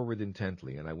leaned forward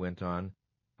intently, and I went on,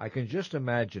 "I can just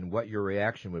imagine what your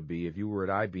reaction would be if you were at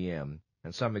IBM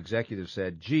and some executive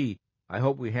said, 'Gee, I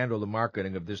hope we handle the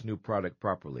marketing of this new product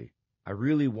properly. I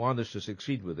really want us to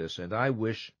succeed with this, and I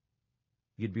wish—'"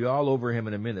 You'd be all over him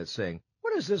in a minute saying,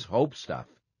 "What is this hope stuff?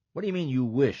 What do you mean you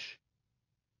wish?"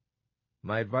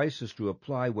 My advice is to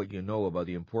apply what you know about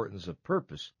the importance of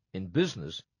purpose in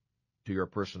business to your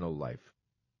personal life.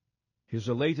 His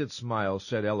elated smile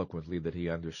said eloquently that he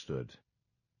understood.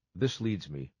 This leads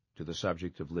me to the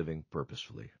subject of living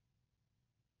purposefully.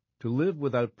 To live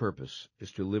without purpose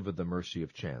is to live at the mercy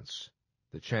of chance,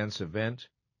 the chance event,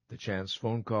 the chance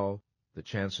phone call, the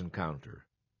chance encounter,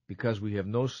 because we have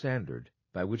no standard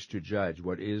by which to judge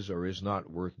what is or is not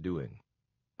worth doing.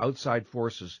 Outside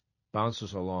forces bounce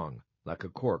us along like a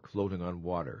cork floating on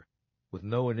water, with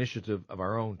no initiative of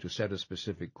our own to set a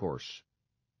specific course.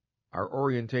 Our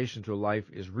orientation to life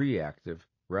is reactive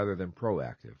rather than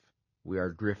proactive. We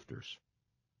are drifters.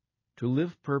 To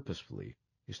live purposefully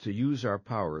is to use our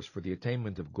powers for the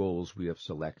attainment of goals we have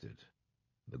selected.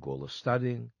 The goal of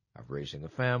studying, of raising a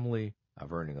family,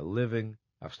 of earning a living,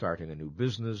 of starting a new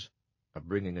business, of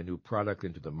bringing a new product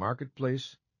into the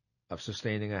marketplace, of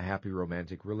sustaining a happy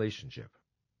romantic relationship.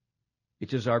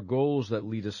 It is our goals that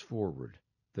lead us forward,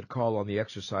 that call on the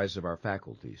exercise of our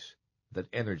faculties,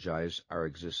 that energize our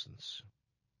existence.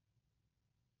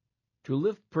 To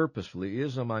live purposefully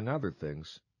is, among other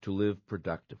things, to live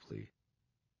productively.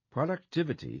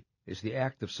 Productivity is the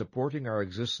act of supporting our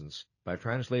existence by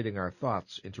translating our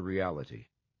thoughts into reality,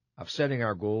 of setting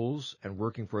our goals and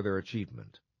working for their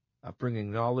achievement, of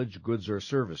bringing knowledge, goods, or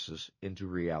services into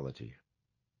reality.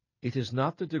 It is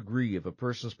not the degree of a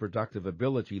person's productive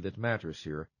ability that matters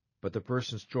here, but the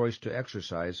person's choice to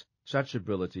exercise such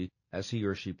ability as he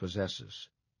or she possesses.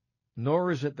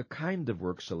 Nor is it the kind of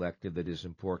work selected that is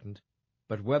important,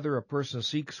 but whether a person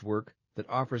seeks work that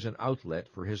offers an outlet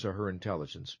for his or her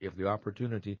intelligence, if the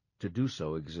opportunity to do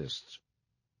so exists.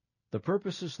 The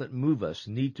purposes that move us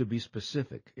need to be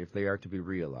specific if they are to be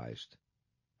realized.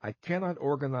 I cannot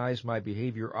organize my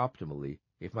behavior optimally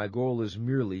if my goal is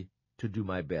merely to do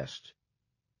my best.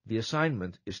 The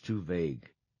assignment is too vague.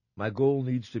 My goal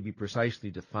needs to be precisely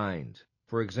defined.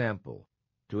 For example,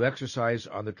 to exercise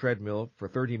on the treadmill for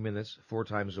 30 minutes 4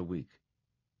 times a week,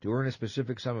 to earn a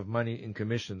specific sum of money in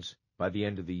commissions by the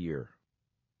end of the year,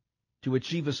 to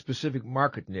achieve a specific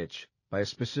market niche by a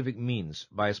specific means,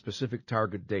 by a specific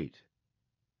target date.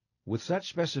 With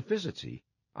such specificity,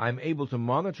 I am able to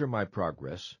monitor my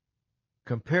progress,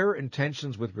 compare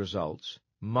intentions with results,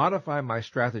 modify my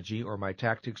strategy or my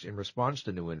tactics in response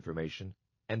to new information,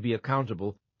 and be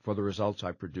accountable for the results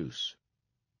I produce.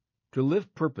 To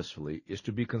live purposefully is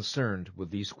to be concerned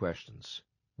with these questions.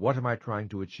 What am I trying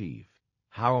to achieve?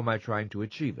 How am I trying to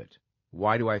achieve it?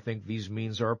 Why do I think these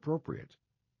means are appropriate?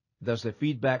 Does the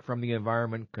feedback from the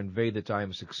environment convey that I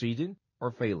am succeeding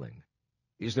or failing?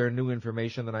 Is there new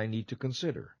information that I need to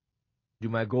consider? Do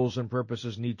my goals and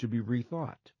purposes need to be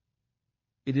rethought?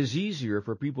 It is easier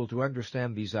for people to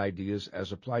understand these ideas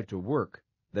as applied to work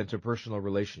than to personal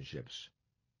relationships.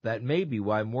 That may be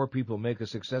why more people make a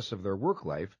success of their work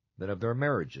life than of their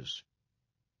marriages.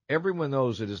 Everyone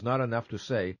knows it is not enough to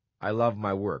say, "I love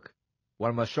my work."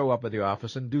 One must show up at the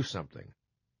office and do something.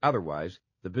 Otherwise,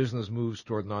 the business moves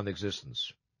toward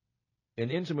non-existence. In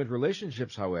intimate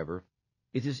relationships, however,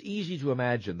 it is easy to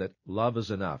imagine that love is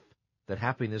enough, that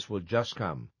happiness will just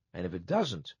come, and if it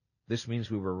doesn't, this means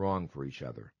we were wrong for each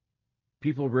other.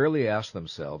 People rarely ask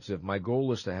themselves, if my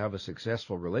goal is to have a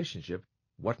successful relationship,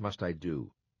 what must I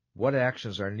do? What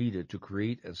actions are needed to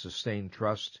create and sustain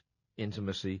trust,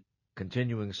 intimacy,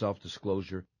 continuing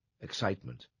self-disclosure,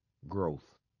 excitement, growth?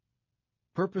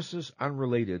 Purposes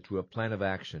unrelated to a plan of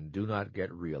action do not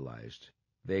get realized.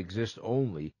 They exist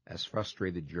only as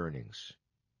frustrated yearnings,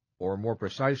 or more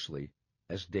precisely,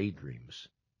 as daydreams.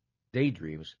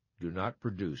 Daydreams do not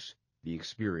produce the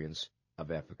experience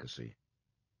of efficacy.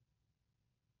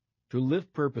 To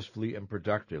live purposefully and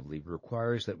productively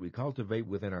requires that we cultivate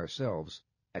within ourselves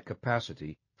a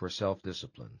capacity for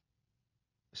self-discipline.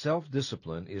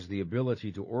 Self-discipline is the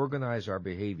ability to organize our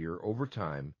behavior over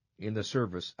time in the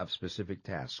service of specific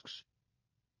tasks.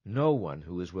 No one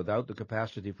who is without the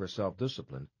capacity for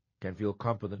self-discipline can feel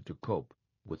competent to cope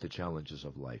with the challenges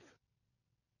of life.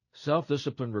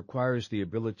 Self-discipline requires the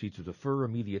ability to defer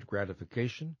immediate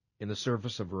gratification in the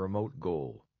service of a remote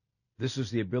goal. This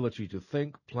is the ability to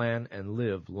think, plan, and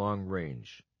live long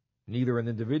range. Neither an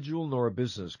individual nor a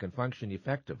business can function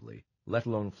effectively, let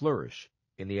alone flourish,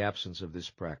 in the absence of this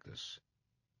practice.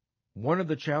 One of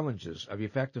the challenges of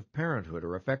effective parenthood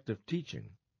or effective teaching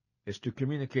is to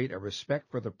communicate a respect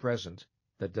for the present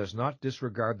that does not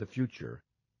disregard the future,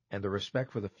 and a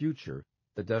respect for the future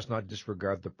that does not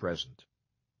disregard the present.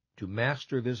 To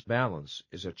master this balance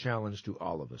is a challenge to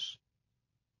all of us.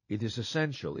 It is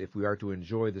essential if we are to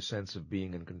enjoy the sense of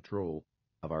being in control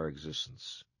of our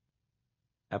existence.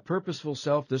 A purposeful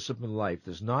self-disciplined life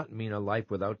does not mean a life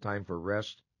without time for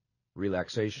rest,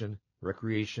 relaxation,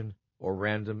 recreation, or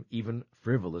random, even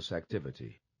frivolous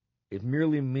activity. It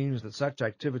merely means that such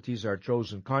activities are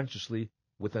chosen consciously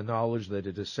with the knowledge that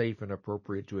it is safe and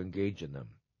appropriate to engage in them.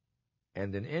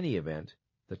 And in any event,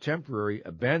 the temporary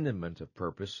abandonment of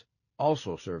purpose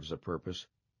also serves a purpose,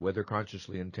 whether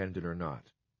consciously intended or not,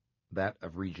 that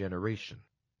of regeneration.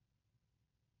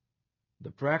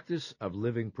 The practice of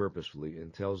living purposefully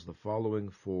entails the following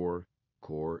 4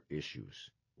 core issues.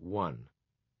 1.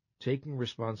 Taking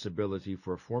responsibility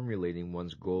for formulating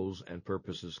one's goals and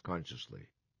purposes consciously.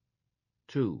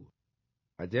 2.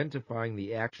 Identifying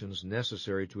the actions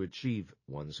necessary to achieve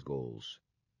one's goals.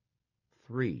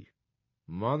 3.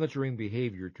 Monitoring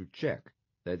behavior to check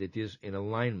that it is in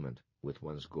alignment with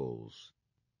one's goals.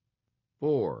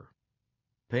 4.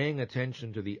 Paying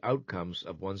attention to the outcomes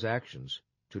of one's actions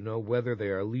to know whether they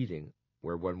are leading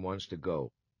where one wants to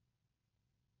go.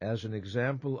 As an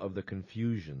example of the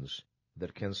confusions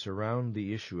that can surround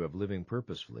the issue of living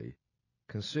purposefully,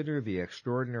 consider the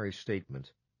extraordinary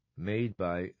statement made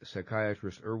by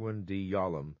psychiatrist Irwin D.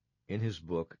 Yalom in his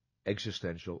book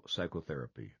Existential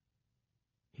Psychotherapy.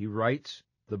 He writes,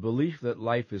 "The belief that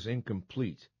life is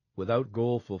incomplete without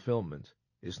goal fulfillment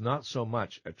is not so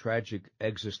much a tragic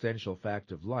existential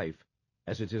fact of life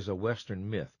as it is a Western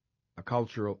myth, a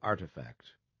cultural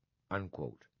artifact."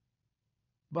 Unquote.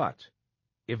 But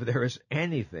if there is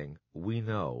anything we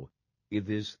know, it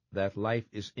is that life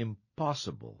is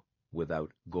impossible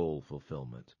without goal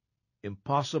fulfillment.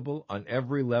 Impossible on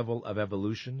every level of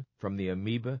evolution, from the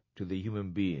amoeba to the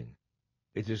human being.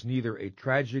 It is neither a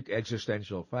tragic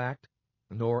existential fact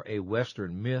nor a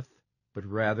Western myth, but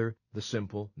rather the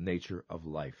simple nature of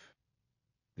life.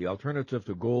 The alternative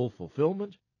to goal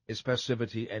fulfillment is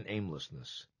passivity and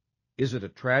aimlessness. Is it a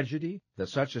tragedy that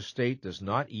such a state does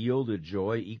not yield a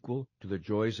joy equal to the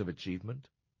joys of achievement?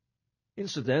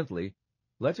 Incidentally,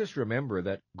 let us remember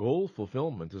that goal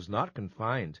fulfillment is not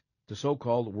confined to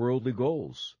so-called worldly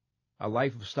goals. A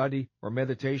life of study or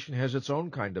meditation has its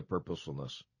own kind of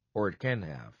purposefulness, or it can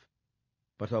have.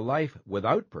 But a life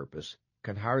without purpose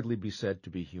can hardly be said to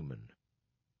be human.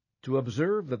 To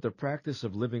observe that the practice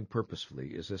of living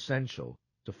purposefully is essential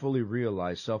to fully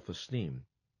realize self-esteem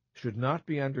should not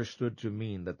be understood to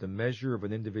mean that the measure of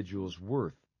an individual's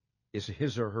worth is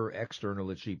his or her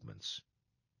external achievements.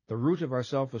 The root of our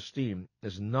self-esteem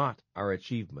is not our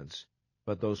achievements,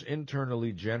 but those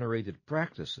internally generated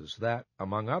practices that,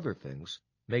 among other things,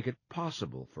 make it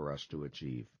possible for us to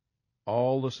achieve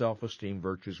all the self-esteem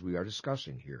virtues we are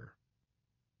discussing here.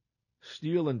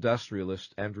 Steel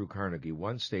industrialist Andrew Carnegie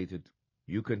once stated,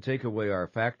 "You can take away our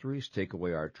factories, take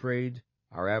away our trade,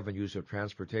 our avenues of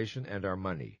transportation, and our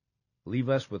money. Leave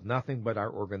us with nothing but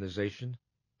our organization,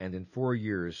 and in 4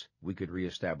 years we could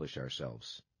reestablish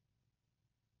ourselves."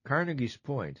 Carnegie's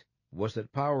point was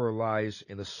that power lies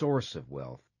in the source of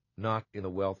wealth, not in the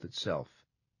wealth itself,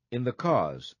 in the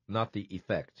cause, not the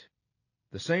effect.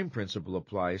 The same principle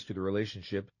applies to the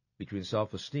relationship between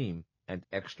self-esteem and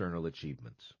external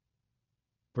achievements.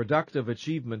 Productive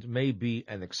achievement may be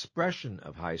an expression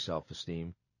of high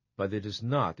self-esteem, but it is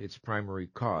not its primary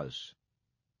cause.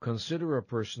 Consider a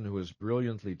person who is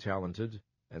brilliantly talented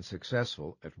and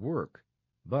successful at work,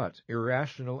 but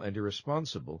irrational and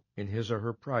irresponsible in his or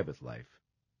her private life.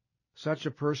 Such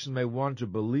a person may want to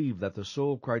believe that the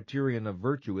sole criterion of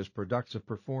virtue is productive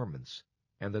performance,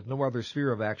 and that no other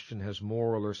sphere of action has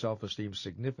moral or self-esteem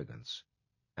significance.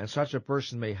 And such a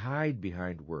person may hide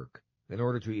behind work in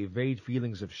order to evade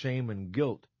feelings of shame and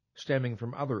guilt stemming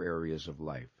from other areas of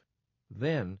life.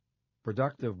 Then,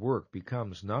 productive work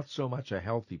becomes not so much a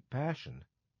healthy passion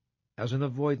as an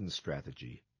avoidance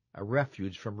strategy, a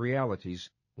refuge from realities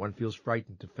one feels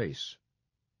frightened to face.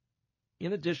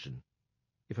 In addition,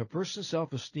 if a person's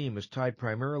self-esteem is tied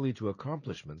primarily to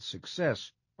accomplishment,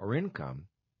 success, or income,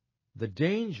 the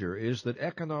danger is that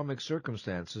economic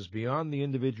circumstances beyond the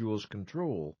individual's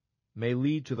control may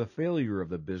lead to the failure of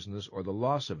the business or the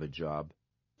loss of a job,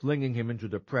 flinging him into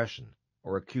depression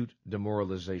or acute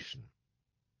demoralization.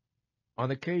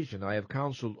 On occasion, I have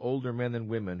counseled older men and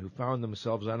women who found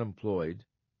themselves unemployed,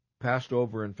 passed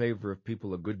over in favor of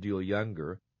people a good deal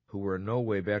younger, who were in no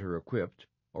way better equipped,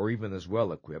 or even as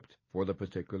well equipped, for the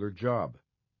particular job.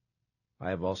 I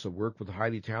have also worked with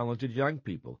highly talented young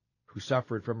people who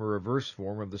suffered from a reverse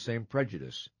form of the same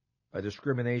prejudice, a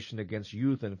discrimination against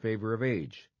youth in favor of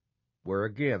age, where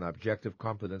again objective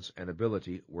competence and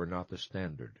ability were not the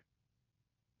standard.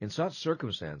 In such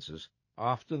circumstances,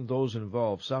 often those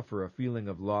involved suffer a feeling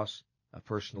of loss of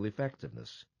personal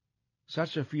effectiveness.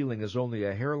 Such a feeling is only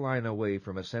a hairline away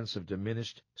from a sense of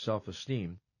diminished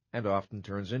self-esteem, and often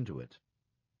turns into it.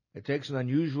 It takes an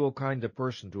unusual kind of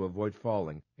person to avoid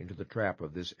falling into the trap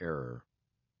of this error.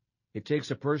 It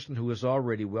takes a person who is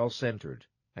already well-centered,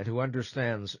 and who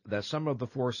understands that some of the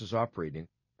forces operating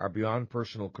are beyond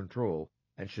personal control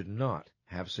and should not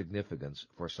have significance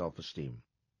for self-esteem.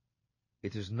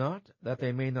 It is not that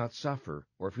they may not suffer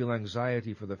or feel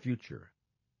anxiety for the future.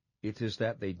 It is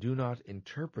that they do not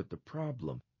interpret the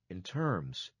problem in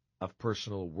terms of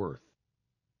personal worth.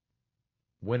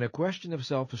 When a question of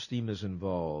self-esteem is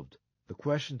involved, the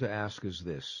question to ask is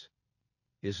this: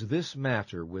 is this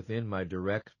matter within my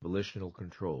direct volitional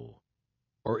control?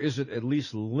 Or is it at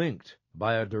least linked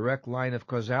by a direct line of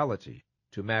causality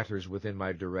to matters within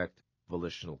my direct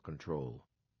volitional control?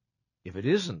 If it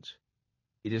isn't,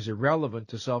 it is irrelevant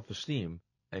to self-esteem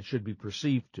and should be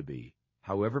perceived to be,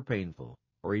 however painful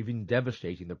or even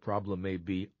devastating the problem may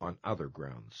be on other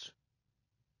grounds.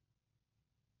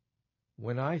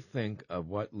 When I think of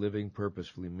what living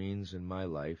purposefully means in my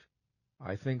life,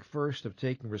 I think first of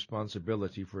taking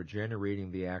responsibility for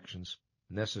generating the actions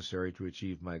necessary to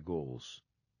achieve my goals.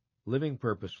 Living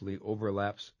purposefully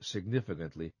overlaps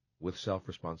significantly with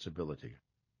self-responsibility.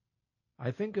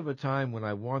 I think of a time when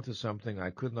I wanted something I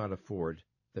could not afford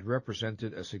that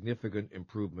represented a significant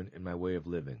improvement in my way of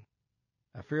living.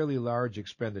 A fairly large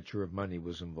expenditure of money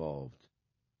was involved.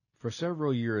 For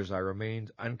several years I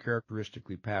remained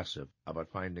uncharacteristically passive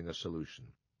about finding a solution.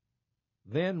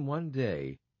 Then one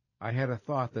day I had a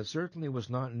thought that certainly was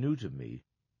not new to me,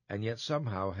 and yet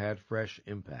somehow had fresh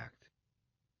impact.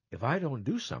 If I don't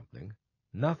do something,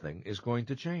 nothing is going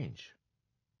to change.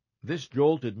 This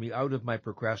jolted me out of my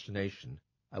procrastination,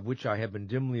 of which I had been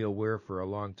dimly aware for a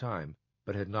long time,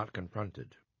 but had not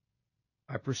confronted.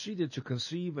 I proceeded to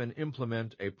conceive and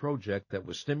implement a project that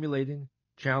was stimulating,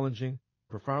 challenging,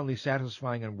 profoundly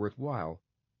satisfying and worthwhile,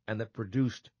 and that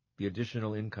produced the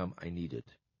additional income I needed.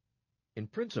 In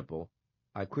principle,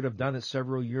 I could have done it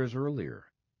several years earlier.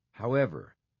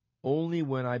 However, only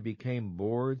when I became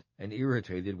bored and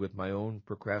irritated with my own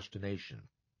procrastination,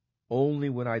 only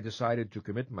when I decided to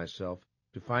commit myself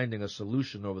to finding a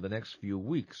solution over the next few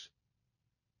weeks,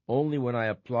 only when I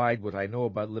applied what I know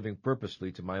about living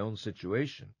purposely to my own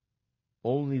situation,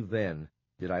 only then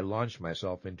did I launch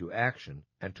myself into action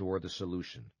and toward the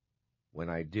solution. When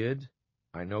I did,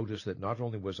 I noticed that not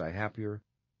only was I happier,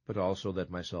 but also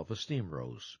that my self-esteem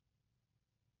rose.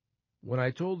 When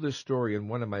I told this story in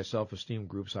one of my self-esteem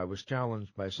groups, I was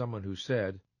challenged by someone who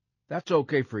said, "That's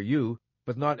okay for you,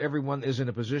 but not everyone is in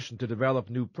a position to develop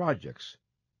new projects.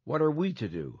 What are we to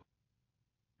do?"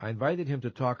 I invited him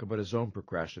to talk about his own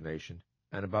procrastination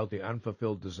and about the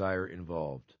unfulfilled desire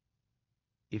involved.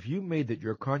 If you made it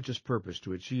your conscious purpose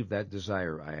to achieve that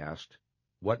desire, I asked,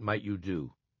 what might you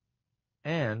do?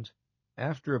 And,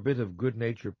 after a bit of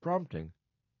good-natured prompting,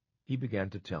 he began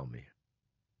to tell me.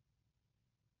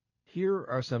 Here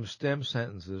are some stem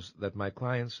sentences that my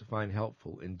clients find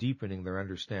helpful in deepening their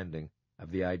understanding of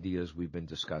the ideas we've been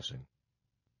discussing.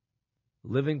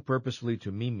 Living purposefully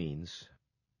to me means,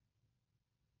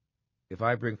 if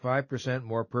I bring 5%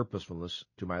 more purposefulness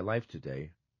to my life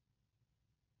today,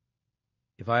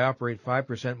 if I operate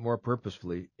 5% more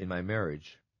purposefully in my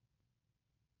marriage,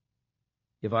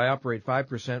 if I operate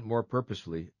 5% more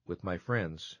purposefully with my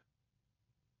friends,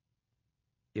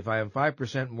 if I am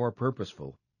 5% more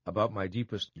purposeful about my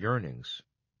deepest yearnings,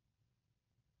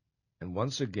 and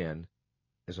once again,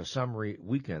 as a summary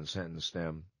weekend sentence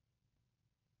stem,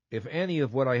 if any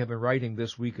of what I have been writing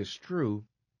this week is true,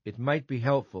 it might be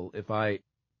helpful if I...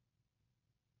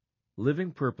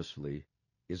 Living purposefully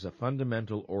is a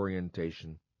fundamental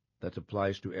orientation that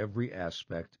applies to every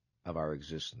aspect of our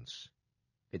existence.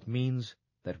 It means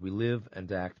that we live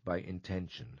and act by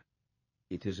intention.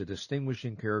 It is a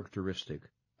distinguishing characteristic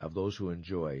of those who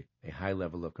enjoy a high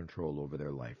level of control over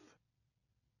their life.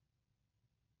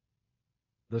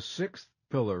 The sixth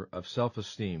pillar of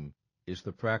self-esteem is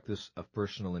the practice of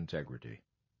personal integrity.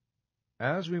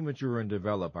 As we mature and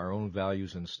develop our own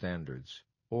values and standards,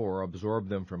 or absorb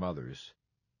them from others,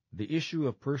 the issue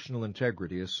of personal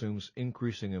integrity assumes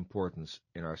increasing importance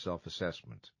in our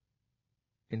self-assessment.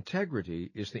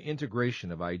 Integrity is the integration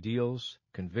of ideals,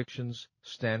 convictions,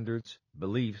 standards,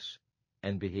 beliefs,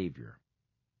 and behavior.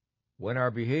 When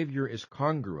our behavior is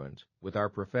congruent with our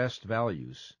professed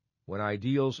values, when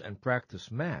ideals and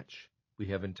practice match, we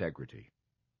have integrity.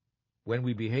 When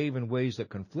we behave in ways that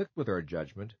conflict with our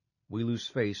judgment, we lose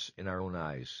face in our own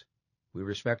eyes. We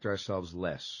respect ourselves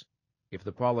less. If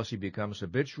the policy becomes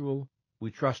habitual,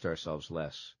 we trust ourselves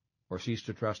less, or cease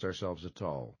to trust ourselves at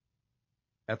all.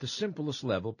 At the simplest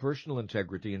level, personal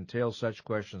integrity entails such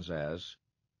questions as,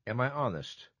 am I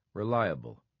honest,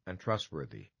 reliable, and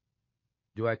trustworthy?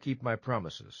 Do I keep my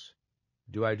promises?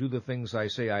 Do I do the things I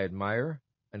say I admire,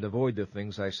 and avoid the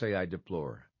things I say I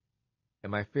deplore?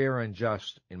 Am I fair and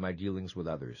just in my dealings with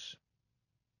others?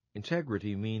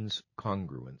 Integrity means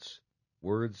congruence.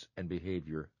 Words and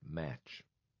behavior match.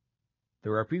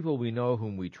 There are people we know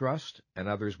whom we trust, and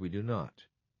others we do not.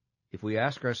 If we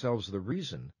ask ourselves the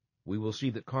reason, we will see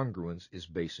that congruence is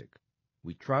basic.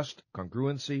 We trust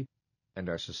congruency and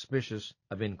are suspicious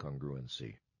of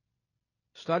incongruency.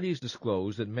 Studies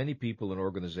disclose that many people and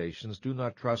organizations do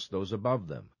not trust those above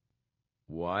them.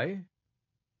 Why?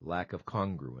 Lack of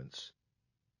congruence.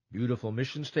 Beautiful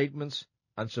mission statements,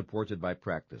 unsupported by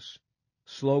practice.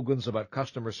 Slogans about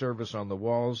customer service on the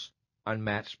walls,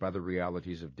 unmatched by the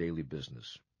realities of daily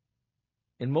business.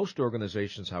 In most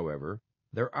organizations, however,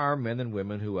 there are men and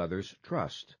women who others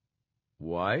trust.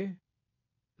 Why?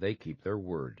 They keep their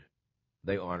word.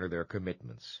 They honor their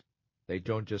commitments. They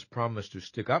don't just promise to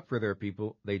stick up for their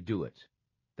people, they do it.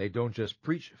 They don't just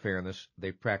preach fairness,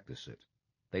 they practice it.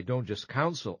 They don't just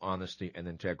counsel honesty and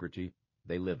integrity,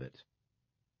 they live it.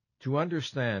 To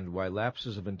understand why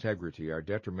lapses of integrity are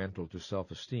detrimental to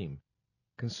self-esteem,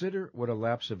 consider what a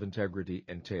lapse of integrity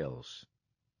entails.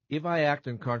 If I act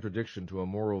in contradiction to a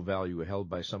moral value held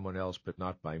by someone else but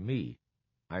not by me,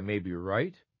 I may be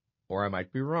right, or I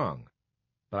might be wrong,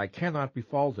 but I cannot be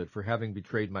faulted for having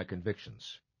betrayed my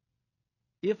convictions.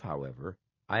 If, however,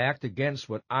 I act against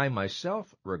what I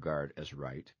myself regard as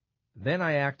right, then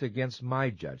I act against my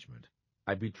judgment.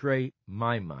 I betray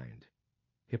my mind.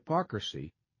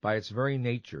 Hypocrisy, by its very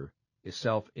nature, is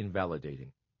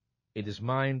self-invalidating. It is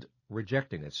mind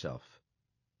rejecting itself.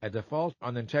 A default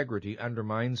on integrity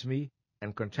undermines me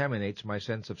and contaminates my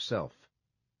sense of self.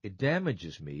 It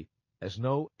damages me as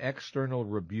no external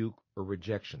rebuke or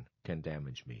rejection can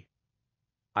damage me.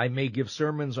 I may give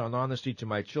sermons on honesty to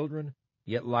my children,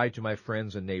 yet lie to my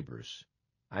friends and neighbors.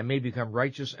 I may become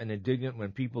righteous and indignant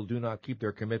when people do not keep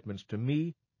their commitments to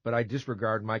me, but I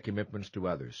disregard my commitments to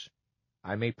others.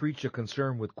 I may preach a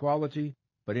concern with quality,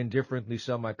 but indifferently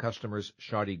sell my customers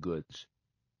shoddy goods.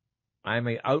 I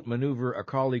may outmaneuver a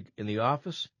colleague in the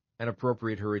office and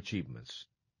appropriate her achievements.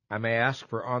 I may ask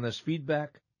for honest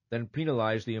feedback, then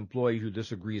penalize the employee who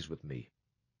disagrees with me.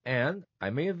 And I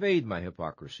may evade my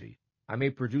hypocrisy. I may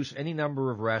produce any number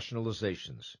of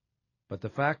rationalizations. But the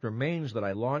fact remains that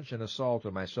I launch an assault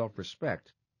on my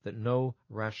self-respect that no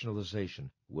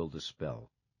rationalization will dispel.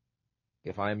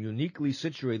 If I am uniquely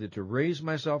situated to raise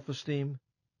my self-esteem,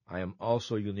 I am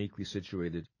also uniquely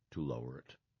situated to lower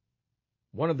it.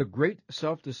 One of the great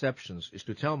self-deceptions is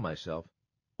to tell myself,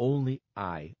 only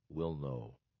I will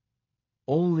know.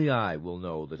 Only I will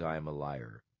know that I am a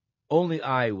liar. Only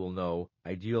I will know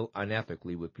I deal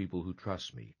unethically with people who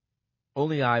trust me.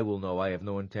 Only I will know I have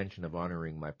no intention of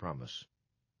honoring my promise.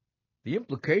 The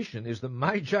implication is that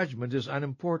my judgment is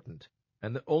unimportant,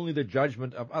 and that only the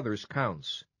judgment of others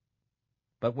counts.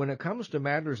 But when it comes to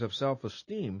matters of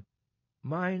self-esteem,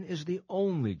 mine is the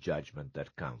only judgment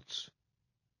that counts.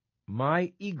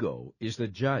 My ego is the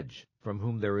judge from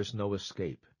whom there is no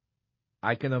escape.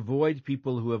 I can avoid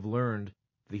people who have learned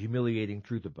the humiliating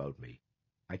truth about me.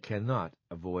 I cannot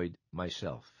avoid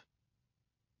myself.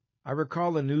 I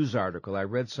recall a news article I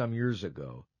read some years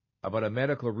ago about a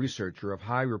medical researcher of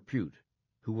high repute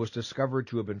who was discovered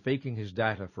to have been faking his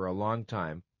data for a long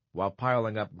time while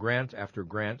piling up grant after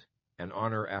grant and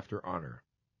honor after honor.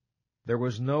 There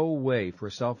was no way for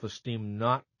self-esteem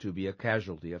not to be a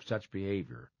casualty of such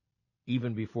behavior,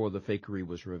 even before the fakery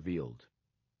was revealed.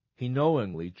 He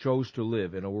knowingly chose to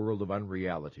live in a world of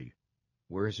unreality,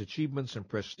 where his achievements and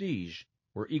prestige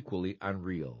were equally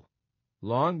unreal.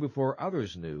 Long before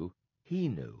others knew, he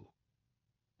knew.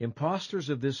 Impostors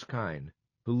of this kind,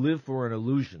 who live for an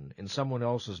illusion in someone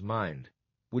else's mind,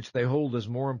 which they hold as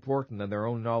more important than their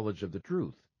own knowledge of the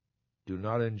truth, do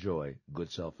not enjoy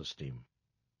good self-esteem.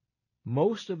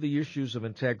 Most of the issues of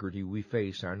integrity we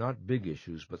face are not big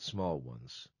issues but small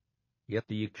ones. Yet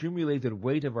the accumulated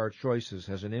weight of our choices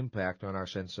has an impact on our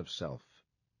sense of self.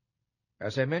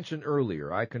 As I mentioned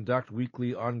earlier, I conduct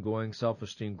weekly ongoing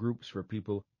self-esteem groups for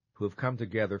people who have come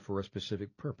together for a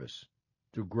specific purpose.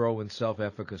 to grow in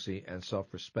self-efficacy and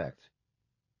self-respect.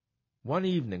 One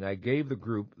evening I gave the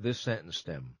group this sentence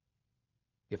stem: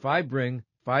 if I bring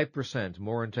 5%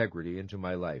 more integrity into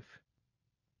my life.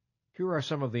 Here are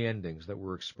some of the endings that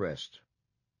were expressed.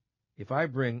 If I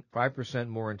bring 5%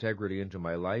 more integrity into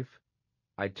my life,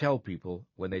 I'd tell people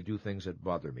when they do things that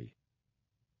bother me.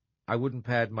 I wouldn't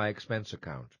pad my expense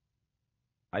account.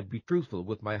 I'd be truthful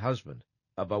with my husband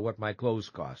about what my clothes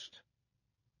cost.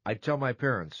 I'd tell my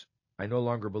parents I no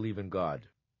longer believe in God.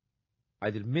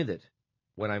 I'd admit it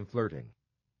when I'm flirting.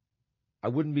 I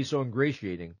wouldn't be so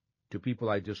ingratiating to people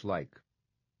I dislike.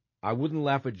 I wouldn't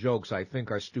laugh at jokes I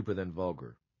think are stupid and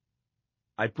vulgar.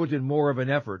 I'd put in more of an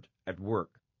effort at work.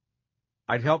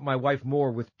 I'd help my wife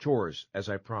more with chores, as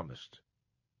I promised.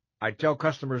 I'd tell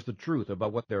customers the truth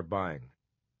about what they're buying.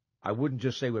 I wouldn't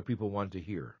just say what people want to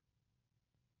hear.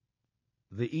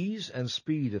 The ease and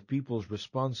speed of people's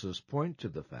responses point to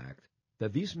the fact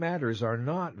that these matters are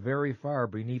not very far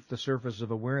beneath the surface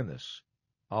of awareness,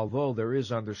 although there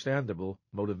is understandable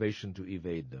motivation to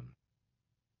evade them.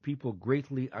 People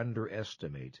greatly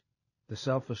underestimate the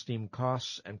self-esteem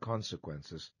costs and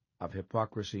consequences of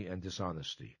hypocrisy and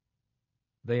dishonesty.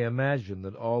 They imagine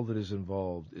that all that is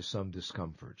involved is some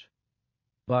discomfort,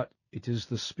 but it is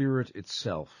the spirit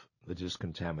itself that is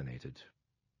contaminated.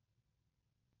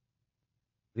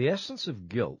 The essence of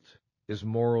guilt is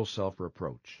moral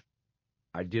self-reproach.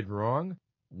 I did wrong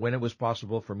when it was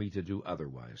possible for me to do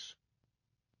otherwise.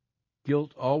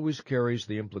 Guilt always carries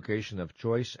the implication of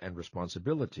choice and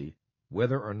responsibility,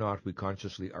 whether or not we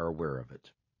consciously are aware of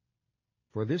it.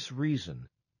 For this reason,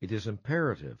 it is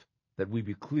imperative that we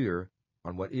be clear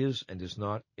on what is and is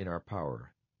not in our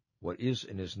power, what is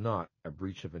and is not a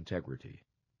breach of integrity.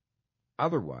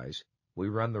 Otherwise, we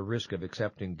run the risk of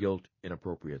accepting guilt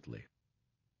inappropriately.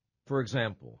 For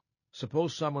example,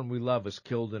 suppose someone we love is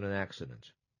killed in an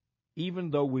accident.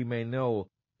 Even though we may know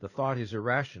the thought is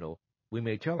irrational, we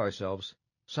may tell ourselves,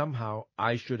 somehow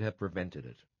I should have prevented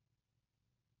it.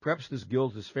 Perhaps this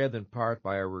guilt is fed in part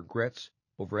by our regrets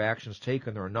over actions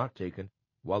taken or not taken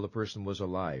while the person was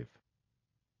alive.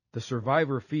 The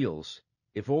survivor feels,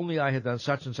 if only I had done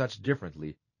such and such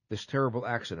differently, this terrible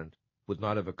accident would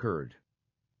not have occurred.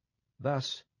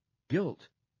 Thus, guilt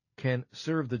can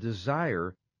serve the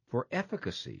desire for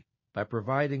efficacy by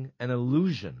providing an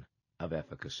illusion of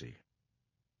efficacy.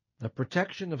 The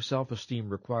protection of self-esteem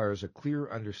requires a clear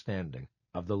understanding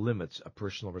of the limits of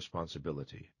personal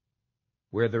responsibility.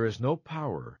 Where there is no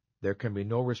power, there can be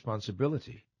no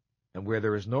responsibility, and where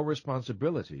there is no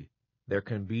responsibility, there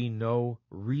can be no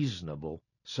reasonable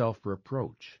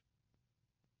self-reproach.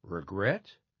 Regret?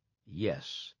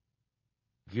 Yes.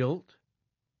 Guilt?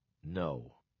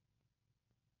 No.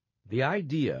 The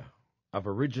idea of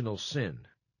original sin,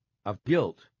 of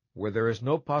guilt where there is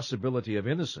no possibility of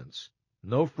innocence,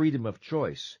 no freedom of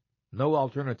choice, no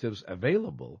alternatives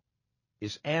available,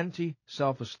 is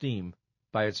anti-self-esteem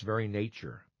by its very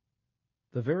nature.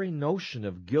 The very notion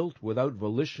of guilt without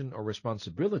volition or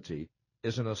responsibility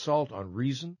is an assault on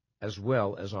reason as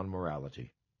well as on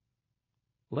morality.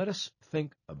 Let us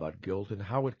think about guilt and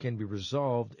how it can be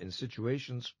resolved in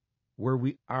situations where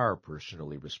we are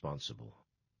personally responsible.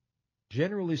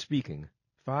 Generally speaking,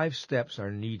 5 steps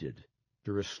are needed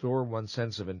to restore one's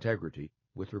sense of integrity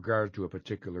with regard to a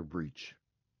particular breach.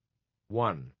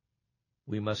 1.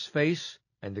 We must face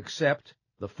and accept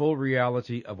the full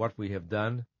reality of what we have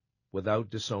done without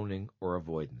disowning or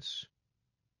avoidance.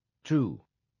 2.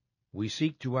 We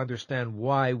seek to understand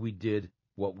why we did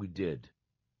what we did.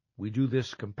 We do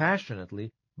this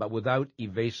compassionately, but without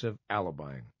evasive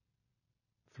alibying.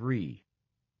 3.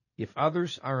 If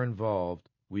others are involved,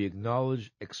 we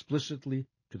acknowledge explicitly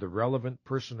to the relevant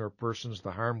person or persons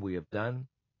the harm we have done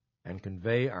and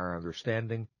convey our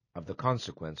understanding of the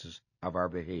consequences of our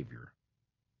behavior.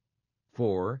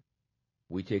 4.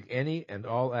 We take any and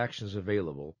all actions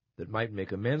available that might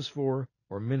make amends for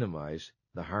or minimize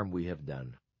the harm we have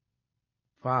done.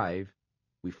 5.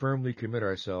 We firmly commit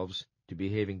ourselves to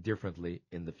behaving differently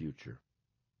in the future.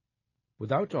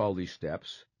 Without all these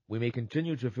steps, we may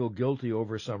continue to feel guilty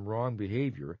over some wrong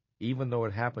behavior, even though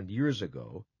it happened years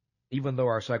ago, even though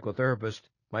our psychotherapist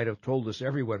might have told us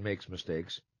everyone makes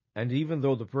mistakes, and even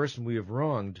though the person we have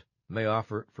wronged may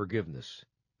offer forgiveness.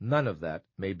 None of that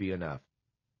may be enough.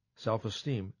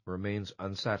 Self-esteem remains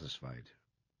unsatisfied.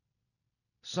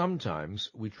 Sometimes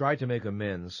we try to make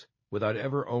amends without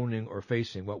ever owning or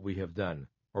facing what we have done,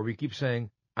 or we keep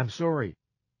saying, "I'm sorry,"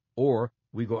 or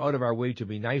we go out of our way to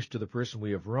be nice to the person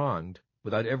we have wronged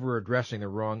without ever addressing the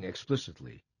wrong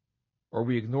explicitly, or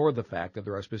we ignore the fact that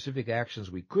there are specific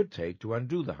actions we could take to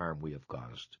undo the harm we have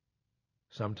caused.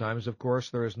 Sometimes, of course,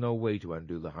 there is no way to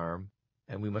undo the harm,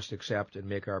 and we must accept and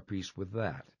make our peace with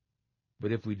that.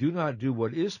 But if we do not do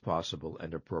what is possible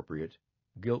and appropriate,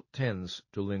 guilt tends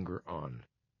to linger on.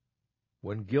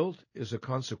 When guilt is a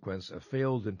consequence of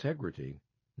failed integrity,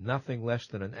 nothing less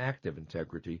than an act of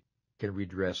integrity can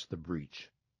redress the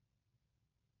breach.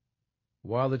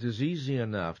 While it is easy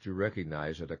enough to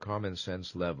recognize at a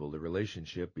common-sense level the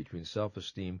relationship between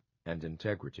self-esteem and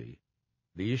integrity,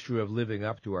 the issue of living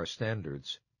up to our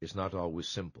standards is not always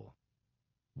simple.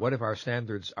 What if our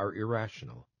standards are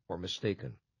irrational or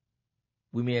mistaken?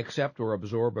 We may accept or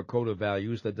absorb a code of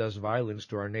values that does violence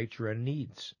to our nature and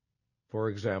needs. For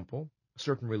example,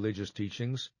 certain religious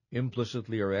teachings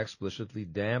implicitly or explicitly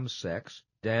damn sex,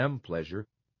 damn pleasure,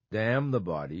 damn the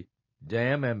body,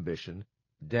 damn ambition,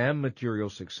 damn material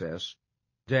success,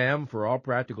 damn, for all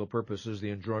practical purposes, the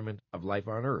enjoyment of life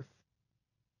on earth.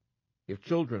 If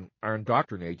children are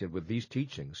indoctrinated with these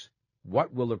teachings,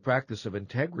 what will the practice of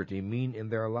integrity mean in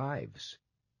their lives?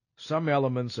 Some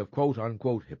elements of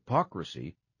quote-unquote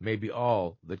hypocrisy may be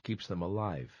all that keeps them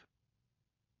alive.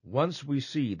 Once we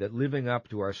see that living up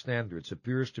to our standards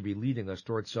appears to be leading us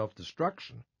toward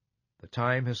self-destruction, the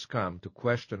time has come to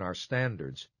question our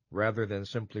standards rather than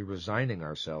simply resigning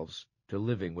ourselves to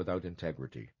living without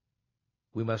integrity.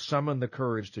 We must summon the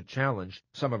courage to challenge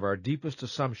some of our deepest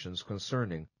assumptions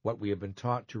concerning what we have been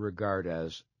taught to regard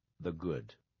as the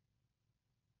good.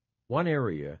 One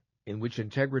area in which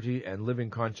integrity and living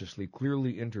consciously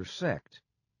clearly intersect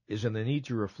is in the need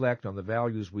to reflect on the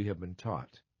values we have been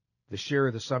taught, the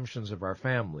shared assumptions of our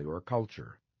family or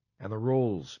culture, and the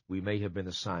roles we may have been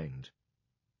assigned.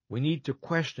 We need to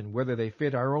question whether they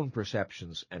fit our own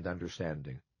perceptions and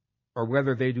understanding, or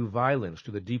whether they do violence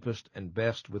to the deepest and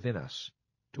best within us,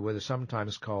 to what is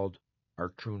sometimes called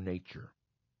our true nature.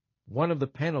 One of the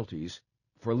penalties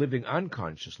for living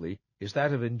unconsciously is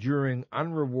that of enduring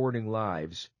unrewarding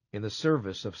lives in the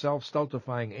service of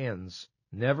self-stultifying ends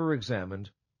never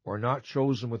examined or not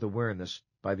chosen with awareness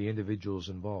by the individuals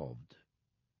involved.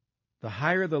 The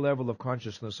higher the level of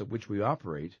consciousness at which we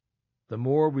operate, the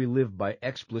more we live by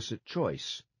explicit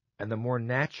choice, and the more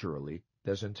naturally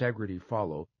does integrity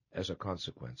follow as a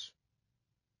consequence.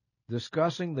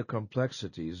 Discussing the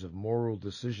complexities of moral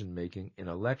decision-making in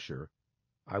a lecture,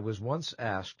 I was once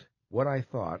asked what I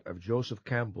thought of Joseph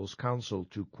Campbell's counsel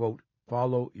to, quote,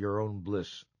 follow your own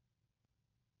bliss.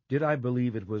 Did I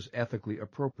believe it was ethically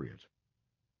appropriate?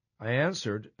 I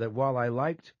answered that while I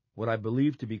liked what I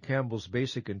believed to be Campbell's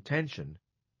basic intention,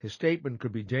 his statement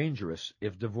could be dangerous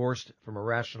if divorced from a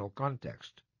rational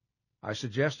context. I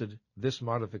suggested this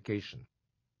modification.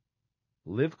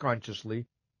 Live consciously,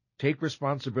 take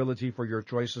responsibility for your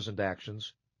choices and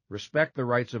actions, respect the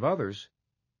rights of others,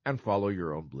 and follow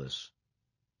your own bliss.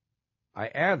 I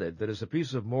added that as a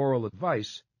piece of moral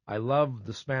advice, I loved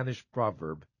the Spanish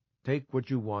proverb, take what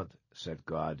you want, said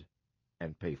God,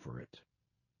 and pay for it.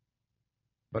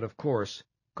 But of course,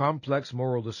 complex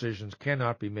moral decisions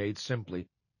cannot be made simply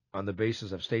on the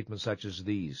basis of statements such as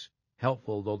these,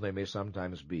 helpful though they may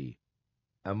sometimes be.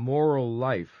 A moral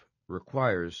life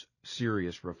requires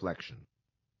serious reflection.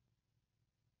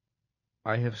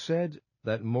 I have said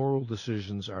that moral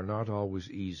decisions are not always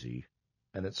easy,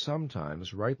 and that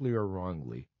sometimes, rightly or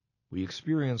wrongly, we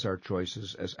experience our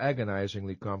choices as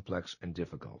agonizingly complex and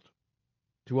difficult.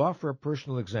 To offer a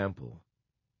personal example,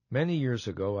 many years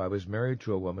ago I was married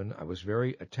to a woman I was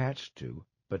very attached to,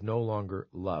 but no longer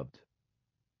loved.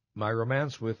 My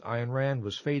romance with Ayn Rand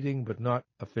was fading, but not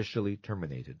officially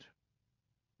terminated.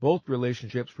 Both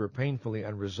relationships were painfully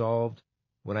unresolved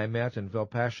when I met and fell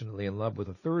passionately in love with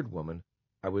a third woman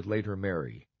I would later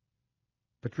marry,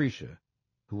 Patricia,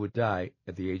 who would die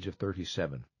at the age of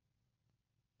 37.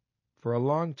 For a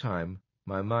long time,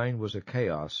 my mind was a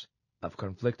chaos of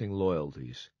conflicting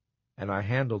loyalties, and I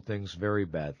handled things very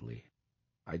badly.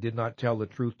 I did not tell the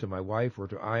truth to my wife or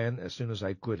to Ayn as soon as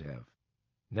I could have.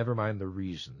 Never mind the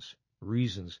reasons.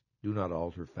 Reasons do not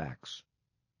alter facts.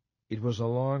 It was a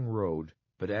long road,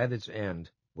 but at its end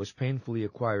was painfully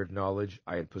acquired knowledge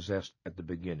I had possessed at the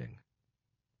beginning.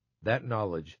 That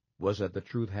knowledge was that the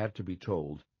truth had to be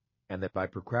told, and that by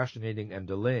procrastinating and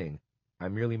delaying, I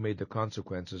merely made the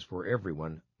consequences for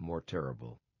everyone more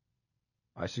terrible.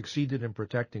 I succeeded in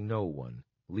protecting no one,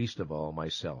 least of all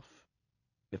myself.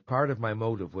 If part of my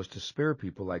motive was to spare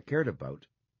people I cared about,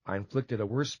 I inflicted a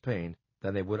worse pain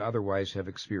than they would otherwise have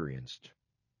experienced.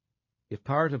 If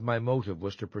part of my motive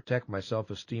was to protect my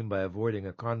self-esteem by avoiding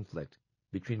a conflict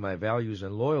between my values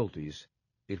and loyalties,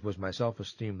 it was my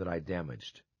self-esteem that I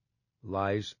damaged.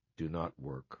 Lies do not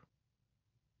work.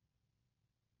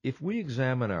 If we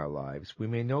examine our lives, we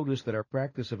may notice that our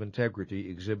practice of integrity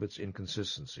exhibits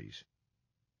inconsistencies.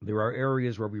 There are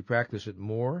areas where we practice it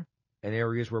more and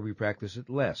areas where we practice it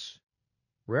less.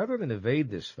 Rather than evade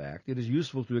this fact, it is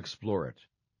useful to explore it.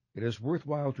 It is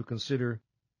worthwhile to consider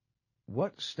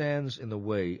what stands in the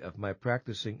way of my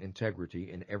practicing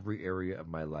integrity in every area of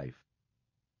my life.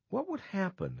 What would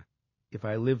happen if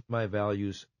I lived my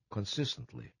values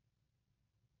consistently?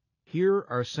 Here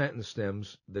are sentence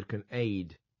stems that can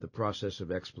aid the process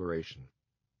of exploration.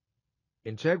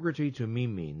 Integrity to me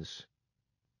means,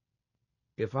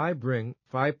 if I bring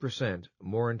 5%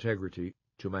 more integrity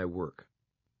to my work,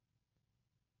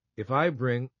 if I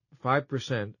bring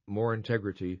 5% more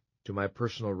integrity to my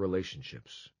personal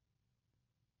relationships,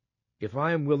 if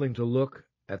I am willing to look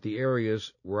at the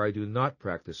areas where I do not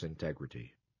practice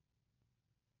integrity.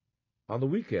 On the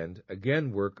weekend,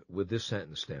 again work with this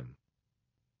sentence stem.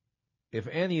 If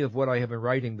any of what I have been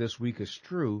writing this week is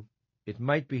true, it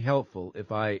might be helpful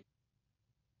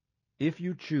if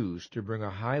you choose to bring a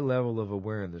high level of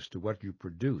awareness to what you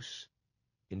produce.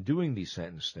 In doing these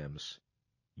sentence stems,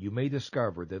 you may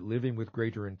discover that living with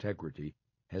greater integrity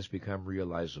has become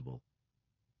realizable.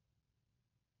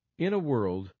 In a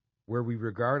world where we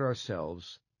regard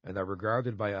ourselves and are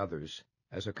regarded by others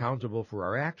as accountable for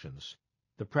our actions,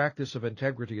 the practice of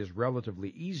integrity is relatively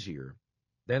easier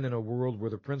than in a world where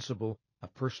the principle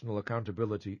of personal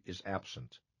accountability is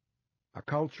absent. A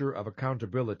culture of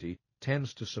accountability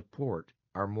tends to support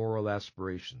our moral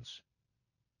aspirations.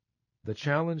 The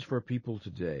challenge for people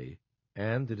today,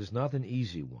 and it is not an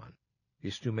easy one,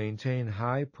 is to maintain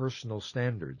high personal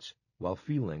standards while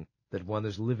feeling that one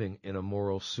is living in a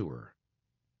moral sewer.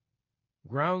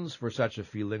 Grounds for such a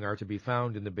feeling are to be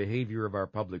found in the behavior of our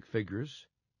public figures,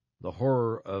 the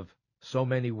horror of so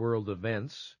many world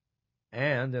events,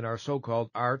 and in our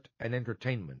so-called art and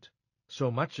entertainment,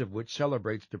 so much of which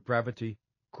celebrates depravity,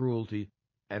 cruelty,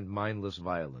 and mindless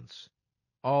violence.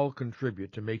 All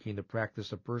contribute to making the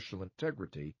practice of personal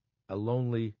integrity a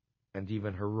lonely and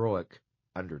even heroic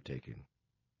undertaking.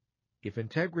 If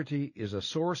integrity is a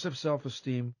source of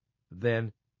self-esteem,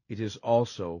 then it is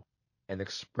also an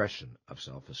expression of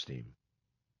self-esteem.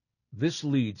 This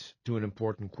leads to an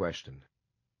important question.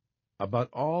 About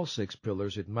all 6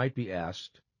 pillars, it might be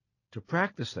asked, to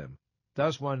practice them,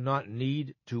 does one not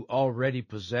need to already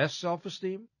possess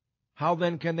self-esteem? How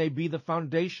then can they be the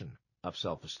foundation of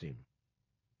self-esteem?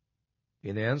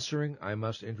 In answering, I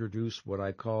must introduce what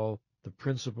I call the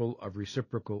principle of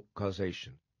reciprocal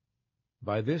causation.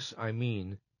 By this I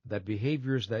mean that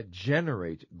behaviors that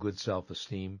generate good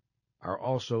self-esteem are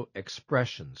also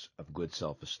expressions of good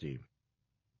self-esteem.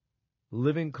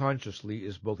 Living consciously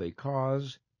is both a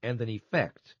cause and an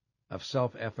effect of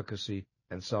self-efficacy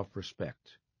and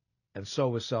self-respect, and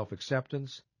so is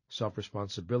self-acceptance,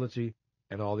 self-responsibility,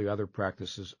 and all the other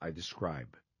practices I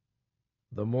describe.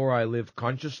 The more I live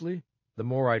consciously, the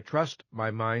more I trust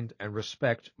my mind and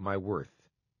respect my worth.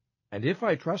 And if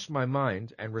I trust my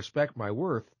mind and respect my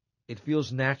worth, it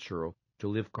feels natural to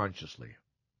live consciously.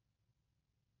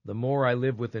 The more I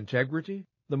live with integrity,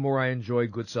 the more I enjoy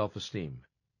good self-esteem.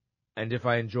 And if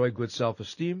I enjoy good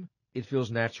self-esteem, it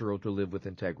feels natural to live with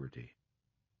integrity.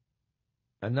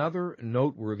 Another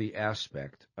noteworthy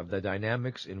aspect of the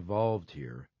dynamics involved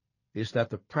here is that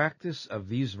the practice of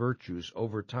these virtues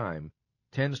over time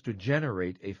tends to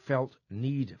generate a felt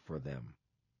need for them.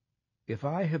 If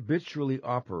I habitually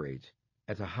operate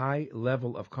at a high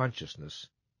level of consciousness,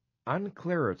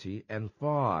 unclarity and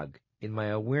fog in my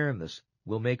awareness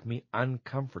will make me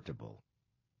uncomfortable.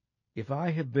 If I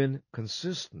have been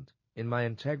consistent in my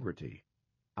integrity,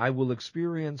 I will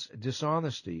experience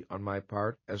dishonesty on my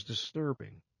part as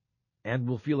disturbing, and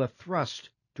will feel a thrust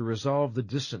to resolve the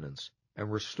dissonance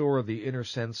and restore the inner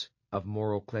sense of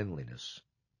moral cleanliness.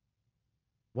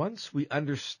 Once we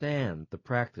understand the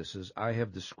practices I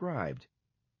have described,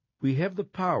 we have the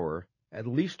power, at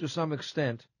least to some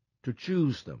extent, to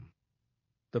choose them.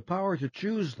 The power to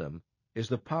choose them is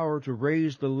the power to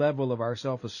raise the level of our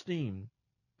self-esteem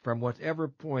from whatever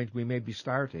point we may be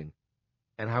starting,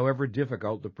 and however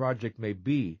difficult the project may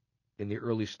be in the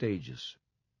early stages.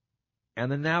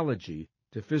 An analogy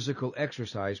to physical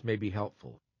exercise may be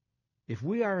helpful. If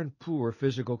we are in poor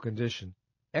physical condition,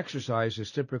 exercise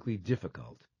is typically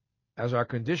difficult. As our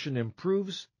condition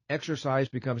improves, exercise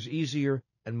becomes easier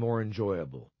and more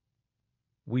enjoyable.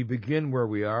 We begin where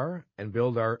we are and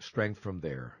build our strength from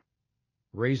there.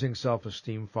 Raising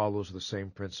self-esteem follows the same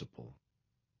principle.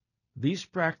 These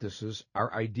practices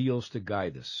are ideals to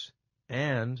guide us,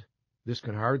 and, this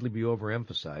can hardly be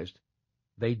overemphasized,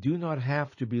 they do not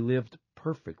have to be lived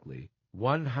perfectly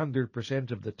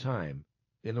 100% of the time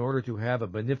in order to have a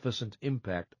beneficent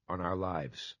impact on our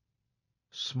lives.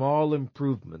 Small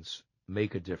improvements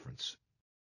make a difference.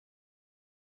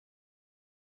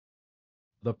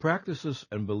 The practices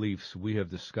and beliefs we have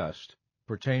discussed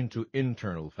pertain to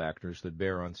internal factors that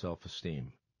bear on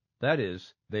self-esteem. That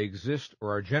is, they exist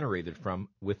or are generated from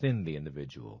within the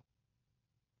individual.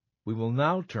 We will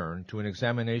now turn to an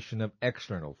examination of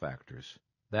external factors,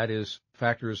 that is,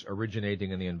 factors originating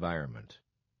in the environment.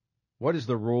 What is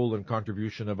the role and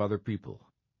contribution of other people?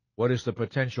 What is the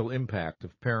potential impact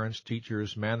of parents,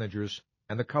 teachers, managers,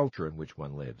 and the culture in which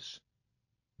one lives?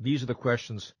 These are the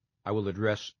questions I will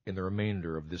address in the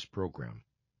remainder of this program.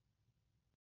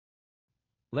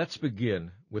 Let's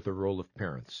begin with the role of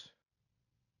parents.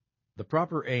 The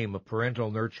proper aim of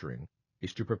parental nurturing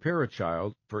is to prepare a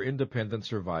child for independent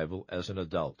survival as an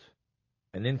adult.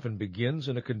 An infant begins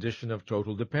in a condition of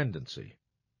total dependency.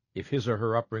 If his or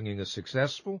her upbringing is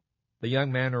successful, the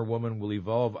young man or woman will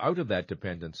evolve out of that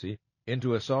dependency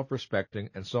into a self-respecting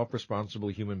and self-responsible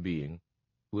human being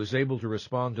who is able to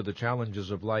respond to the challenges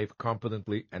of life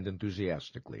competently and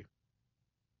enthusiastically.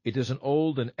 It is an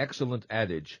old and excellent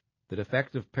adage that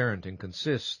effective parenting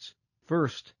consists,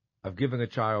 first, of giving a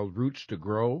child roots to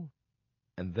grow,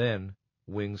 and then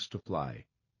wings to fly,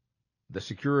 the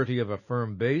security of a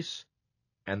firm base,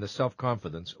 and the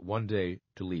self-confidence one day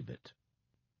to leave it.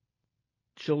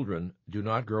 Children do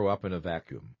not grow up in a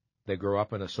vacuum. They grow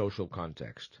up in a social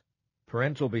context.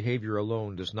 Parental behavior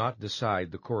alone does not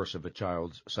decide the course of a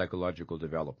child's psychological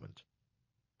development.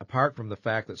 Apart from the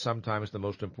fact that sometimes the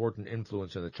most important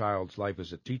influence in a child's life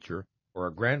is a teacher, or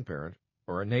a grandparent,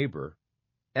 or a neighbor,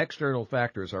 external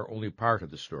factors are only part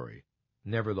of the story,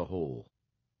 never the whole.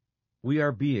 We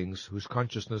are beings whose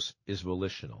consciousness is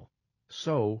volitional.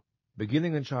 So,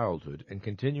 beginning in childhood and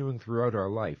continuing throughout our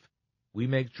life, we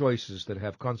make choices that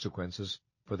have consequences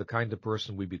for the kind of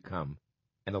person we become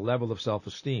and a level of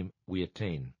self-esteem we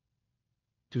attain.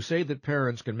 To say that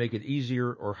parents can make it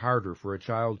easier or harder for a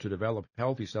child to develop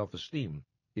healthy self-esteem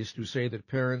is to say that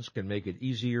parents can make it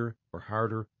easier or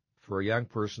harder for a young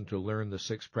person to learn the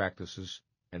 6 practices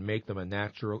and make them a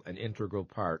natural and integral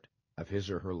part of his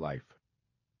or her life.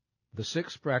 The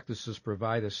 6 practices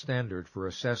provide a standard for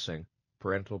assessing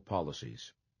parental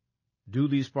policies. Do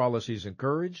these policies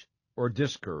encourage or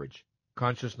discourage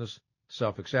consciousness,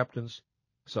 self-acceptance,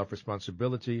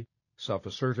 self-responsibility,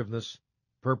 self-assertiveness,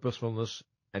 purposefulness,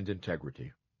 and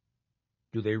integrity?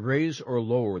 Do they raise or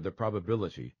lower the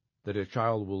probability that a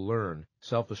child will learn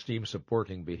self-esteem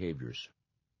supporting behaviors?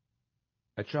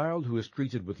 A child who is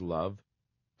treated with love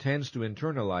tends to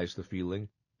internalize the feeling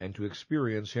and to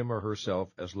experience him or herself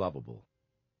as lovable.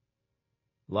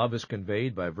 Love is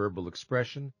conveyed by verbal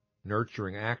expression,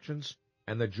 nurturing actions,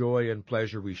 and the joy and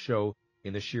pleasure we show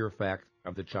in the sheer fact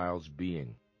of the child's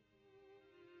being.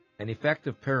 An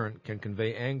effective parent can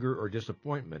convey anger or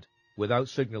disappointment without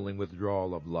signaling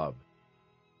withdrawal of love.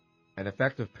 An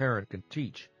effective parent can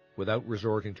teach without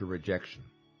resorting to rejection.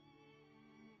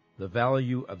 The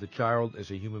value of the child as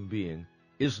a human being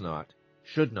is not,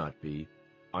 should not be,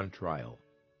 on trial.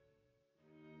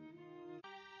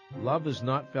 Love is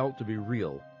not felt to be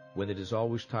real when it is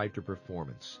always tied to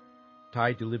performance,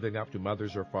 tied to living up to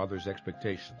mother's or father's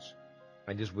expectations,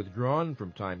 and is withdrawn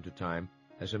from time to time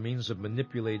as a means of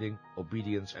manipulating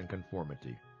obedience and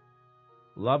conformity.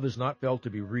 Love is not felt to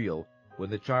be real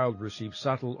when the child receives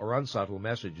subtle or unsubtle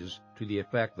messages to the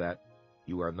effect that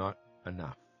you are not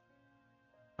enough.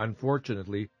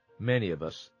 Unfortunately, many of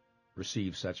us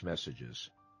receive such messages.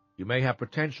 You may have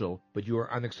potential, but you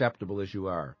are unacceptable as you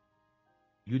are.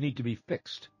 You need to be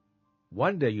fixed.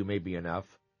 One day you may be enough,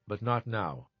 but not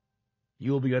now.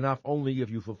 You will be enough only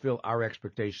if you fulfill our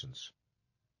expectations.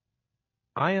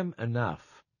 I am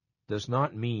enough does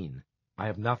not mean I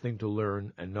have nothing to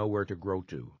learn and nowhere to grow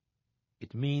to.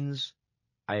 It means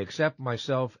I accept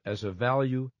myself as a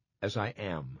value as I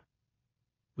am.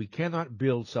 We cannot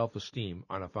build self-esteem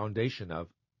on a foundation of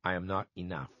I am not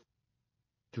enough.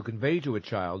 To convey to a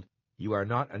child you are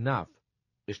not enough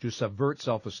is to subvert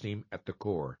self-esteem at the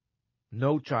core.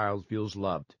 No child feels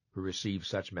loved who receives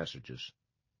such messages.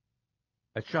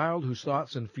 A child whose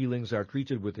thoughts and feelings are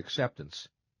treated with acceptance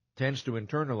tends to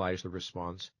internalize the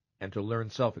response and to learn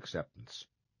self-acceptance.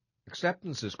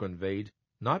 Acceptance is conveyed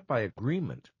not by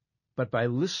agreement, but by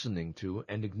listening to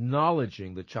and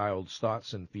acknowledging the child's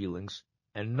thoughts and feelings,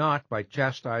 and not by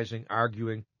chastising,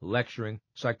 arguing, lecturing,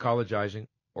 psychologizing,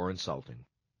 or insulting.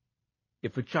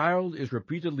 If a child is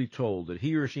repeatedly told that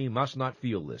he or she must not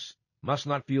feel this, must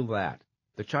not feel that,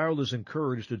 the child is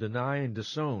encouraged to deny and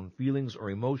disown feelings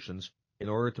or emotions in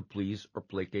order to please or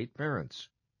placate parents.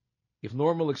 If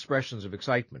normal expressions of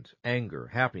excitement, anger,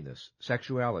 happiness,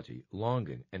 sexuality,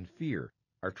 longing, and fear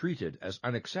are treated as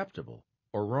unacceptable,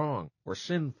 or wrong, or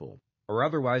sinful, or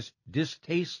otherwise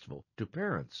distasteful to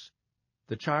parents,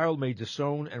 the child may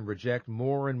disown and reject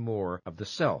more and more of the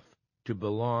self to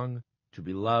belong, to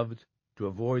be loved, to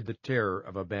avoid the terror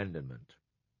of abandonment.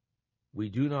 We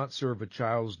do not serve a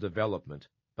child's development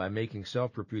by making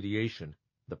self-repudiation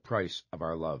the price of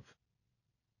our love.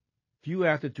 Few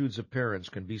attitudes of parents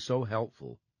can be so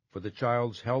helpful for the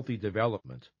child's healthy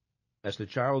development as the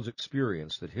child's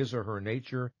experience that his or her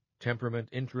nature, temperament,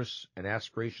 interests, and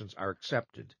aspirations are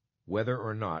accepted, whether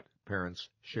or not parents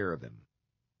share them.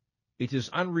 It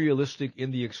is unrealistic in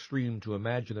the extreme to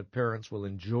imagine that parents will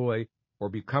enjoy or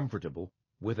be comfortable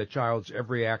with a child's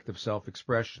every act of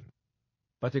self-expression.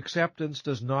 But acceptance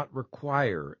does not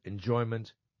require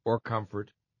enjoyment or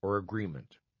comfort or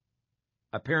agreement.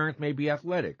 A parent may be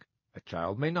athletic, a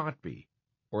child may not be,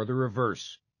 or the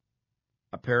reverse.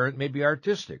 A parent may be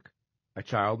artistic, a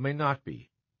child may not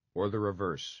be, or the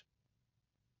reverse.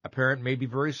 A parent may be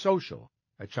very social,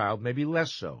 a child may be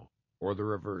less so, or the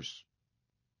reverse.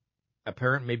 A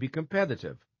parent may be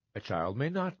competitive, a child may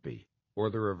not be, or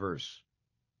the reverse.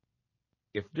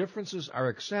 If differences are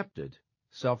accepted,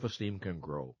 self-esteem can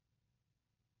grow.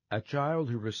 A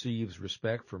child who receives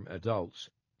respect from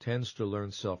adults tends to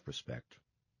learn self-respect.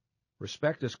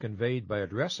 Respect is conveyed by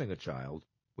addressing a child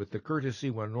with the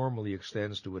courtesy one normally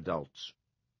extends to adults.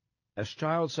 As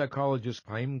child psychologist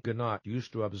Chaim Gnat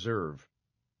used to observe,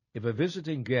 if a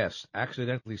visiting guest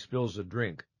accidentally spills a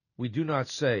drink, we do not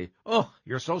say, "Oh,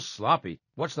 you're so sloppy,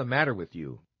 what's the matter with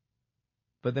you?"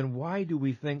 But then why do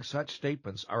we think such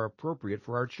statements are appropriate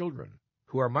for our children,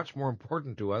 who are much more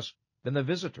important to us than the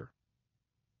visitor?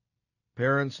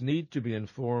 Parents need to be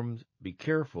informed. Be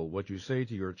careful what you say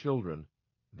to your children.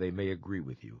 They may agree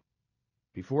with you.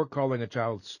 Before calling a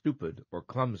child stupid or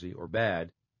clumsy or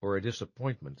bad or a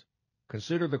disappointment,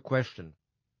 consider the question,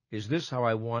 is this how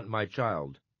I want my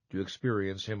child to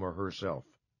experience him or herself?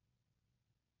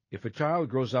 If a child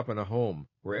grows up in a home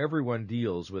where everyone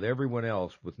deals with everyone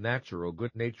else with natural,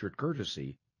 good-natured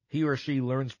courtesy, he or she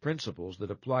learns principles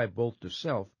that apply both to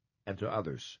self and to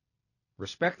others.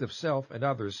 Respect of self and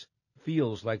others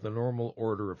feels like the normal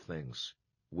order of things,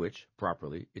 which,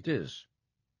 properly, it is.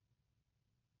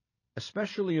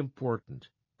 Especially important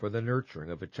for the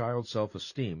nurturing of a child's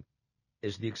self-esteem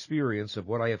is the experience of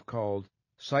what I have called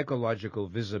psychological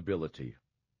visibility.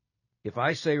 If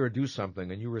I say or do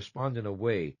something and you respond in a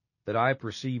way that I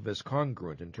perceive as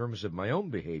congruent in terms of my own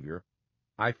behavior,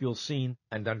 I feel seen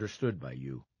and understood by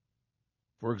you.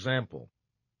 For example,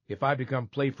 if I become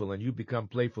playful and you become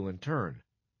playful in turn,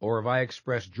 or if I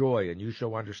express joy and you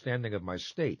show understanding of my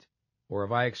state, or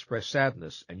if I express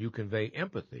sadness and you convey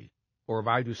empathy, or if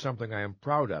I do something I am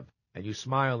proud of and you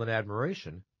smile in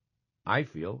admiration, I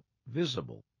feel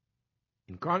visible.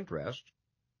 In contrast,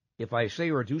 if I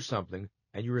say or do something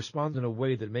and you respond in a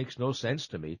way that makes no sense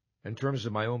to me in terms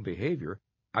of my own behavior,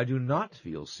 I do not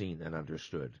feel seen and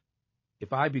understood.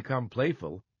 If I become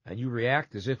playful and you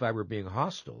react as if I were being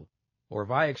hostile, or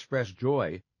if I express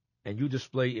joy and you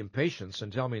display impatience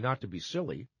and tell me not to be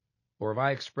silly, or if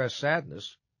I express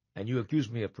sadness and you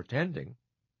accuse me of pretending,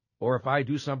 or if I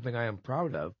do something I am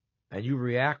proud of and you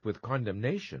react with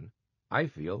condemnation, I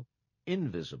feel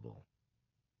invisible.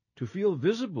 To feel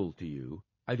visible to you,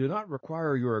 I do not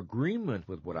require your agreement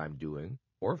with what I'm doing,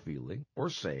 or feeling, or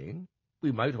saying.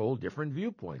 We might hold different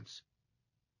viewpoints.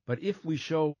 But if we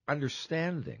show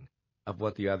understanding of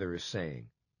what the other is saying,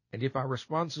 and if our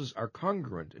responses are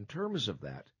congruent in terms of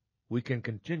that, we can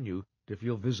continue to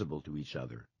feel visible to each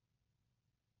other.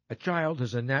 A child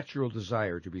has a natural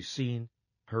desire to be seen,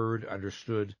 heard,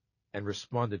 understood, and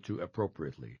responded to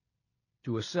appropriately.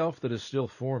 To a self that is still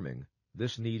forming,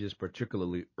 this need is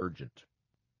particularly urgent.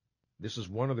 This is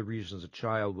one of the reasons a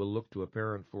child will look to a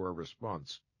parent for a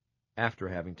response after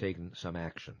having taken some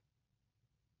action.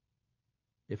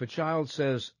 If a child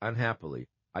says, unhappily,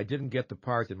 "I didn't get the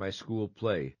part in my school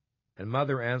play," and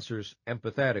mother answers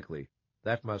empathetically,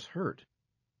 "That must hurt,"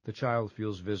 the child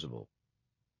feels visible.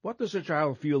 What does a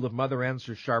child feel if mother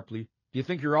answers sharply, "Do you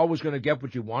think you're always going to get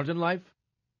what you want in life?"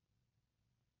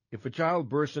 If a child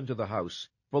bursts into the house,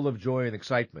 full of joy and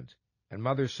excitement, and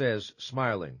mother says,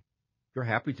 smiling, "You're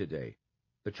happy today,"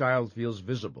 the child feels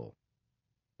visible.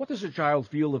 What does a child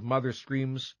feel if mother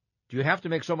screams, "Do you have to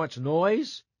make so much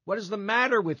noise? What is the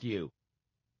matter with you?"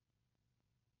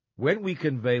 When we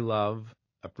convey love,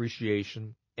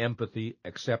 appreciation, empathy,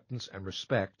 acceptance, and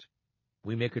respect,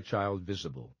 we make a child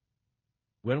visible.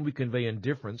 When we convey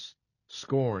indifference,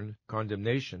 scorn,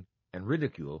 condemnation, and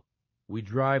ridicule, we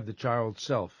drive the child's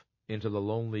self into the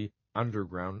lonely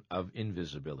underground of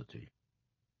invisibility.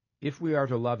 If we are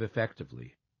to love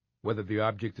effectively, whether the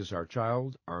object is our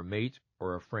child, our mate,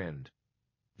 or a friend,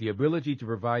 the ability to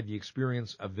provide the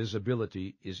experience of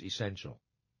visibility is essential.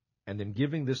 and in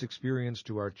giving this experience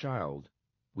to our child,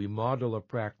 we model a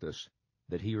practice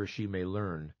that he or she may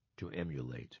learn to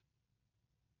emulate.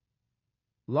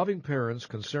 Loving parents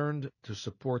concerned to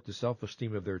support the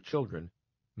self-esteem of their children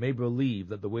may believe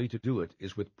that the way to do it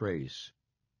is with praise.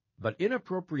 But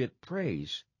inappropriate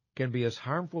praise can be as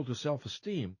harmful to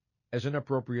self-esteem as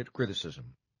inappropriate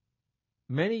criticism.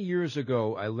 Many years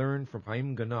ago, I learned from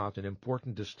Haim Ganat an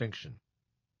important distinction,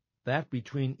 that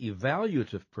between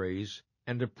evaluative praise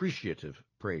and appreciative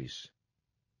praise.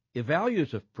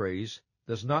 Evaluative praise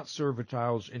does not serve a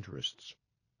child's interests.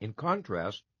 In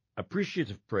contrast,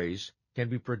 appreciative praise can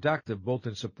be productive both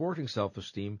in supporting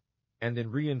self-esteem and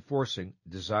in reinforcing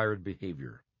desired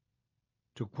behavior.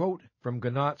 To quote from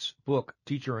Ganat's book,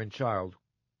 Teacher and Child,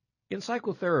 "In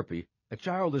psychotherapy, a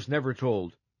child is never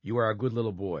told, 'You are a good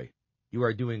little boy. You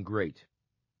are doing great.'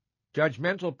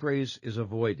 Judgmental praise is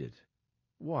avoided.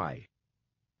 Why?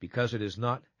 Because it is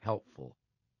not helpful.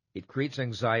 It creates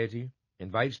anxiety,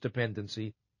 invites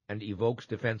dependency, and evokes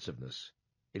defensiveness.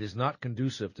 It is not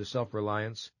conducive to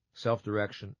self-reliance,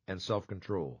 self-direction, and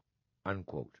self-control."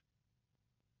 Unquote.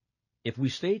 If we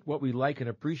state what we like and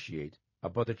appreciate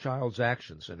about the child's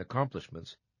actions and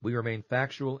accomplishments, we remain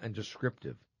factual and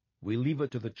descriptive. We leave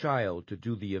it to the child to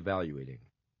do the evaluating.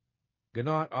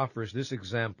 Ganat offers this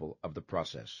example of the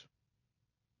process.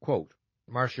 Quote,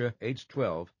 "Marcia, age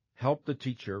 12, helped the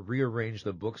teacher rearrange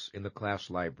the books in the class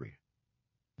library.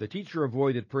 The teacher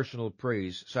avoided personal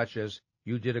praise such as,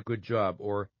 'You did a good job,'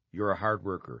 or 'You're a hard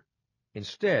worker.'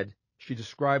 Instead, she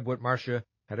described what Marcia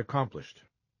had accomplished.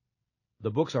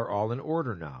 'The books are all in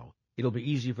order now. It'll be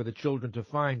easy for the children to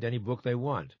find any book they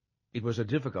want. It was a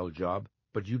difficult job,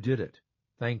 but you did it.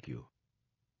 Thank you.'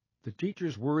 The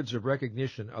teacher's words of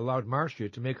recognition allowed Marcia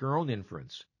to make her own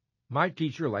inference. 'My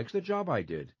teacher likes the job I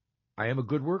did. I am a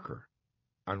good worker.'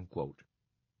 Unquote.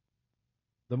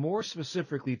 The more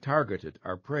specifically targeted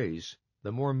our praise,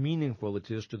 the more meaningful it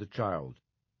is to the child.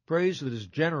 Praise that is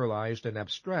generalized and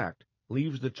abstract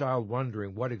leaves the child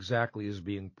wondering what exactly is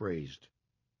being praised.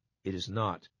 It is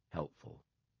not helpful.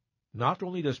 Not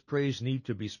only does praise need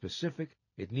to be specific,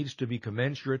 it needs to be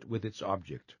commensurate with its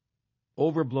object.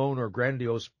 Overblown or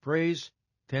grandiose praise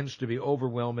tends to be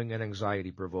overwhelming and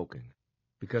anxiety-provoking,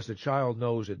 because the child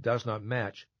knows it does not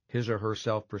match his or her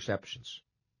self-perceptions.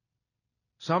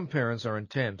 Some parents are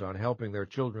intent on helping their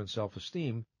children's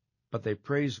self-esteem, but they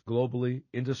praise globally,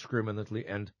 indiscriminately,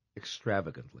 and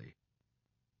extravagantly.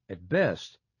 At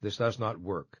best, this does not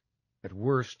work. At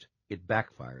worst, it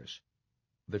backfires.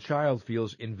 The child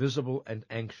feels invisible and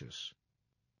anxious.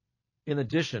 In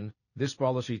addition, this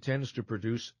policy tends to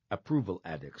produce approval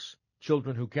addicts,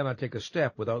 children who cannot take a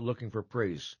step without looking for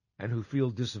praise, and who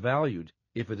feel disvalued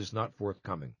if it is not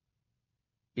forthcoming.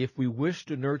 If we wish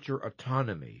to nurture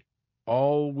autonomy,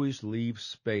 always leave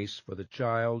space for the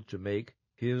child to make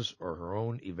his or her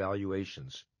own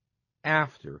evaluations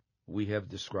after we have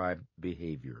described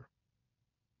behavior.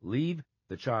 Leave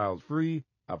the child free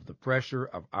of the pressure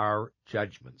of our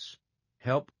judgments.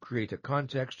 Help create a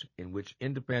context in which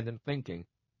independent thinking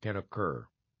can occur.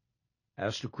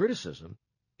 As to criticism,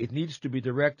 it needs to be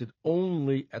directed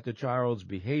only at the child's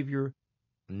behavior,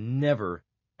 never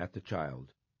at the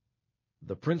child.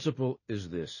 The principle is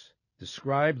this: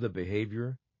 describe the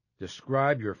behavior,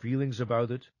 describe your feelings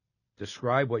about it,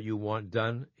 describe what you want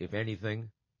done, if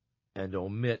anything, and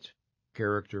omit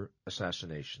character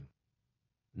assassination.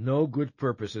 No good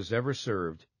purpose is ever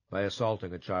served by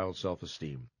assaulting a child's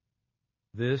self-esteem.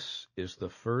 This is the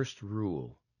first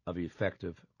rule of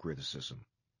effective criticism.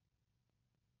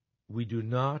 We do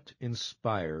not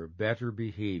inspire better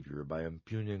behavior by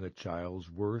impugning a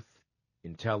child's worth,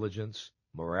 intelligence,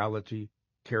 morality,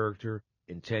 character,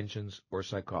 intentions, or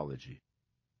psychology.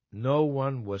 No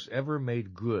one was ever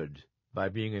made good by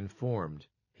being informed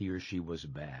he or she was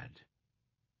bad.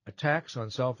 Attacks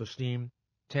on self-esteem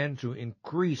tend to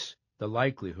increase the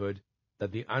likelihood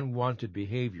that the unwanted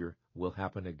behavior will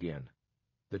happen again.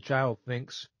 The child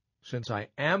thinks, since I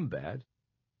am bad,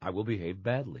 I will behave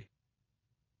badly.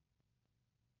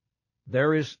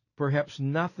 There is perhaps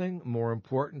nothing more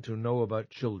important to know about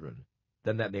children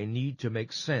than that they need to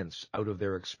make sense out of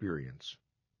their experience.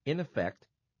 In effect,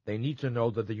 they need to know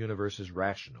that the universe is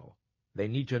rational. They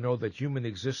need to know that human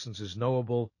existence is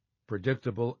knowable,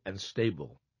 predictable, and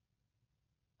stable.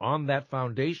 On that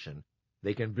foundation,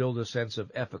 they can build a sense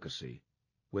of efficacy.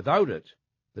 Without it,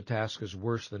 the task is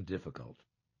worse than difficult.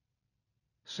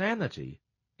 Sanity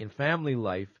in family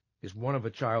life is one of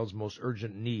a child's most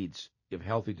urgent needs if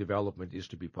healthy development is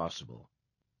to be possible.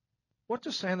 What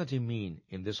does sanity mean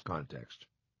in this context?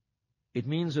 It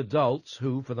means adults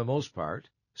who, for the most part,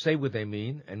 say what they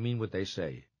mean and mean what they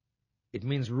say. It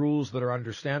means rules that are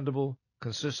understandable,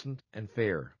 consistent, and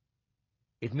fair.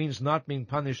 It means not being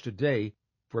punished today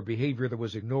for behavior that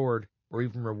was ignored or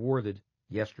even rewarded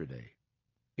yesterday.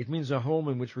 It means a home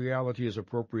in which reality is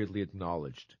appropriately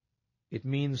acknowledged. It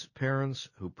means parents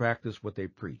who practice what they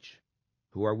preach,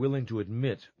 who are willing to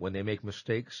admit when they make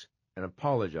mistakes and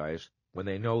apologize when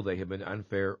they know they have been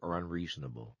unfair or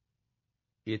unreasonable.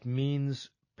 It means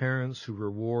parents who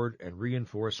reward and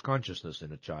reinforce consciousness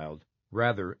in a child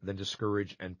rather than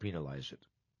discourage and penalize it.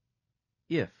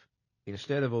 If,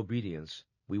 instead of obedience,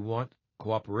 we want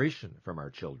cooperation from our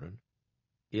children,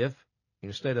 if,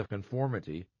 instead of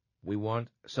conformity, we want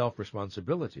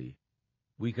self-responsibility,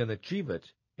 we can achieve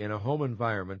it in a home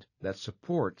environment that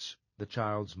supports the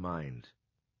child's mind.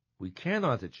 We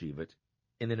cannot achieve it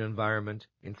in an environment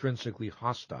intrinsically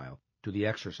hostile to the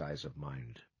exercise of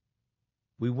mind.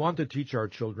 We want to teach our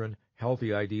children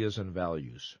healthy ideas and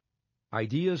values.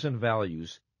 Ideas and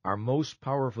values are most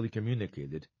powerfully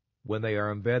communicated when they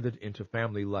are embedded into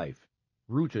family life,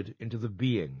 rooted into the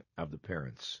being of the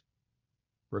parents.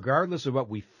 Regardless of what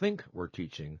we think we're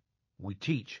teaching, we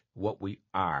teach what we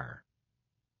are.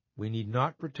 We need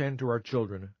not pretend to our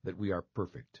children that we are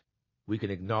perfect. We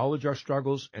can acknowledge our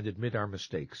struggles and admit our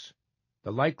mistakes.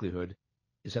 The likelihood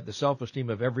is that the self-esteem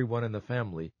of everyone in the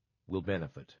family will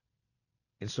benefit.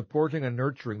 In supporting and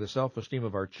nurturing the self-esteem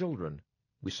of our children,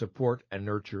 we support and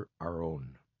nurture our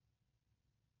own.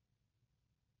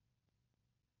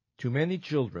 To many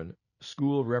children,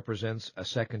 school represents a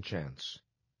second chance,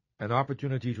 an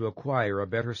opportunity to acquire a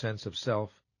better sense of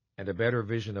self and a better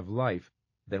vision of life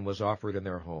than was offered in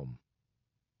their home.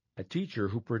 A teacher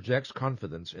who projects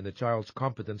confidence in the child's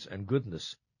competence and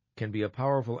goodness can be a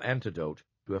powerful antidote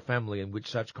to a family in which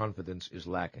such confidence is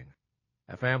lacking,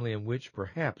 a family in which,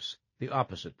 perhaps, the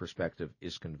opposite perspective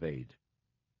is conveyed.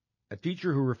 A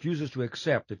teacher who refuses to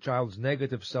accept a child's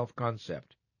negative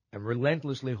self-concept and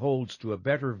relentlessly holds to a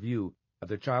better view of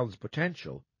the child's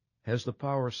potential has the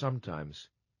power sometimes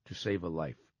to save a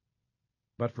life.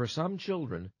 But for some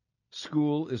children,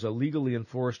 school is a legally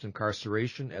enforced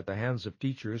incarceration at the hands of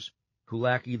teachers who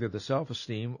lack either the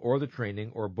self-esteem or the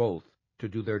training or both to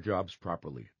do their jobs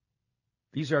properly.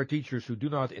 These are teachers who do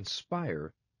not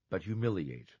inspire, but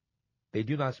humiliate. They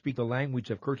do not speak the language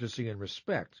of courtesy and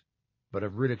respect, but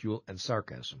of ridicule and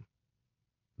sarcasm.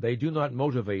 They do not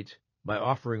motivate by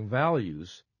offering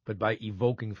values, but by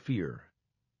evoking fear.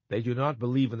 They do not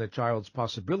believe in the child's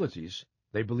possibilities,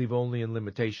 they believe only in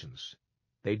limitations.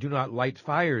 They do not light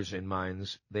fires in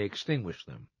minds, they extinguish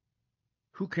them.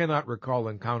 Who cannot recall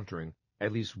encountering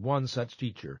at least one such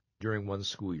teacher during one's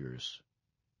school years?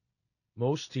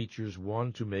 Most teachers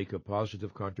want to make a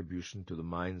positive contribution to the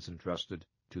minds entrusted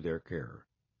to their care.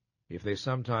 If they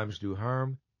sometimes do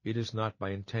harm, it is not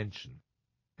by intention.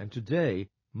 And today,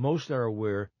 most are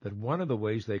aware that one of the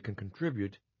ways they can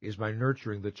contribute is by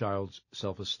nurturing the child's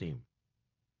self-esteem.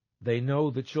 They know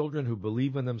that children who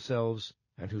believe in themselves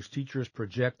and whose teachers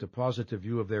project a positive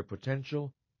view of their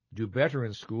potential do better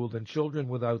in school than children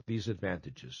without these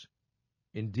advantages.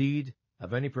 Indeed,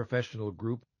 of any professional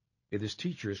group, it is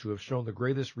teachers who have shown the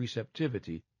greatest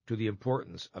receptivity to the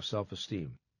importance of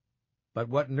self-esteem. But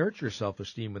what nurtures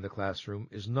self-esteem in the classroom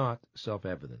is not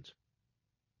self-evident.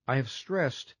 I have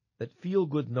stressed that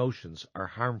feel-good notions are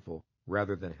harmful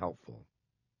rather than helpful.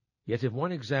 Yet if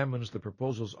one examines the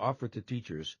proposals offered to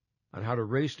teachers on how to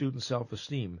raise student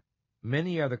self-esteem,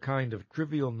 many are the kind of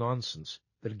trivial nonsense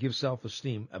that give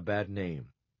self-esteem a bad name.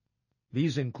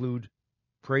 These include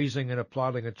praising and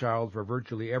applauding a child for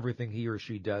virtually everything he or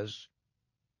she does,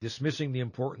 dismissing the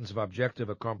importance of objective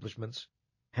accomplishments,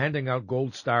 handing out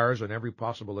gold stars on every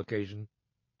possible occasion,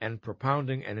 and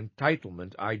propounding an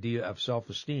entitlement idea of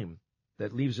self-esteem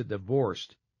that leaves it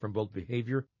divorced from both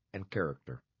behavior and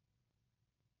character.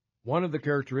 One of the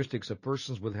characteristics of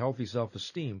persons with healthy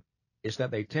self-esteem is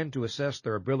that they tend to assess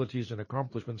their abilities and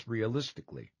accomplishments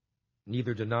realistically,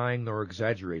 neither denying nor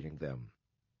exaggerating them.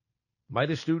 Might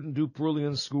a student do poorly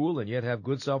in school and yet have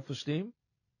good self-esteem?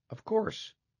 Of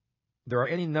course. There are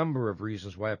any number of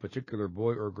reasons why a particular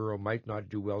boy or girl might not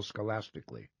do well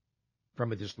scholastically,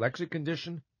 from a dyslexic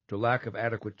condition to lack of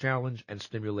adequate challenge and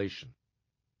stimulation.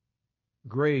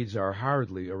 Grades are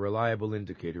hardly a reliable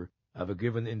indicator of a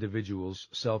given individual's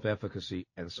self-efficacy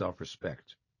and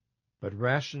self-respect. But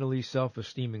rationally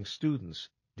self-esteeming students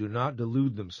do not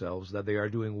delude themselves that they are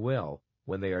doing well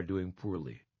when they are doing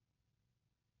poorly.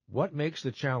 What makes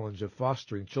the challenge of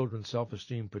fostering children's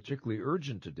self-esteem particularly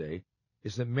urgent today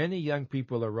is that many young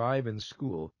people arrive in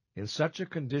school in such a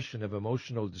condition of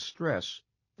emotional distress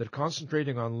that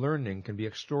concentrating on learning can be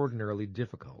extraordinarily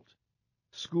difficult.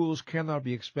 Schools cannot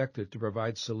be expected to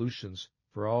provide solutions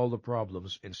for all the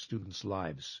problems in students'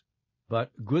 lives.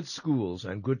 But good schools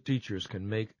and good teachers can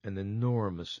make an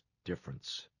enormous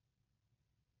difference.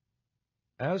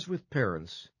 As with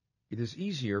parents, it is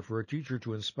easier for a teacher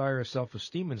to inspire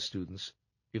self-esteem in students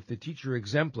if the teacher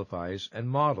exemplifies and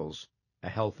models a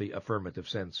healthy, affirmative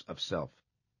sense of self.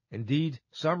 Indeed,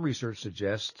 some research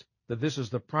suggests that this is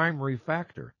the primary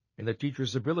factor in the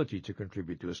teacher's ability to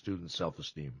contribute to a student's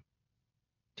self-esteem.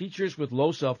 Teachers with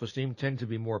low self-esteem tend to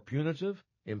be more punitive,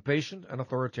 impatient, and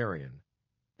authoritarian.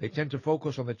 They tend to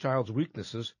focus on the child's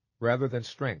weaknesses rather than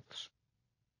strengths.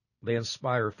 They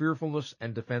inspire fearfulness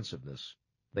and defensiveness.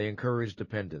 They encourage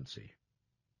dependency.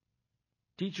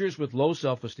 Teachers with low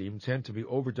self-esteem tend to be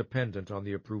over-dependent on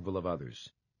the approval of others.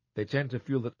 They tend to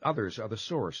feel that others are the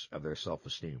source of their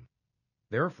self-esteem.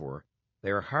 Therefore,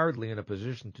 they are hardly in a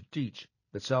position to teach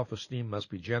that self-esteem must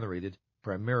be generated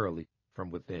primarily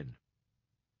from within.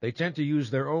 They tend to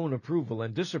use their own approval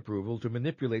and disapproval to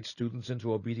manipulate students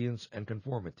into obedience and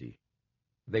conformity.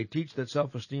 They teach that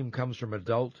self-esteem comes from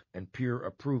adult and peer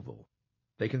approval.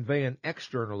 They convey an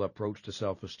external approach to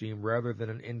self-esteem rather than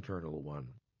an internal one,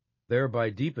 thereby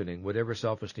deepening whatever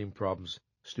self-esteem problems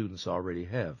students already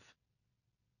have.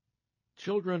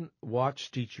 Children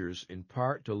watch teachers in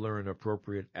part to learn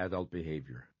appropriate adult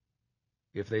behavior.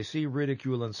 If they see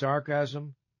ridicule and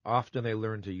sarcasm, often they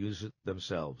learn to use it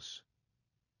themselves.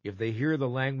 If they hear the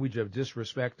language of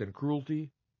disrespect and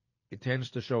cruelty, it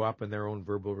tends to show up in their own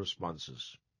verbal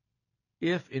responses.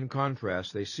 If, in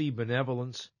contrast, they see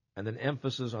benevolence and an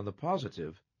emphasis on the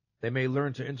positive, they may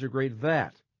learn to integrate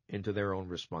that into their own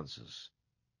responses.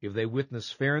 If they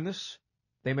witness fairness,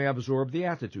 they may absorb the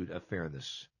attitude of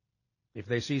fairness. If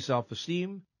they see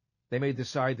self-esteem, they may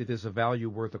decide it is a value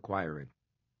worth acquiring.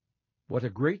 What a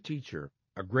great teacher,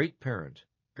 a great parent,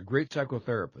 a great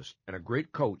psychotherapist, and a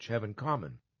great coach have in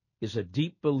common is a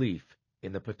deep belief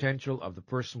in the potential of the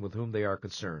person with whom they are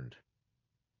concerned.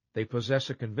 They possess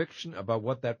a conviction about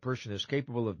what that person is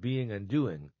capable of being and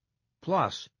doing,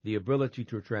 plus the ability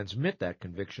to transmit that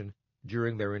conviction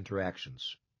during their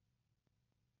interactions.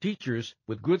 Teachers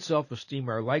with good self-esteem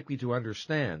are likely to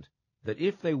understand that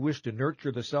if they wish to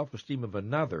nurture the self-esteem of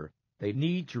another, they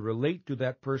need to relate to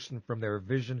that person from their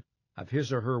vision of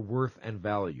his or her worth and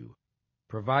value,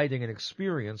 providing an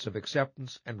experience of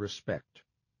acceptance and respect.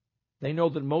 They know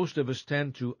that most of us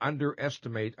tend to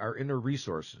underestimate our inner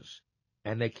resources,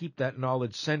 and they keep that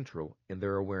knowledge central in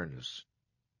their awareness.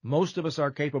 Most of us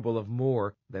are capable of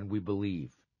more than we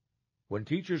believe. When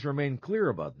teachers remain clear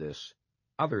about this,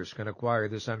 others can acquire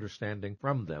this understanding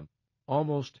from them,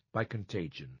 almost by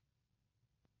contagion.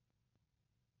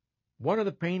 One of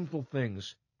the painful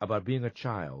things about being a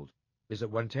child is that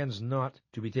one tends not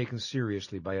to be taken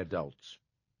seriously by adults.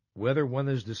 Whether one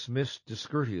is dismissed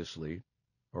discourteously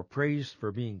or praised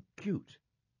for being cute,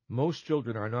 most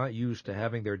children are not used to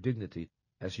having their dignity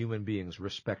as human beings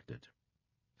respected.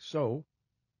 So,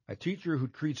 a teacher who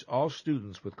treats all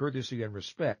students with courtesy and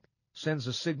respect sends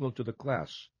a signal to the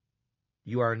class.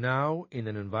 You are now in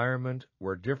an environment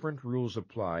where different rules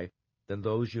apply than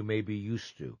those you may be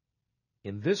used to.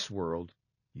 In this world,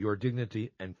 your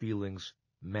dignity and feelings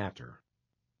matter.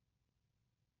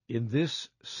 In this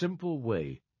simple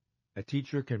way, a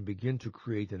teacher can begin to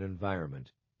create an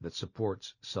environment that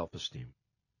supports self-esteem.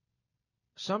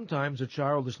 Sometimes a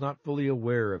child is not fully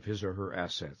aware of his or her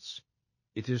assets.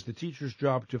 It is the teacher's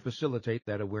job to facilitate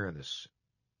that awareness.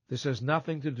 This has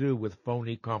nothing to do with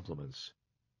phony compliments.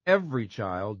 Every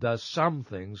child does some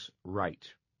things right.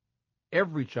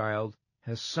 Every child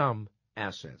has some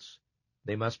assets.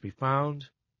 They must be found,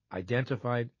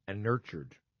 identified, and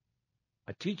nurtured.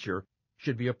 A teacher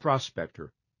should be a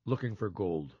prospector looking for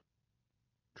gold.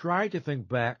 Try to think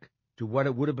back to what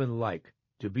it would have been like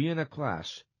to be in a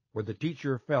class where the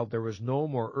teacher felt there was no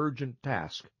more urgent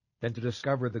task than to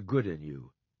discover the good in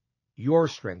you, your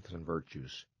strengths and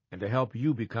virtues, and to help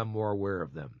you become more aware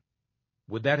of them.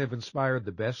 Would that have inspired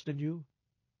the best in you?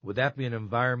 Would that be an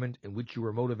environment in which you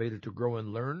were motivated to grow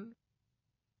and learn?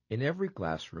 In every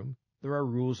classroom, there are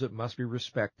rules that must be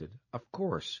respected, of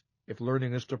course, if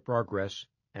learning is to progress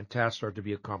and tasks are to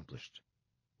be accomplished.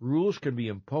 Rules can be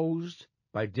imposed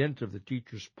by dint of the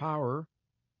teacher's power,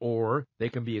 or they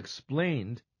can be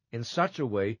explained in such a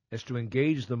way as to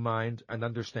engage the mind and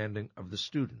understanding of the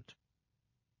student.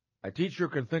 A teacher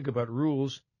can think about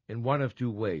rules in one of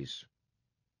two ways.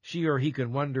 She or he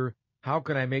can wonder, how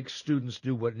can I make students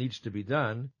do what needs to be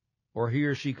done? Or he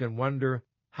or she can wonder,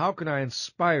 how can I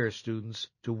inspire students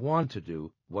to want to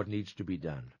do what needs to be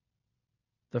done?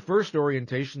 The first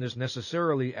orientation is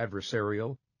necessarily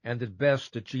adversarial and at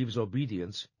best achieves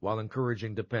obedience while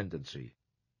encouraging dependency.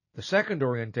 The second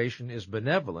orientation is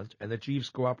benevolent and achieves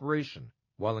cooperation,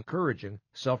 while encouraging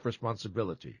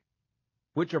self-responsibility.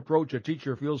 Which approach a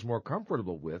teacher feels more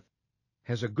comfortable with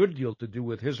has a good deal to do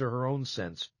with his or her own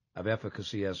sense of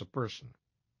efficacy as a person.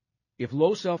 If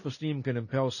low self-esteem can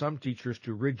impel some teachers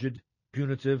to rigid,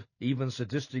 punitive, even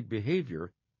sadistic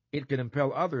behavior, it can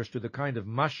impel others to the kind of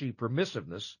mushy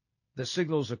permissiveness that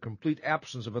signals a complete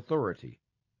absence of authority,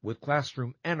 with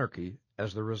classroom anarchy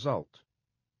as the result.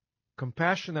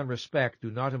 Compassion and respect do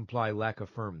not imply lack of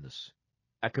firmness.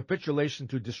 A capitulation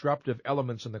to disruptive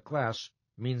elements in the class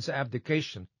means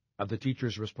abdication of the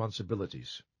teacher's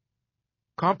responsibilities.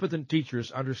 Competent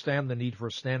teachers understand the need for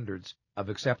standards of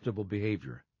acceptable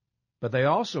behavior, but they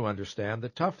also understand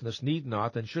that toughness need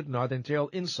not and should not entail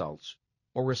insults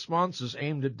or responses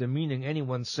aimed at demeaning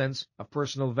anyone's sense of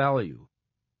personal value.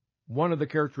 One of the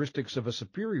characteristics of a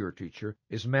superior teacher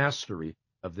is mastery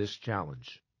of this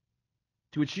challenge.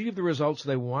 To achieve the results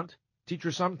they want,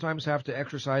 teachers sometimes have to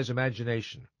exercise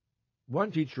imagination.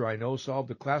 One teacher I know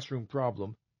solved a classroom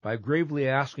problem by gravely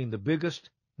asking the biggest,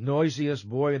 noisiest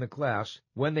boy in the class,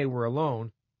 when they were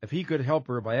alone, if he could help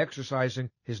her by exercising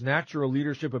his natural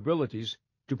leadership abilities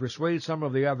to persuade some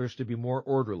of the others to be more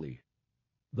orderly.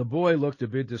 The boy looked a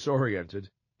bit disoriented,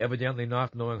 evidently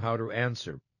not knowing how to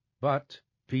answer, but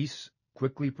peace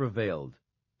quickly prevailed,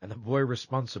 and the boy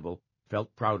responsible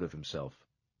felt proud of himself.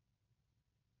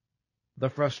 The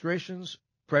frustrations,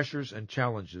 pressures, and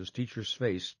challenges teachers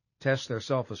face test their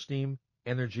self-esteem,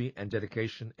 energy, and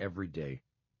dedication every day.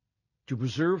 To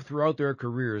preserve throughout their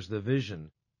careers the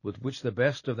vision with which the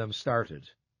best of them started,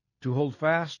 to hold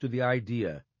fast to the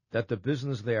idea that the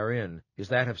business they are in is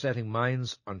that of setting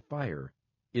minds on fire,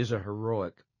 is a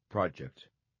heroic project.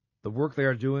 The work they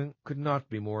are doing could not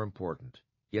be more important,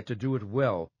 yet to do it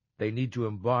well, they need to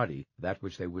embody that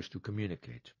which they wish to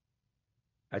communicate.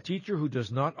 A teacher who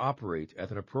does not operate at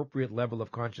an appropriate level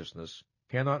of consciousness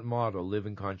cannot model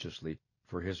living consciously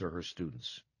for his or her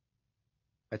students.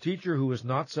 A teacher who is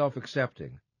not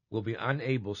self-accepting will be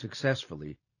unable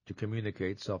successfully to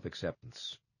communicate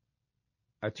self-acceptance.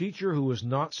 A teacher who is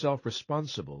not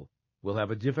self-responsible will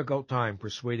have a difficult time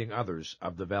persuading others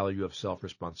of the value of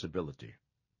self-responsibility.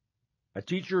 A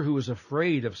teacher who is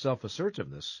afraid of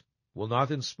self-assertiveness will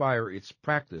not inspire its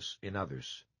practice in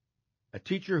others. A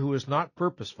teacher who is not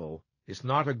purposeful is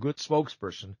not a good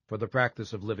spokesperson for the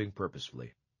practice of living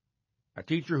purposefully. A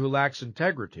teacher who lacks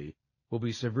integrity will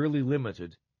be severely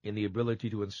limited in the ability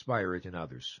to inspire it in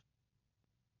others.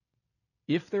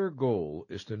 If their goal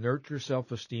is to nurture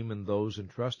self-esteem in those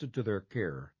entrusted to their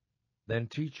care, then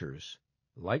teachers,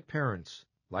 like parents,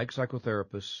 like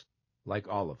psychotherapists, like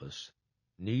all of us,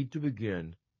 need to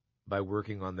begin by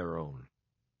working on their own.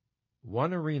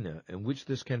 One arena in which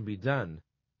this can be done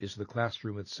is the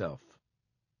classroom itself.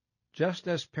 Just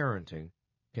as parenting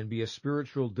can be a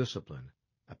spiritual discipline,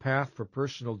 a path for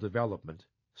personal development,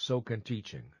 so can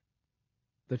teaching.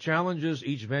 The challenges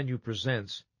each venue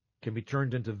presents can be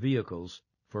turned into vehicles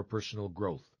for personal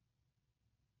growth.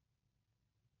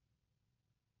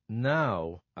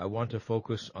 Now, I want to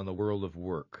focus on the world of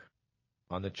work,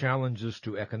 on the challenges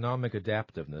to economic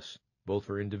adaptiveness, both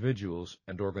for individuals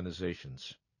and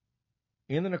organizations.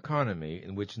 In an economy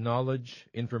in which knowledge,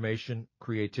 information,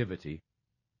 creativity,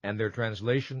 and their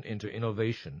translation into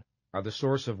innovation are the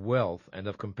source of wealth and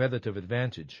of competitive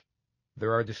advantage,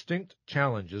 there are distinct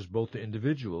challenges both to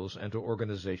individuals and to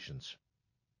organizations.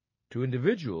 To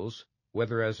individuals,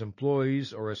 whether as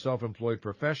employees or as self-employed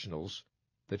professionals,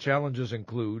 the challenges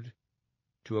include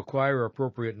to acquire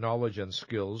appropriate knowledge and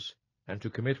skills and to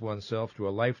commit oneself to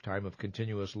a lifetime of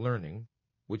continuous learning,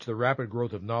 which the rapid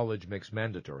growth of knowledge makes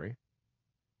mandatory,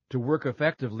 to work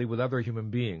effectively with other human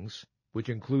beings, which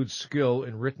includes skill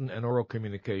in written and oral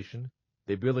communication,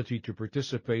 the ability to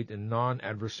participate in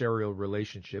non-adversarial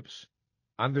relationships,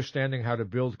 understanding how to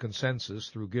build consensus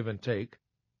through give and take,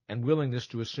 and willingness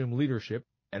to assume leadership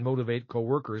and motivate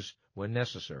co-workers when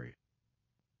necessary.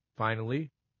 Finally,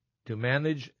 to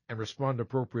manage and respond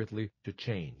appropriately to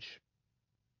change.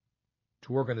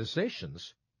 To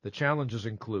organizations, the challenges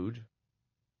include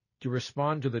to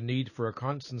respond to the need for a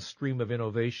constant stream of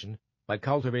innovation by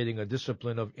cultivating a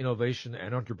discipline of innovation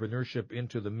and entrepreneurship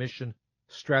into the mission,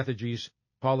 strategies,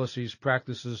 policies,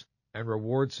 practices, and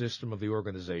reward system of the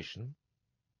organization,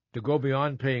 to go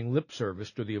beyond paying lip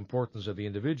service to the importance of the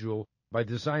individual by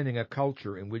designing a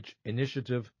culture in which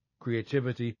initiative,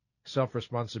 creativity,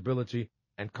 self-responsibility,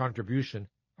 and contribution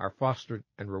are fostered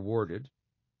and rewarded,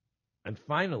 and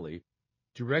finally,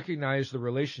 to recognize the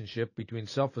relationship between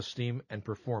self-esteem and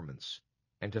performance,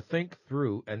 and to think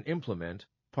through and implement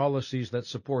policies that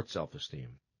support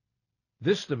self-esteem.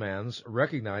 This demands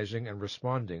recognizing and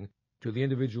responding to the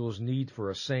individual's need for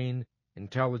a sane,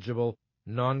 intelligible,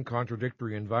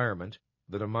 non-contradictory environment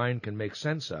that a mind can make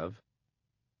sense of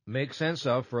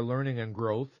for learning and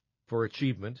growth, for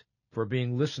achievement, for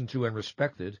being listened to and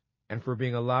respected, and for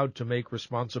being allowed to make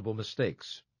responsible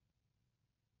mistakes.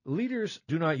 Leaders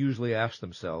do not usually ask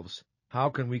themselves, how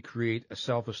can we create a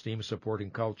self-esteem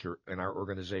supporting culture in our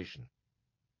organization?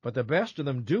 But the best of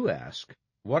them do ask,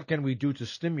 what can we do to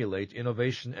stimulate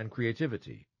innovation and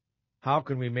creativity? How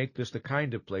can we make this the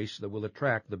kind of place that will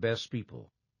attract the best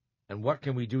people? And what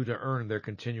can we do to earn their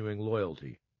continuing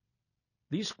loyalty?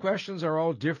 These questions are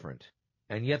all different,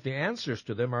 and yet the answers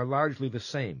to them are largely the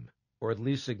same, or at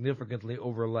least significantly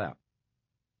overlap.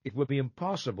 It would be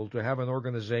impossible to have an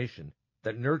organization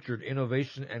that nurtured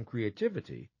innovation and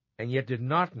creativity, and yet did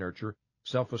not nurture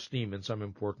self-esteem in some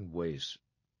important ways.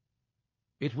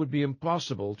 It would be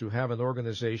impossible to have an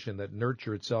organization that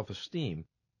nurtured self-esteem,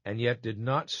 and yet did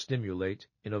not stimulate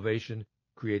innovation,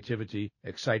 creativity,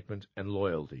 excitement, and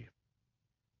loyalty.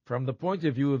 From the point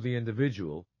of view of the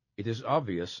individual, it is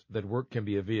obvious that work can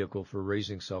be a vehicle for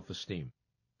raising self-esteem.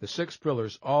 The 6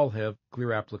 pillars all have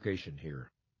clear application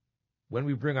here. When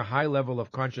we bring a high level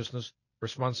of consciousness,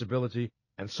 responsibility,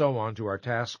 and so on to our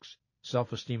tasks,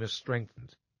 self-esteem is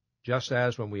strengthened, just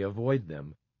as when we avoid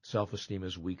them, self-esteem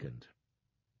is weakened.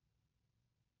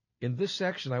 In this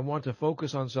section, I want to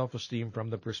focus on self-esteem from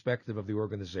the perspective of the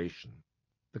organization,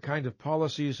 the kind of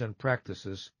policies and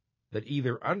practices that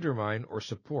either undermine or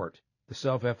support the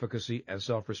self-efficacy and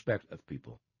self-respect of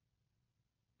people.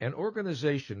 An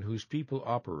organization whose people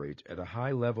operate at a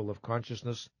high level of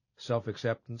consciousness,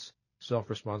 self-acceptance,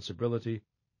 self-responsibility,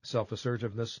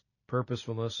 self-assertiveness,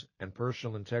 purposefulness, and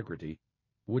personal integrity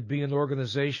would be an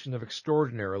organization of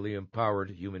extraordinarily empowered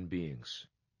human beings.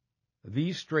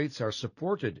 These traits are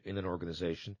supported in an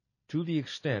organization to the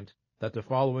extent that the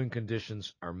following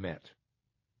conditions are met.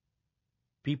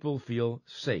 People feel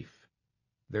safe.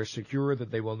 They're secure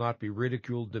that they will not be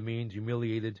ridiculed, demeaned,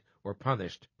 humiliated, or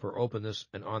punished for openness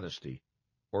and honesty,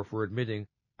 or for admitting,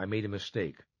 I made a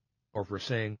mistake, or for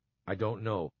saying, I don't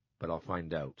know, but I'll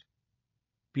find out.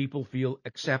 People feel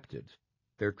accepted.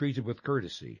 They're treated with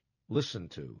courtesy,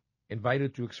 listened to,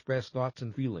 invited to express thoughts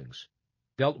and feelings,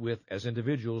 dealt with as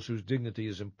individuals whose dignity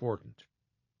is important.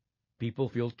 People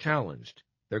feel challenged.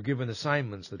 They're given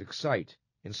assignments that excite,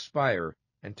 inspire,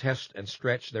 and test and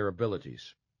stretch their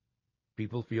abilities.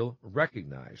 People feel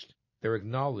recognized. They're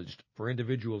acknowledged for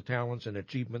individual talents and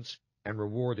achievements and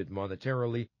rewarded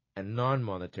monetarily and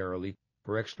non-monetarily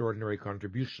for extraordinary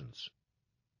contributions.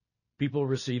 People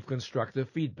receive constructive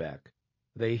feedback.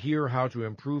 They hear how to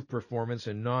improve performance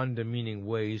in non-demeaning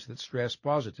ways that stress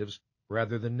positives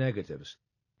rather than negatives,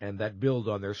 and that build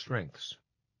on their strengths.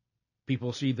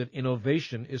 People see that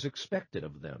innovation is expected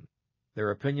of them.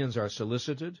 Their opinions are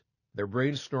solicited, their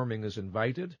brainstorming is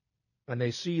invited, and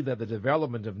they see that the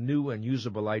development of new and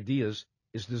usable ideas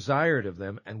is desired of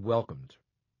them and welcomed.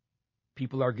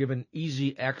 People are given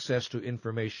easy access to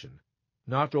information.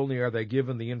 Not only are they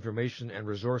given the information and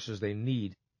resources they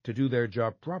need to do their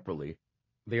job properly,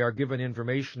 they are given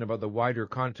information about the wider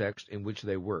context in which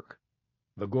they work,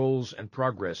 the goals and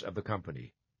progress of the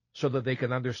company, so that they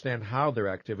can understand how their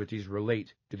activities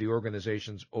relate to the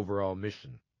organization's overall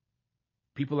mission.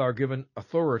 People are given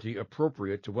authority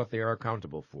appropriate to what they are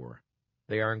accountable for.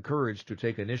 They are encouraged to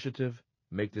take initiative,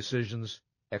 make decisions,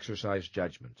 exercise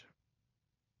judgment.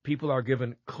 People are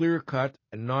given clear-cut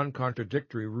and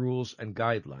non-contradictory rules and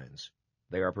guidelines.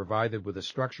 They are provided with a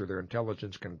structure their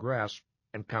intelligence can grasp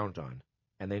and count on,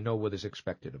 and they know what is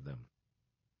expected of them.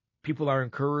 People are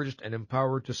encouraged and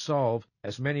empowered to solve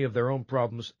as many of their own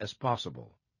problems as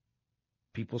possible.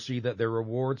 People see that their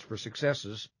rewards for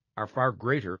successes are far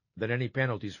greater than any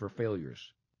penalties for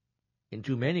failures. In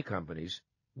too many companies,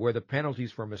 where the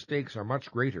penalties for mistakes are much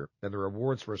greater than the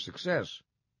rewards for success,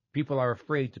 people are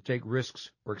afraid to take risks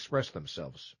or express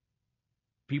themselves.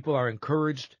 People are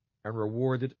encouraged and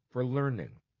rewarded for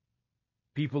learning.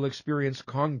 People experience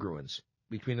congruence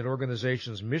between an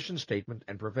organization's mission statement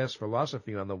and professed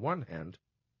philosophy on the one hand,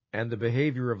 and the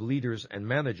behavior of leaders and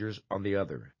managers on the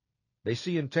other. They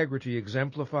see integrity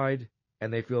exemplified,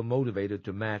 and they feel motivated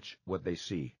to match what they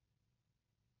see.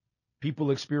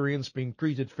 People experience being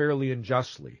treated fairly and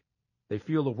justly. They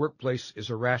feel the workplace is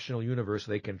a rational universe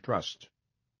they can trust.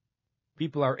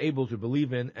 People are able to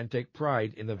believe in and take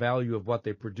pride in the value of what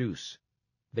they produce.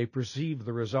 They perceive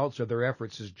the results of their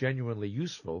efforts as genuinely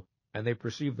useful, and they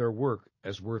perceive their work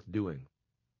as worth doing.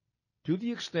 To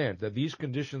the extent that these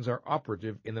conditions are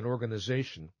operative in an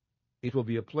organization, it will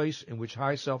be a place in which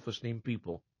high self-esteem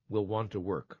people will want to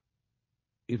work.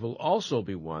 It will also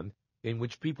be one in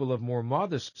which people of more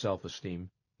modest self-esteem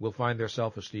will find their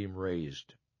self-esteem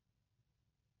raised.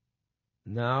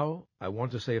 Now, I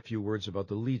want to say a few words about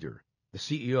the leader, the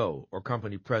CEO or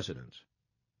company president.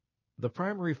 The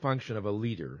primary function of a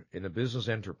leader in a business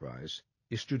enterprise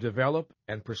is to develop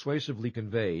and persuasively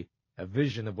convey a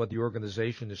vision of what the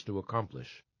organization is to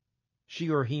accomplish. She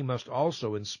or he must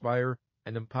also inspire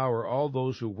and empower all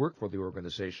those who work for the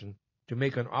organization to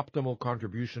make an optimal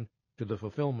contribution to the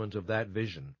fulfillment of that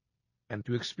vision, and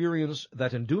to experience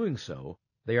that in doing so,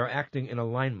 they are acting in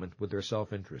alignment with their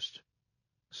self-interest.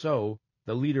 So,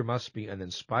 the leader must be an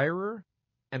inspirer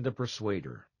and a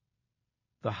persuader.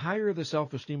 The higher the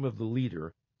self-esteem of the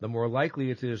leader, the more likely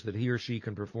it is that he or she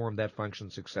can perform that function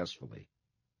successfully.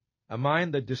 A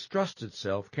mind that distrusts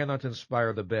itself cannot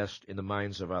inspire the best in the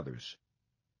minds of others.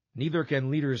 Neither can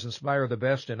leaders inspire the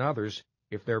best in others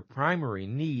if their primary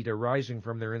need arising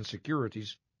from their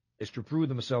insecurities is to prove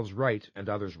themselves right and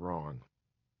others wrong.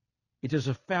 It is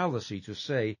a fallacy to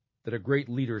say that a great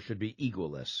leader should be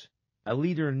egoless. A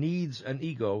leader needs an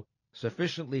ego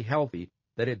sufficiently healthy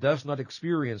that it does not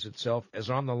experience itself as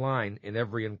on the line in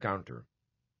every encounter.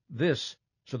 This,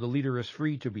 so the leader is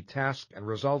free to be task and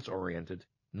results-oriented,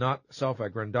 not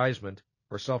self-aggrandizement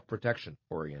or self-protection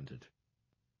oriented.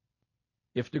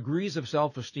 If degrees of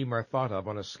self-esteem are thought of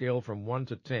on a scale from 1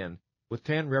 to 10, with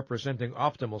 10 representing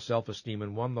optimal self-esteem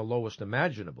and 1 the lowest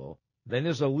imaginable, then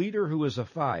is a leader who is a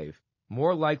 5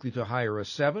 more likely to hire a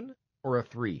 7 or a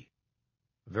 3?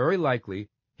 Very likely,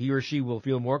 he or she will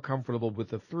feel more comfortable with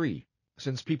the 3,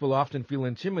 since people often feel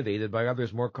intimidated by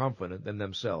others more confident than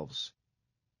themselves.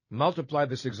 Multiply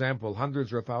this example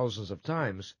hundreds or thousands of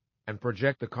times, and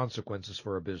project the consequences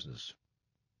for a business.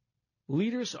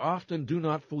 Leaders often do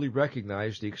not fully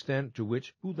recognize the extent to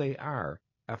which who they are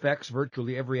affects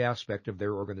virtually every aspect of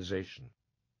their organization.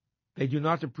 They do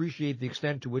not appreciate the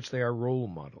extent to which they are role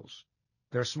models.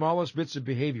 Their smallest bits of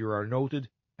behavior are noted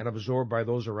and absorbed by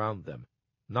those around them,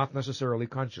 not necessarily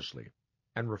consciously,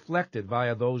 and reflected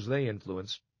via those they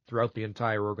influence throughout the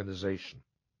entire organization.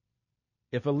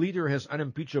 If a leader has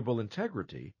unimpeachable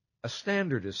integrity, a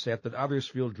standard is set that others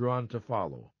feel drawn to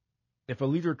follow. If a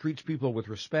leader treats people with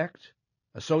respect,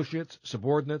 associates,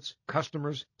 subordinates,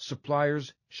 customers,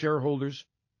 suppliers, shareholders,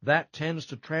 that tends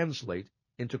to translate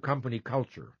into company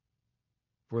culture.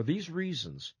 For these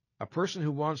reasons, a person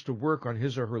who wants to work on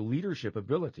his or her leadership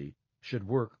ability should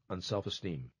work on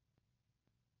self-esteem.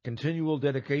 Continual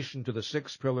dedication to the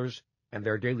 6 pillars and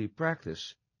their daily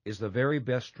practice is the very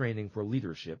best training for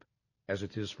leadership, as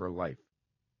it is for life.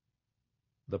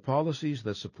 The policies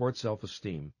that support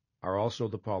self-esteem are also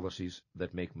the policies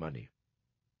that make money.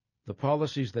 The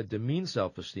policies that demean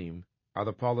self-esteem are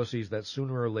the policies that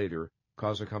sooner or later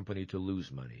cause a company to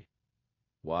lose money.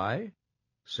 Why?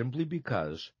 Simply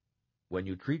because, when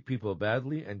you treat people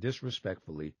badly and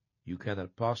disrespectfully, you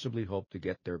cannot possibly hope to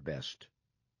get their best.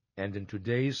 And in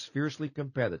today's fiercely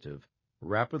competitive,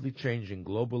 rapidly changing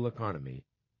global economy,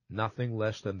 nothing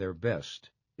less than their best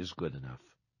is good enough.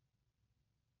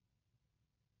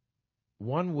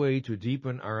 One way to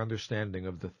deepen our understanding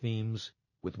of the themes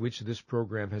with which this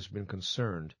program has been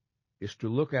concerned is to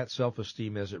look at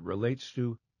self-esteem as it relates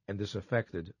to and is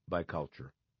affected by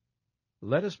culture.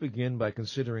 Let us begin by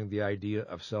considering the idea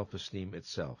of self-esteem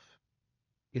itself.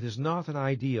 It is not an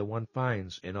idea one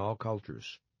finds in all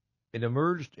cultures. It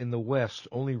emerged in the West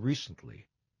only recently,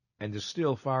 and is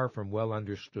still far from well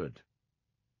understood.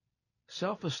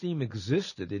 Self-esteem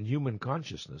existed in human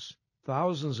consciousness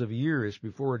thousands of years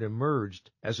before it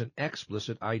emerged as an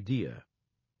explicit idea.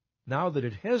 Now that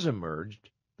it has emerged,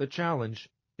 the challenge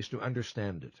is to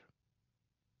understand it.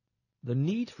 The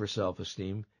need for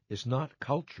self-esteem is not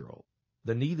cultural.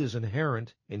 The need is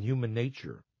inherent in human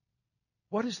nature.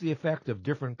 What is the effect of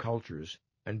different cultures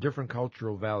and different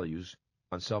cultural values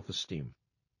on self-esteem?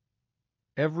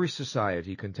 Every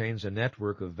society contains a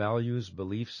network of values,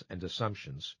 beliefs, and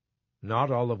assumptions, not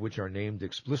all of which are named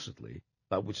explicitly,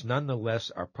 but which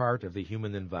nonetheless are part of the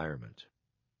human environment.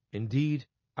 Indeed,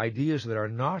 ideas that are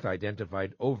not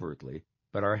identified overtly,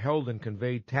 but are held and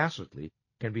conveyed tacitly,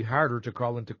 can be harder to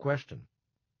call into question.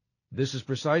 This is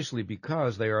precisely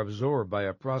because they are absorbed by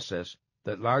a process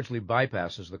that largely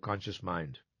bypasses the conscious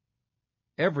mind.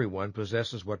 Everyone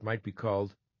possesses what might be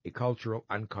called a cultural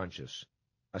unconscious,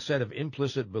 a set of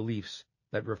implicit beliefs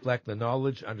that reflect the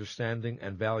knowledge, understanding,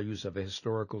 and values of a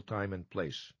historical time and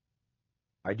place.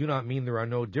 I do not mean there are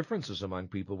no differences among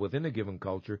people within a given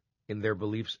culture in their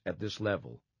beliefs at this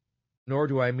level, nor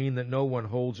do I mean that no one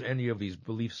holds any of these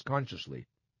beliefs consciously,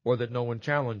 or that no one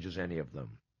challenges any of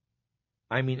them.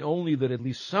 I mean only that at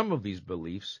least some of these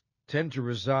beliefs tend to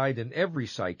reside in every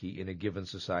psyche in a given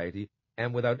society,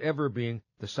 and without ever being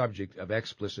the subject of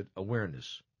explicit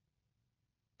awareness.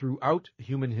 Throughout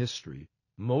human history,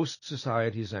 most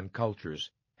societies and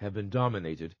cultures have been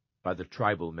dominated by the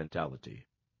tribal mentality.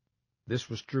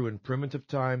 This was true in primitive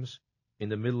times, in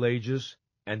the Middle Ages,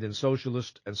 and in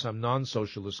socialist and some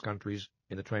non-socialist countries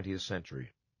in the 20th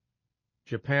century.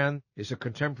 Japan is a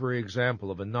contemporary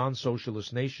example of a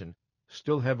non-socialist nation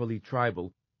still heavily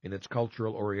tribal in its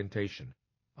cultural orientation,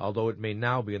 although it may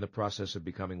now be in the process of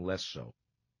becoming less so.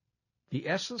 The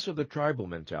essence of the tribal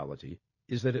mentality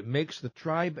is that it makes the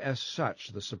tribe as such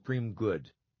the supreme good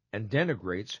and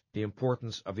denigrates the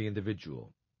importance of the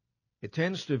individual. It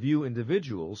tends to view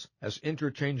individuals as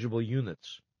interchangeable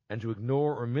units and to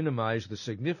ignore or minimize the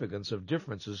significance of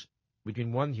differences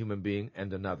between one human being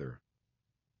and another.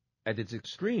 At its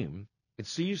extreme, it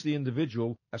sees the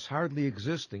individual as hardly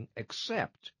existing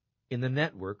except in the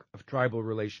network of tribal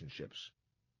relationships.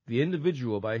 The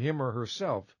individual by him or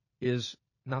herself is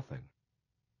nothing.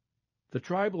 The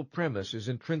tribal premise is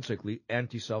intrinsically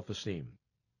anti-self-esteem.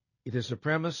 It is a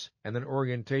premise and an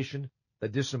orientation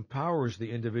that disempowers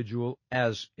the individual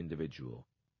as individual.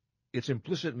 Its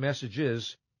implicit message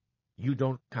is, you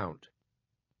don't count.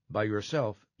 By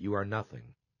yourself, you are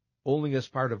nothing. Only as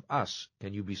part of us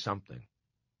can you be something.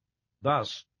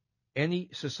 Thus, any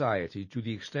society, to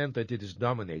the extent that it is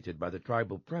dominated by the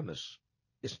tribal premise,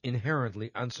 is inherently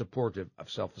unsupportive of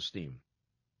self-esteem.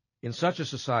 In such a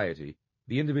society,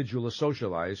 the individual is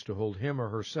socialized to hold him or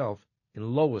herself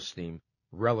in low esteem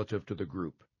relative to the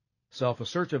group.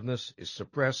 Self-assertiveness is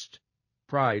suppressed.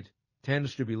 Pride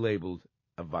tends to be labeled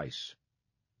a vice.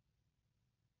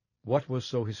 What was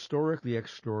so historically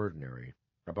extraordinary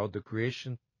about the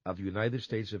creation of the United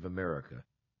States of America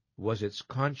was its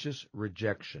conscious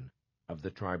rejection of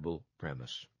the tribal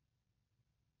premise.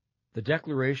 The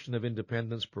Declaration of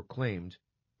Independence proclaimed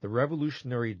the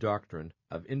revolutionary doctrine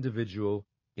of individual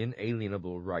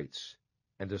inalienable rights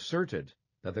and asserted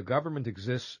that the government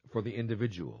exists for the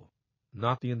individual,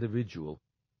 not the individual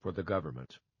for the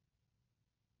government.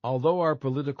 Although our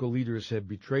political leaders have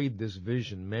betrayed this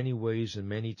vision many ways and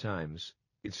many times,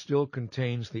 it still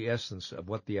contains the essence of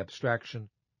what the abstraction,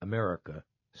 America,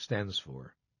 stands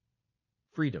for.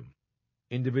 Freedom,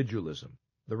 individualism,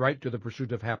 the right to the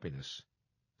pursuit of happiness,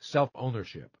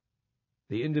 self-ownership,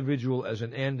 the individual as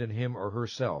an end in him or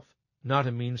herself, not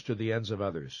a means to the ends of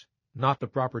others, not the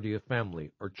property of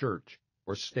family or church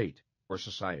or state or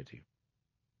society.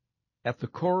 At the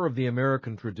core of the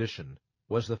American tradition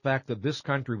was the fact that this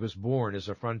country was born as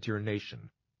a frontier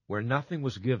nation, where nothing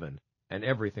was given and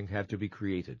everything had to be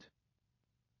created.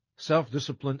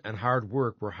 Self-discipline and hard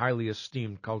work were highly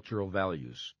esteemed cultural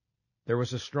values. There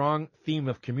was a strong theme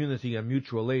of community and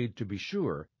mutual aid, to be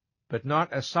sure, but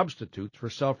not as substitutes for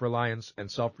self-reliance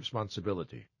and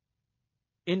self-responsibility.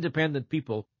 Independent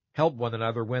people helped one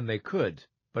another when they could,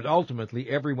 but ultimately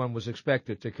everyone was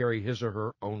expected to carry his or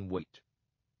her own weight.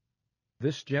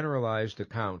 This generalized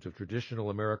account of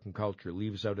traditional American culture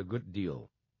leaves out a good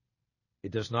deal.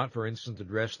 It does not, for instance,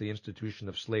 address the institution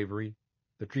of slavery,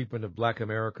 the treatment of black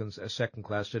Americans as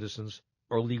second-class citizens,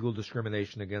 or legal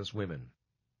discrimination against women.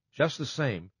 Just the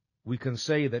same, we can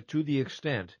say that to the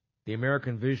extent the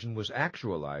American vision was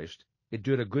actualized, it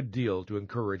did a good deal to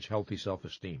encourage healthy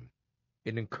self-esteem.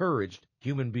 It encouraged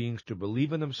human beings to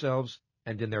believe in themselves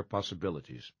and in their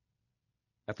possibilities.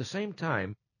 At the same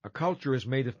time, a culture is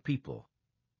made of people,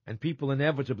 and people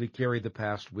inevitably carry the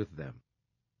past with them.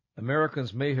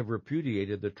 Americans may have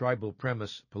repudiated the tribal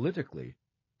premise politically,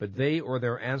 but they or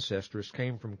their ancestors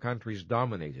came from countries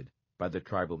dominated by the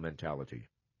tribal mentality.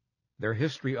 Their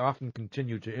history often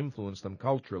continued to influence them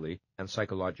culturally and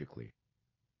psychologically.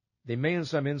 They may in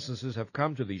some instances have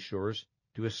come to these shores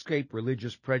to escape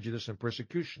religious prejudice and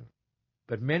persecution,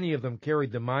 but many of them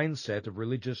carried the mindset of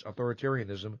religious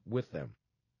authoritarianism with them.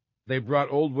 They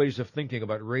brought old ways of thinking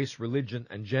about race, religion,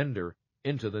 and gender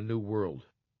into the New World.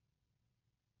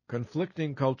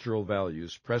 Conflicting cultural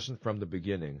values, present from the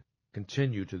beginning,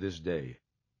 continue to this day.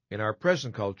 In our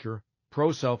present culture,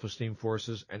 pro-self-esteem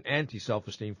forces and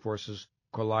anti-self-esteem forces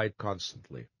collide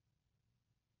constantly.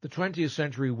 The 20th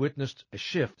century witnessed a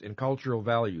shift in cultural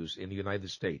values in the United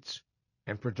States,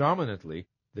 and predominantly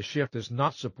the shift has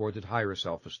not supported higher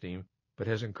self-esteem, but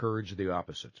has encouraged the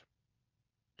opposite.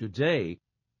 Today,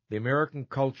 the American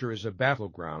culture is a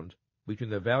battleground between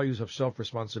the values of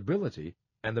self-responsibility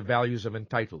and the values of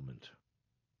entitlement.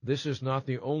 This is not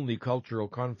the only cultural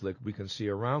conflict we can see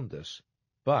around us,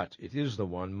 but it is the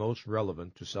one most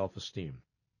relevant to self-esteem.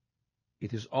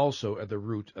 It is also at the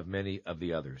root of many of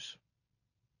the others.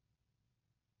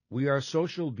 We are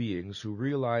social beings who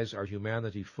realize our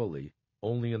humanity fully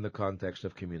only in the context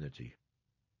of community.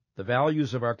 The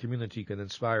values of our community can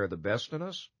inspire the best in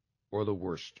us or the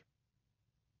worst.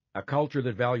 A culture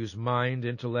that values mind,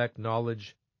 intellect,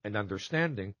 knowledge, and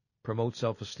understanding promotes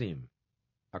self-esteem.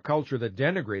 A culture that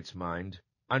denigrates mind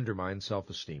undermines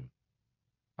self-esteem.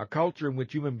 A culture in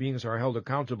which human beings are held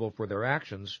accountable for their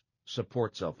actions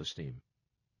supports self-esteem.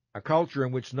 A culture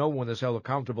in which no one is held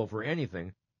accountable for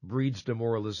anything breeds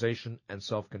demoralization and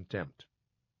self-contempt.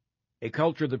 A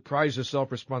culture that prizes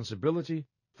self-responsibility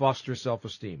fosters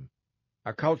self-esteem.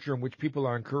 A culture in which people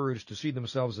are encouraged to see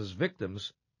themselves as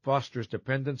victims fosters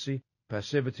dependency,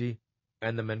 passivity,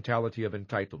 and the mentality of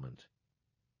entitlement.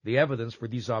 The evidence for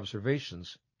these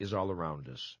observations is all around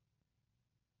us.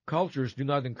 Cultures do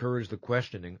not encourage the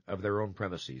questioning of their own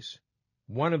premises.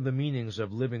 One of the meanings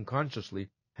of living consciously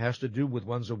has to do with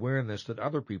one's awareness that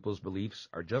other people's beliefs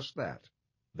are just that,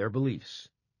 their beliefs,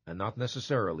 and not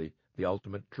necessarily the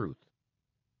ultimate truth.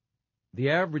 The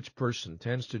average person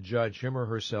tends to judge him or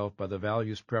herself by the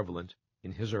values prevalent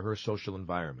in his or her social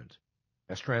environment,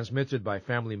 as transmitted by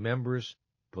family members,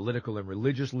 political and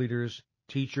religious leaders,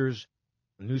 teachers,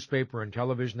 newspaper and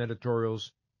television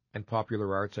editorials, and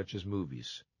popular art such as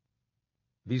movies.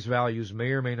 These values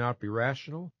may or may not be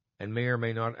rational and may or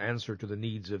may not answer to the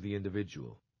needs of the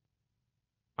individual.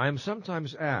 I am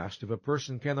sometimes asked if a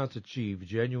person cannot achieve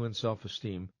genuine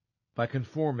self-esteem by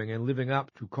conforming and living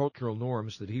up to cultural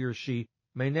norms that he or she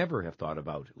may never have thought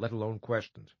about, let alone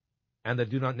questioned, and that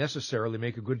do not necessarily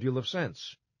make a good deal of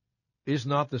sense. Is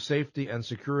not the safety and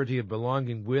security of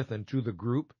belonging with and to the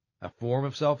group a form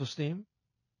of self-esteem?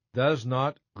 Does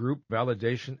not group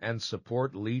validation and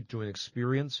support lead to an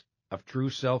experience of true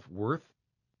self-worth?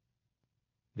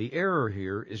 The error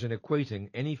here is in equating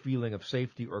any feeling of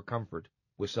safety or comfort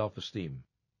with self-esteem.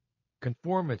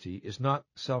 Conformity is not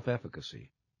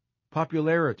self-efficacy.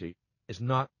 Popularity is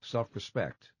not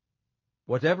self-respect.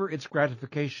 Whatever its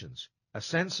gratifications, a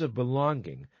sense of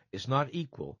belonging is not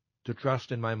equal to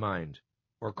trust in my mind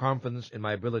or confidence in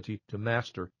my ability to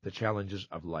master the challenges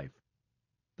of life.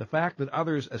 The fact that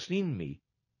others esteem me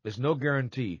is no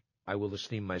guarantee I will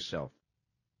esteem myself.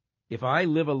 If I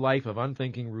live a life of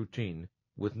unthinking routine,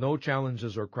 with no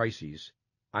challenges or crises,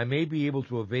 I may be able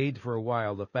to evade for a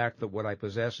while the fact that what I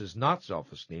possess is not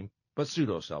self-esteem, but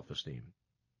pseudo-self-esteem.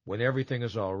 When everything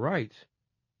is all right,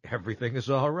 everything is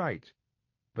all right.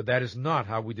 But that is not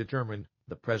how we determine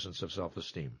the presence of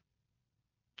self-esteem.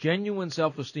 Genuine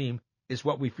self-esteem is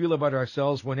what we feel about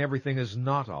ourselves when everything is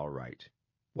not all right,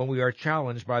 when we are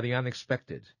challenged by the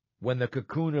unexpected, when the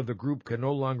cocoon of the group can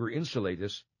no longer insulate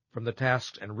us from the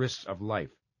tasks and risks of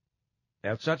life.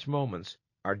 At such moments,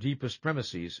 our deepest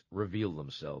premises reveal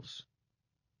themselves.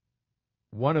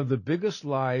 One of the biggest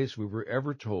lies we were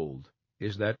ever told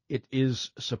is that it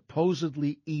is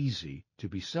supposedly easy to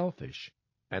be selfish,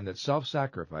 and that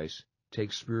self-sacrifice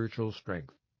takes spiritual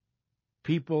strength.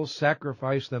 People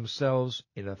sacrifice themselves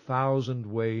in 1,000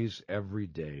 ways every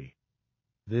day.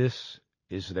 This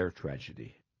is their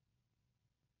tragedy.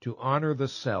 To honor the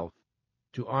self,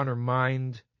 to honor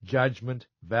mind, judgment,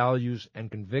 values,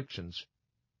 and convictions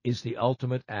is the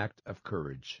ultimate act of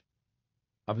courage.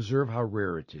 Observe how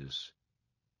rare it is,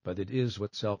 but it is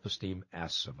what self-esteem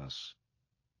asks of us.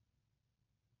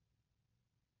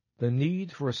 The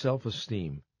need for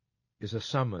self-esteem is a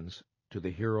summons to the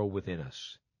hero within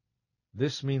us.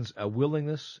 This means a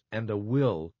willingness and a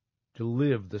will to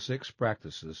live the 6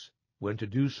 practices when to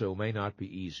do so may not be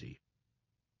easy.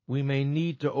 We may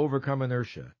need to overcome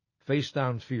inertia, face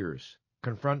down fears,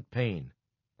 confront pain,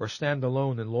 or stand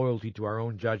alone in loyalty to our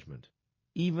own judgment,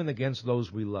 even against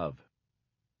those we love.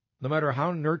 No matter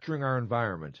how nurturing our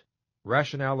environment,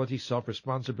 rationality,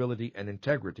 self-responsibility, and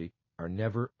integrity are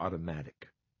never automatic.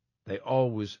 They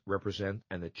always represent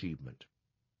an achievement.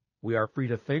 We are free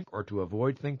to think or to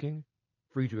avoid thinking,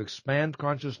 free to expand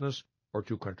consciousness or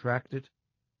to contract it,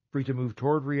 free to move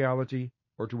toward reality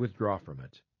or to withdraw from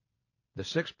it. The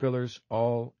 6 pillars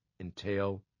all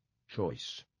entail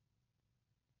choice.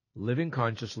 Living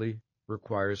consciously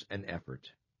requires an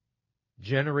effort.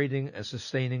 Generating and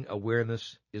sustaining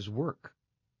awareness is work.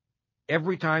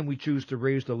 Every time we choose to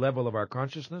raise the level of our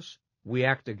consciousness, we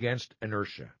act against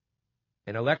inertia.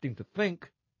 In electing to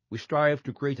think, we strive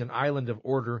to create an island of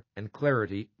order and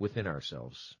clarity within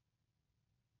ourselves.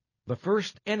 The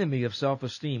first enemy of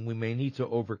self-esteem we may need to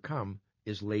overcome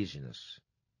is laziness.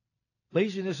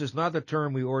 Laziness is not a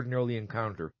term we ordinarily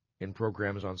encounter in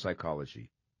programs on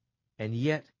psychology. And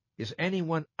yet, is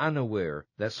anyone unaware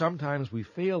that sometimes we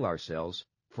fail ourselves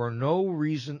for no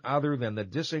reason other than the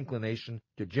disinclination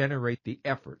to generate the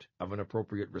effort of an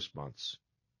appropriate response?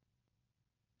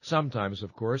 Sometimes,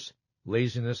 of course,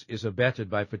 laziness is abetted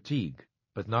by fatigue,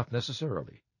 but not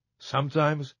necessarily.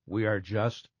 Sometimes we are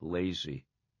just lazy,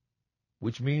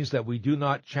 which means that we do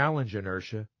not challenge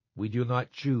inertia we do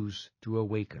not choose to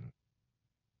awaken.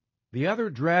 The other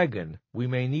dragon we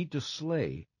may need to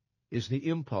slay is the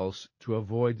impulse to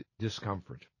avoid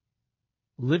discomfort.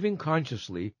 Living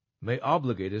consciously may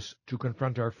obligate us to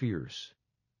confront our fears.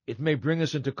 It may bring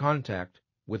us into contact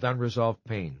with unresolved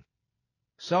pain.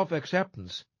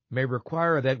 Self-acceptance may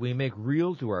require that we make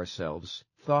real to ourselves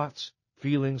thoughts,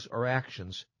 feelings, or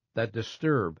actions that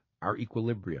disturb our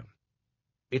equilibrium.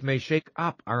 It may shake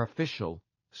up our official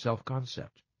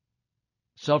self-concept.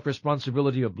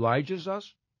 Self-responsibility obliges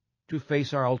us to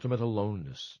face our ultimate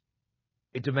aloneness.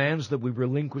 It demands that we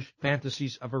relinquish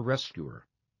fantasies of a rescuer.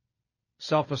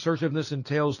 Self-assertiveness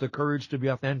entails the courage to be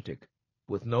authentic,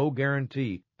 with no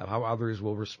guarantee of how others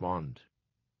will respond.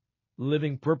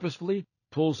 Living purposefully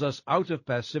pulls us out of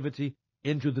passivity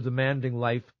into the demanding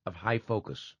life of high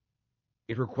focus.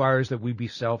 It requires that we be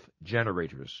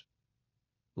self-generators.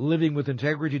 Living with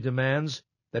integrity demands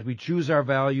that we choose our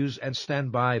values and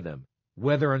stand by them,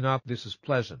 whether or not this is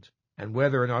pleasant, and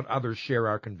whether or not others share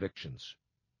our convictions.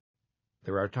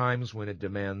 There are times when it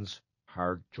demands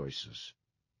hard choices.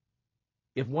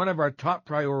 If one of our top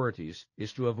priorities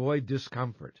is to avoid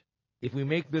discomfort, if we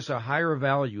make this a higher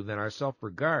value than our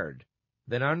self-regard,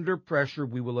 then under pressure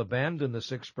we will abandon the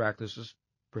 6 practices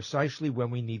precisely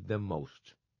when we need them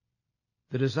most.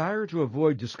 The desire to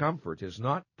avoid discomfort is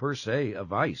not per se a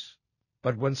vice,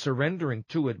 but when surrendering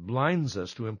to it blinds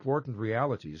us to important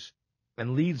realities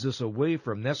and leads us away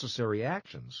from necessary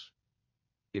actions,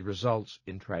 it results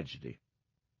in tragedy.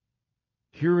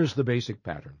 Here is the basic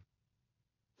pattern.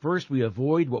 First, we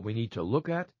avoid what we need to look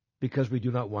at because we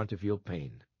do not want to feel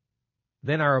pain.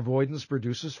 Then our avoidance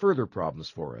produces further problems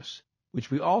for us, which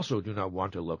we also do not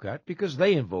want to look at because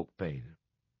they invoke pain.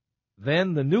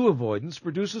 Then the new avoidance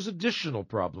produces additional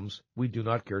problems we do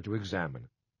not care to examine,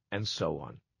 and so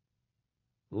on.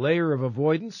 Layer of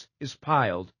avoidance is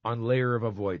piled on layer of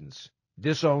avoidance,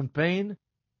 disowned pain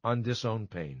on disowned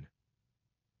pain.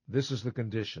 This is the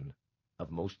condition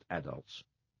of most adults.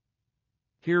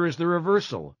 Here is the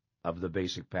reversal of the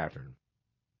basic pattern.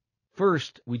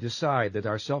 First, we decide that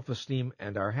our self-esteem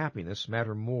and our happiness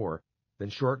matter more than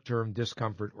short-term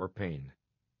discomfort or pain.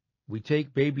 We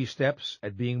take baby steps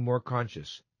at being more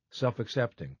conscious,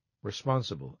 self-accepting,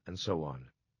 responsible, and so on.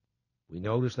 We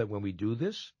notice that when we do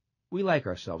this, we like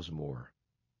ourselves more.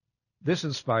 This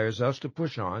inspires us to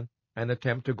push on and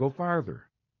attempt to go farther.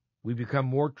 We become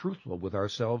more truthful with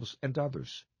ourselves and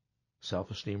others.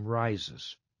 Self-esteem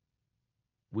rises.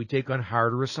 We take on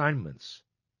harder assignments.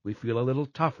 We feel a little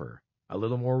tougher, a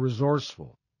little more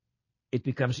resourceful. It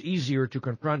becomes easier to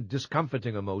confront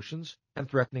discomforting emotions and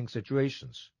threatening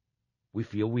situations. We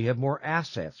feel we have more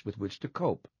assets with which to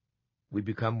cope. We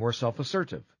become more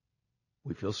self-assertive.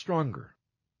 We feel stronger.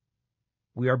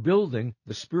 We are building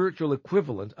the spiritual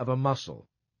equivalent of a muscle.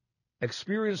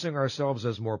 Experiencing ourselves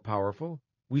as more powerful,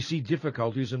 we see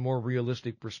difficulties in more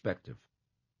realistic perspective.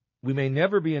 We may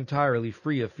never be entirely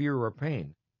free of fear or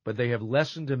pain, but they have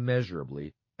lessened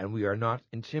immeasurably, and we are not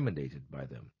intimidated by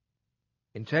them.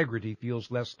 Integrity feels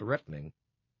less threatening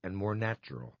and more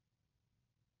natural.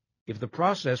 If the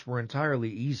process were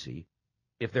entirely easy,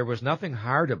 if there was nothing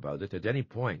hard about it at any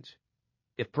point,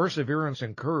 if perseverance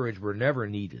and courage were never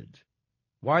needed,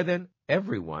 why then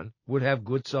everyone would have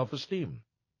good self-esteem.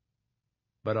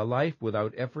 But a life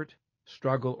without effort,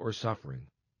 struggle, or suffering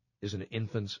is an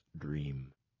infant's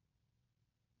dream.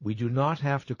 We do not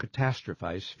have to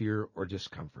catastrophize fear or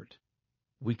discomfort.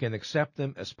 We can accept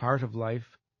them as part of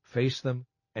life, face them,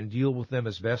 and deal with them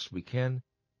as best we can,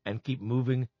 and keep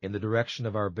moving in the direction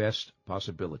of our best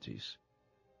possibilities.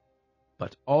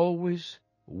 But always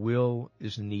will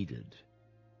is needed.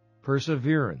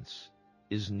 Perseverance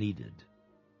is needed.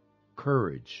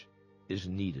 Courage is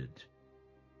needed.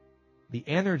 The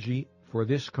energy for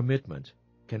this commitment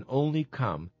can only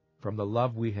come from the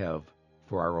love we have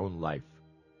for our own life.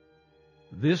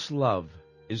 This love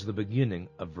is the beginning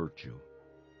of virtue.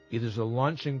 It is a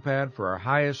launching pad for our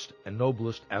highest and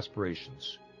noblest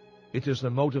aspirations. It is the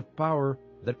motive power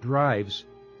that drives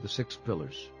the 6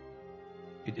 pillars.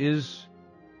 It is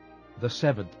the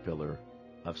 7th pillar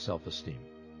of self-esteem.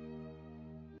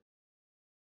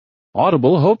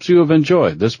 Audible hopes you have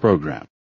enjoyed this program.